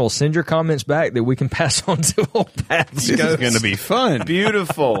 Emmanuel, send your comments back that we can pass on to Old Paths Ghost. This is going to be fun.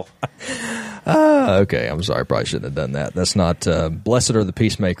 Beautiful. Okay, I'm sorry. Probably shouldn't have done that. That's not blessed are the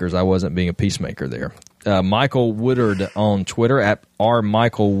peacemakers. I wasn't being a peacemaker there. Michael Woodard on Twitter at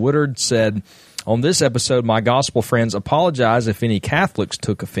 @RMichaelWoodard said, "On this episode, my gospel friends apologize if any Catholics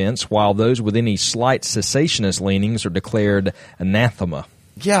took offense, while those with any slight cessationist leanings are declared anathema."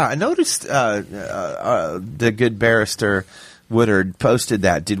 Yeah, I noticed the good barrister Woodard posted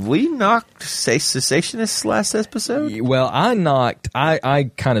that. Did we knock cessationists last episode? Well, I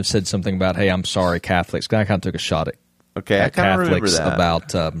kind of said something about, hey, I'm sorry, Catholics. I kind of took a shot at I kind of remember Catholics that.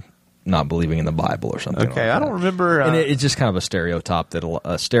 about not believing in the Bible or something. Okay, like that. I don't remember. And it's just kind of a stereotype that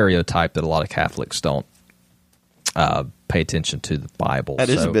a lot of Catholics don't pay attention to the Bible. That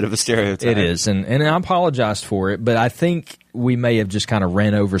is a bit of a stereotype. It is, and I apologized for it, but I think we may have just kind of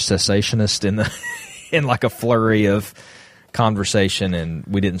ran over cessationist in like a flurry of conversation, and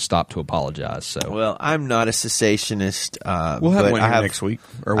we didn't stop to apologize. So, well, I'm not a cessationist. We'll have but one here next week.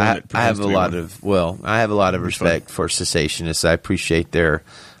 Or I have a lot of respect for cessationists. I appreciate their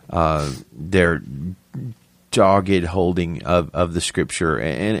dogged holding of the Scripture,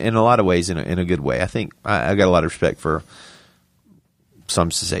 and in a lot of ways, in a good way. I think I got a lot of respect for some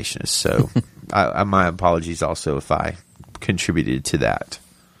cessationists. So, my apologies also if I contributed to that.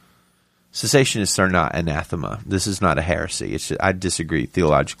 Cessationists are not anathema. This is not a heresy. I disagree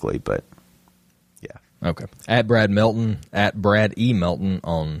theologically, but yeah. Okay. At Brad Melton, at Brad E. Melton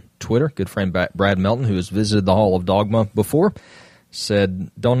on Twitter, good friend Brad Melton, who has visited the Hall of Dogma before,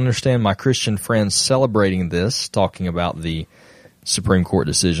 said, "Don't understand my Christian friends celebrating this," talking about the Supreme Court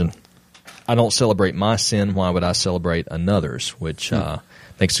decision. "I don't celebrate my sin. Why would I celebrate another's?" Which I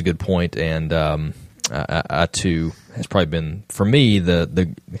think is a good point, and I too has probably been, for me,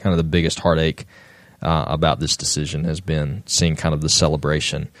 the kind of the biggest heartache about this decision has been seeing kind of the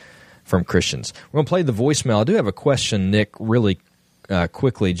celebration from Christians. We're going to play the voicemail. I do have a question, Nick, really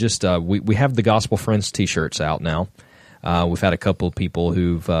quickly. Just we have the Gospel Friends T-shirts out now. We've had a couple of people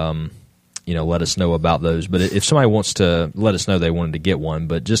who've let us know about those. But if somebody wants to let us know they wanted to get one,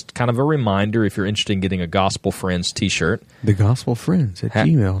 but just kind of a reminder, if you're interested in getting a Gospel Friends T-shirt,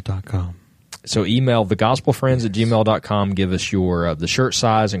 thegospelfriends@gmail.com. So email thegospelfriends@gmail.com. Give us your the shirt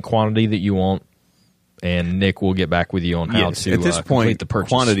size and quantity that you want, and Nick will get back with you on how to at this complete point, the purchase.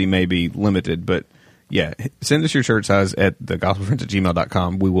 Quantity may be limited, but yeah, send us your shirt size at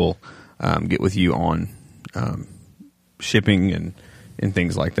thegospelfriends@gmail.com. We will get with you on shipping and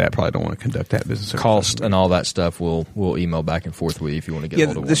things like that. Probably don't want to conduct that business. Cost and all that stuff. We'll email back and forth with you if you want to get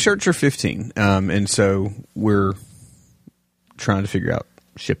hold of one. The shirts are $15, and so we're trying to figure out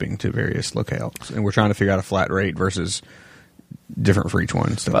shipping to various locales, and we're trying to figure out a flat rate versus different for each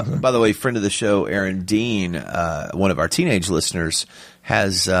one. By the way, friend of the show, Aaron Dean, one of our teenage listeners,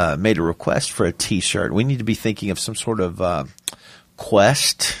 has made a request for a T-shirt. We need to be thinking of some sort of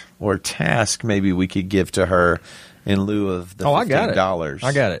quest or task maybe we could give to her in lieu of the $15.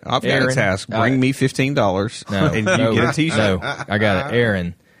 I got it. I've got a task. Bring me $15 and you get a T-shirt. No, I got it.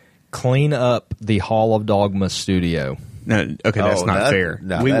 Aaron, clean up the Hall of Dogma studio. No, okay, that's not fair.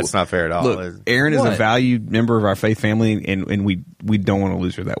 No, that's not fair at all. Look, Erin is a valued member of our faith family, and we don't want to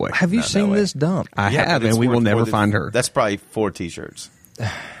lose her that way. Have you seen this dump? I have, and we will never find her. That's probably 4 T-shirts.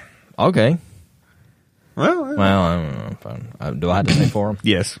 Okay. Well, I don't know. Do I have to pay for them?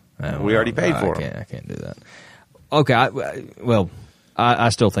 Yes. We already paid for them. I can't do that. Okay. I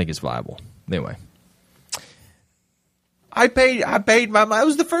still think it's viable. Anyway. I paid my money. I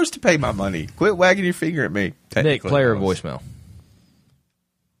was the first to pay my money. Quit wagging your finger at me. Nick, play her voicemail.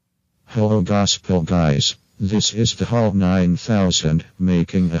 Hello, Gospel guys. This is the Hall 9000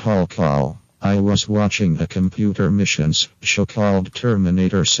 making a Hall call. I was watching a computer missions show called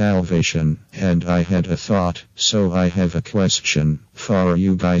Terminator Salvation, and I had a thought, so I have a question for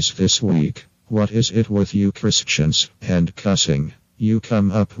you guys this week. What is it with you Christians and cussing? You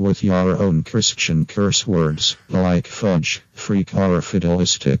come up with your own Christian curse words, like fudge, freak or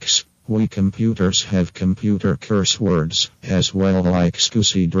fiddlesticks. We computers have computer curse words, as well like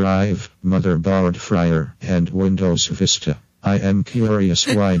SCSI drive, motherboard fryer, and Windows Vista. I am curious,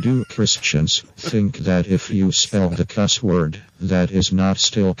 why do Christians think that if you spell the cuss word, that is not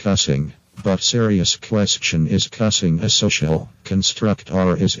still cussing? But serious question, is cussing a social construct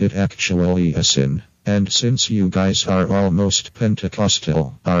or is it actually a sin? And since you guys are almost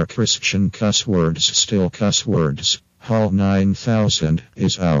Pentecostal, are Christian cuss words still cuss words? Hall 9000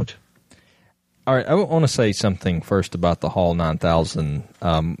 is out. All right, I want to say something first about the Hall 9000.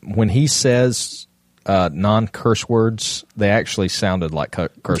 When he says non-curse words, they actually sounded like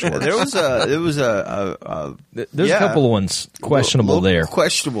curse words. There's There's a couple of ones questionable there.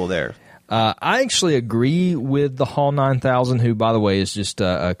 Questionable there. I actually agree with the Hall 9000, who, by the way, is just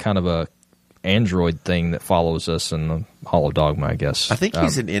a kind of a Android thing that follows us in the Hall of Dogma, I guess. I think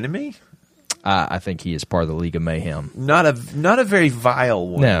he's an enemy. I think he is part of the League of Mayhem. Not a very vile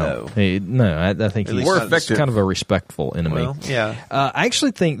one, though. I think he's kind of a respectful enemy. Well, yeah. I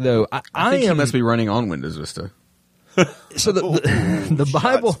actually think, though, I think he must be running on Windows Vista. So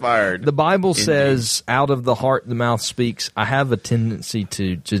the Bible says, "Out of the heart the mouth speaks." I have a tendency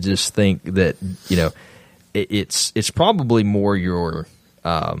to just think that it's probably more your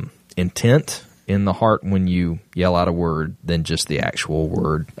intent in the heart when you yell out a word than just the actual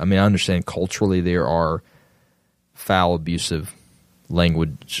word. I mean, I understand culturally there are foul, abusive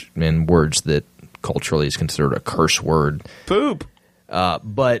language and words that culturally is considered a curse word. Poop.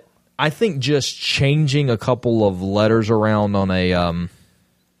 But I think just changing a couple of letters around on a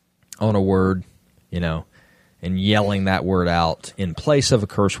word, and yelling that word out in place of a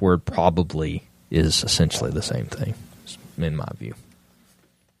curse word probably is essentially the same thing, in my view.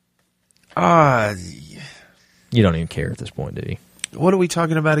 You don't even care at this point, do you? What are we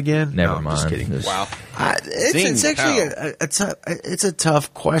talking about again? Never mind. I'm just kidding. Wow. It's actually it's a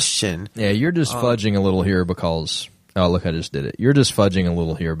tough question. Yeah, you're just fudging a little here because... Oh, look, I just did it. You're just fudging a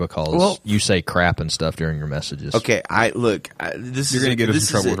little here because you say crap and stuff during your messages. Okay, this You're going to get us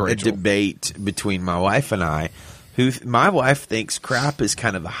in trouble with Rachel. A debate between my wife and I. My wife thinks crap is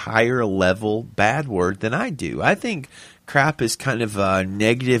kind of a higher level bad word than I do. I think crap is kind of a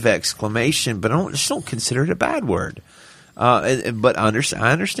negative exclamation, but I just don't consider it a bad word. But I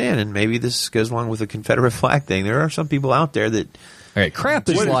understand, and maybe this goes along with the Confederate flag thing. There are some people out there that. Okay, crap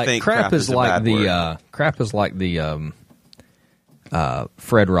is like the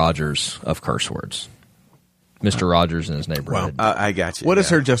Fred Rogers of curse words. Mr. Rogers in his neighborhood. I got you. What is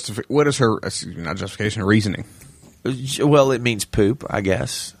her not justification, reasoning? Well, it means poop, I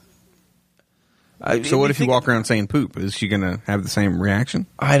guess. So what if you walk around saying poop? Is she going to have the same reaction?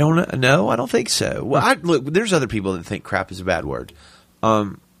 I don't know. No, I don't think so. Well, look, there's other people that think crap is a bad word.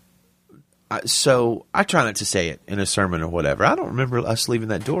 So I try not to say it in a sermon or whatever. I don't remember us leaving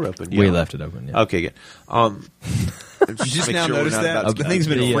that door open. We left it open. Yeah. Okay, good. Just now noticed that the thing's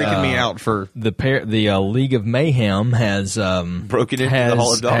been freaking me out for the League of Mayhem has broken into the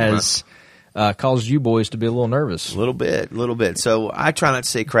Hall of Dogma. Has caused you boys to be a little nervous. A little bit. So I try not to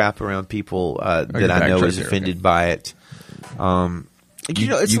say crap around people that I know is offended by it. It's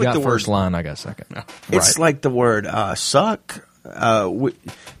you like got the first word, line, I got second. No. It's like the word suck.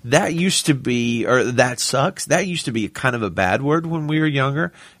 That used to be, or that sucks. That used to be kind of a bad word when we were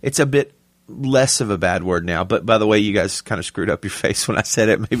younger. It's a bit less of a bad word now. But by the way, you guys kind of screwed up your face when I said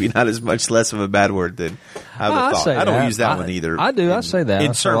it. Maybe not as much less of a bad word than I would have thought. I don't use that one either. I do. I say that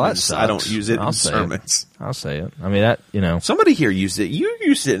in sermons. I don't use it in sermons. I'll say it. I mean that Somebody here used it. You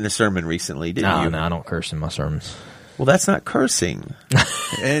used it in a sermon recently, didn't you? No, I don't curse in my sermons. Well, that's not cursing.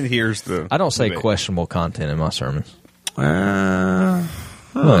 And here's the. I don't say questionable content in my sermons.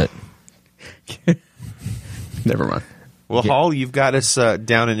 What? Never mind. Well, Hall, you've got us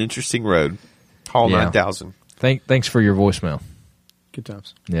down an interesting road. Hall 9000. Thanks for your voicemail. Good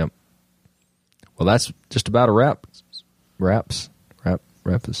times. Yep. Well, that's just about a wrap. That's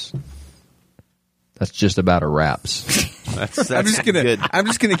just about a wraps. That's I'm just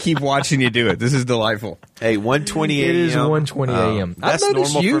gonna keep watching you do it. This is delightful. Hey, 1:20 a.m. It is 1:20 a.m. That's I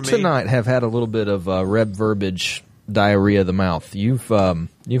noticed normal you for me. tonight have had a little bit of Reb Verbiage diarrhea of the mouth. You've had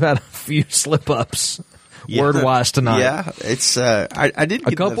a few slip ups. Word wise tonight. Yeah, it's I did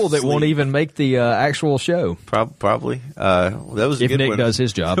get a couple that won't even make the actual show. Probably. That was a if good Nick one. does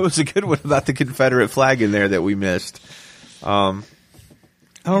his job. It was a good one about the Confederate flag in there that we missed. I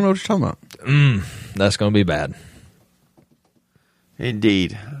don't know what you're talking about. That's going to be bad.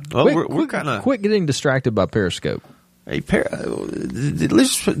 Indeed. Well, we're kind of quit getting distracted by Periscope.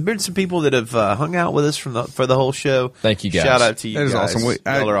 There's been some people that have hung out with us for the whole show. Thank you, guys. Shout out to you That is guys. awesome.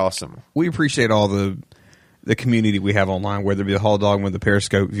 Y'all are awesome. We appreciate all the community we have online, whether it be the Hall Dogma, the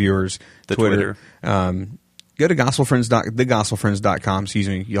Periscope viewers, The Twitter. Go to thegospelfriends.com. Excuse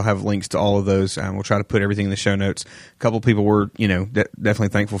me. You'll have links to all of those. We'll try to put everything in the show notes. A couple people we're definitely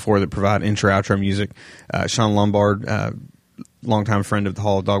thankful for that provide intro outro music. Sean Lombard, longtime friend of the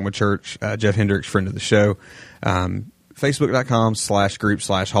Hall of Dogma Church. Jeff Hendricks, friend of the show.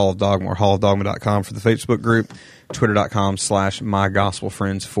 Facebook.com/group/Hall of Dogma or hallofdogma.com for the Facebook group.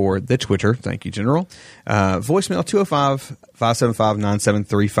 Twitter.com/mygospelfriends for the Twitter. Thank you, General. Voicemail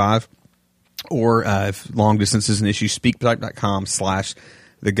 205-575-9735. Or if long distance is an issue,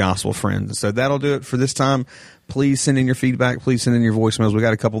 speakpipe.com/thegospelfriends. So that'll do it for this time. Please send in your feedback. Please send in your voicemails. We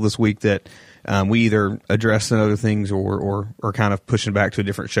got a couple this week that we either addressed in other things or kind of pushing back to a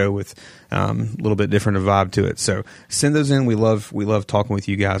different show with a little bit different of vibe to it. So send those in. We love talking with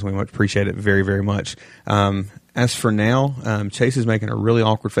you guys. We much appreciate it very, very much. As for now, Chase is making a really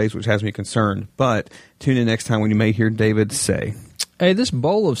awkward face, which has me concerned. But tune in next time when you may hear David say, "Hey, this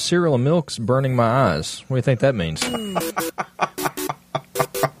bowl of cereal and milk's burning my eyes." What do you think that means?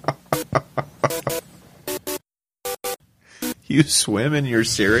 You swim in your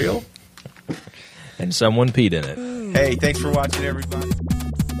cereal? And someone peed in it. Hey, thanks for watching, everybody.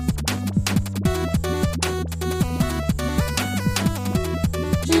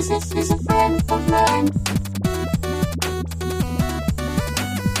 Jesus is a friend of mine.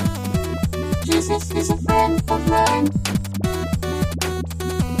 Jesus is a friend of mine.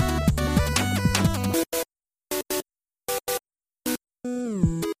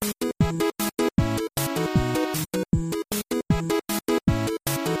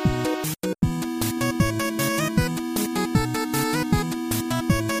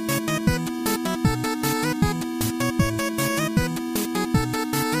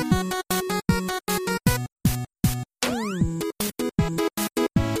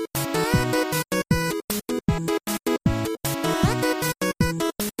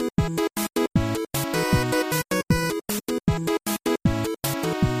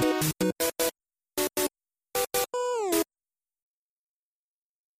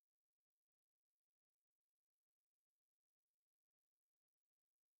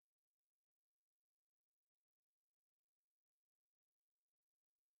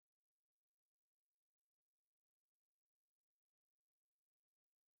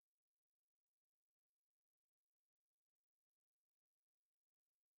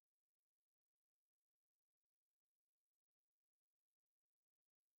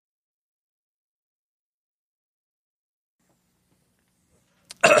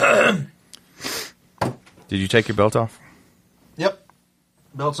 Did you take your belt off? Yep.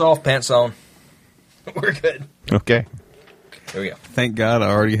 Belts off, pants on. We're good. Okay. Here we go. thank God I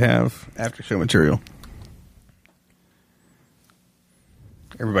already have after show material.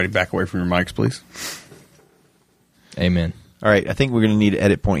 Everybody back away from your mics, please. Amen. All right, I think we're going to need an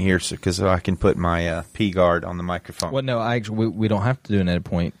edit point here because I can put my P guard on the microphone. Well, no, we don't have to do an edit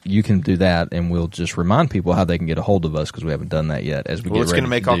point. You can do that, and we'll just remind people how they can get a hold of us because we haven't done that yet. As we Well, get it's ready going to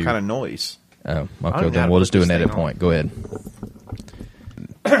make do. all kind of noise. Oh, I okay. don't know how Then to we'll put just do this an edit thing on. point. Go ahead.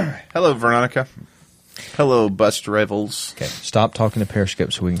 Hello, Veronica. Hello, Bust Revels. Okay. Stop talking to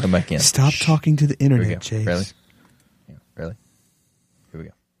Periscope so we can come back in. Stop talking to the Here we internet, go. Chase. Really? Yeah, really? Here we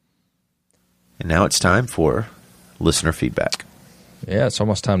go. And now it's time for listener feedback. Yeah, it's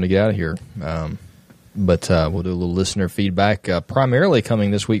almost time to get out of here. But we'll do a little listener feedback, primarily coming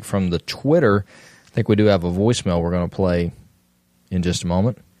this week from the Twitter. I think we do have a voicemail we're going to play in just a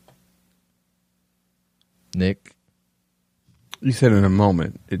moment. Nick? You said in a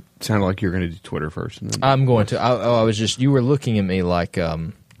moment. It sounded like you were going to do Twitter first. And then I'm going to. I was just, you were looking at me like,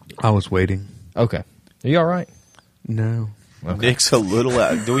 I was waiting. okay. Are you all right? No. Nick's a little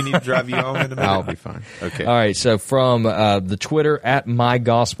out. Do we need to drive you home in a minute? I'll be fine. Okay. All right, so from the Twitter, at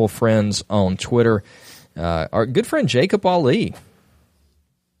MyGospelFriends on Twitter, our good friend Jacob Ali,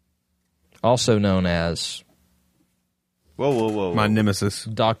 also known as Whoa. My nemesis.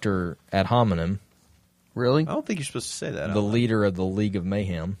 Dr. Ad Hominem, Really? I don't think you're supposed to say that. the leader of the League of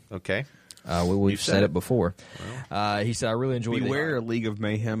Mayhem. Okay. We've You've said said it it. before. He said, I really enjoyed Beware, League of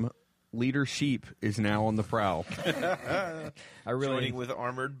Mayhem. Leader Sheep is now on the prowl. I really Joining with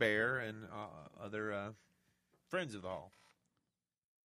Armored Bear and other friends of the Hall.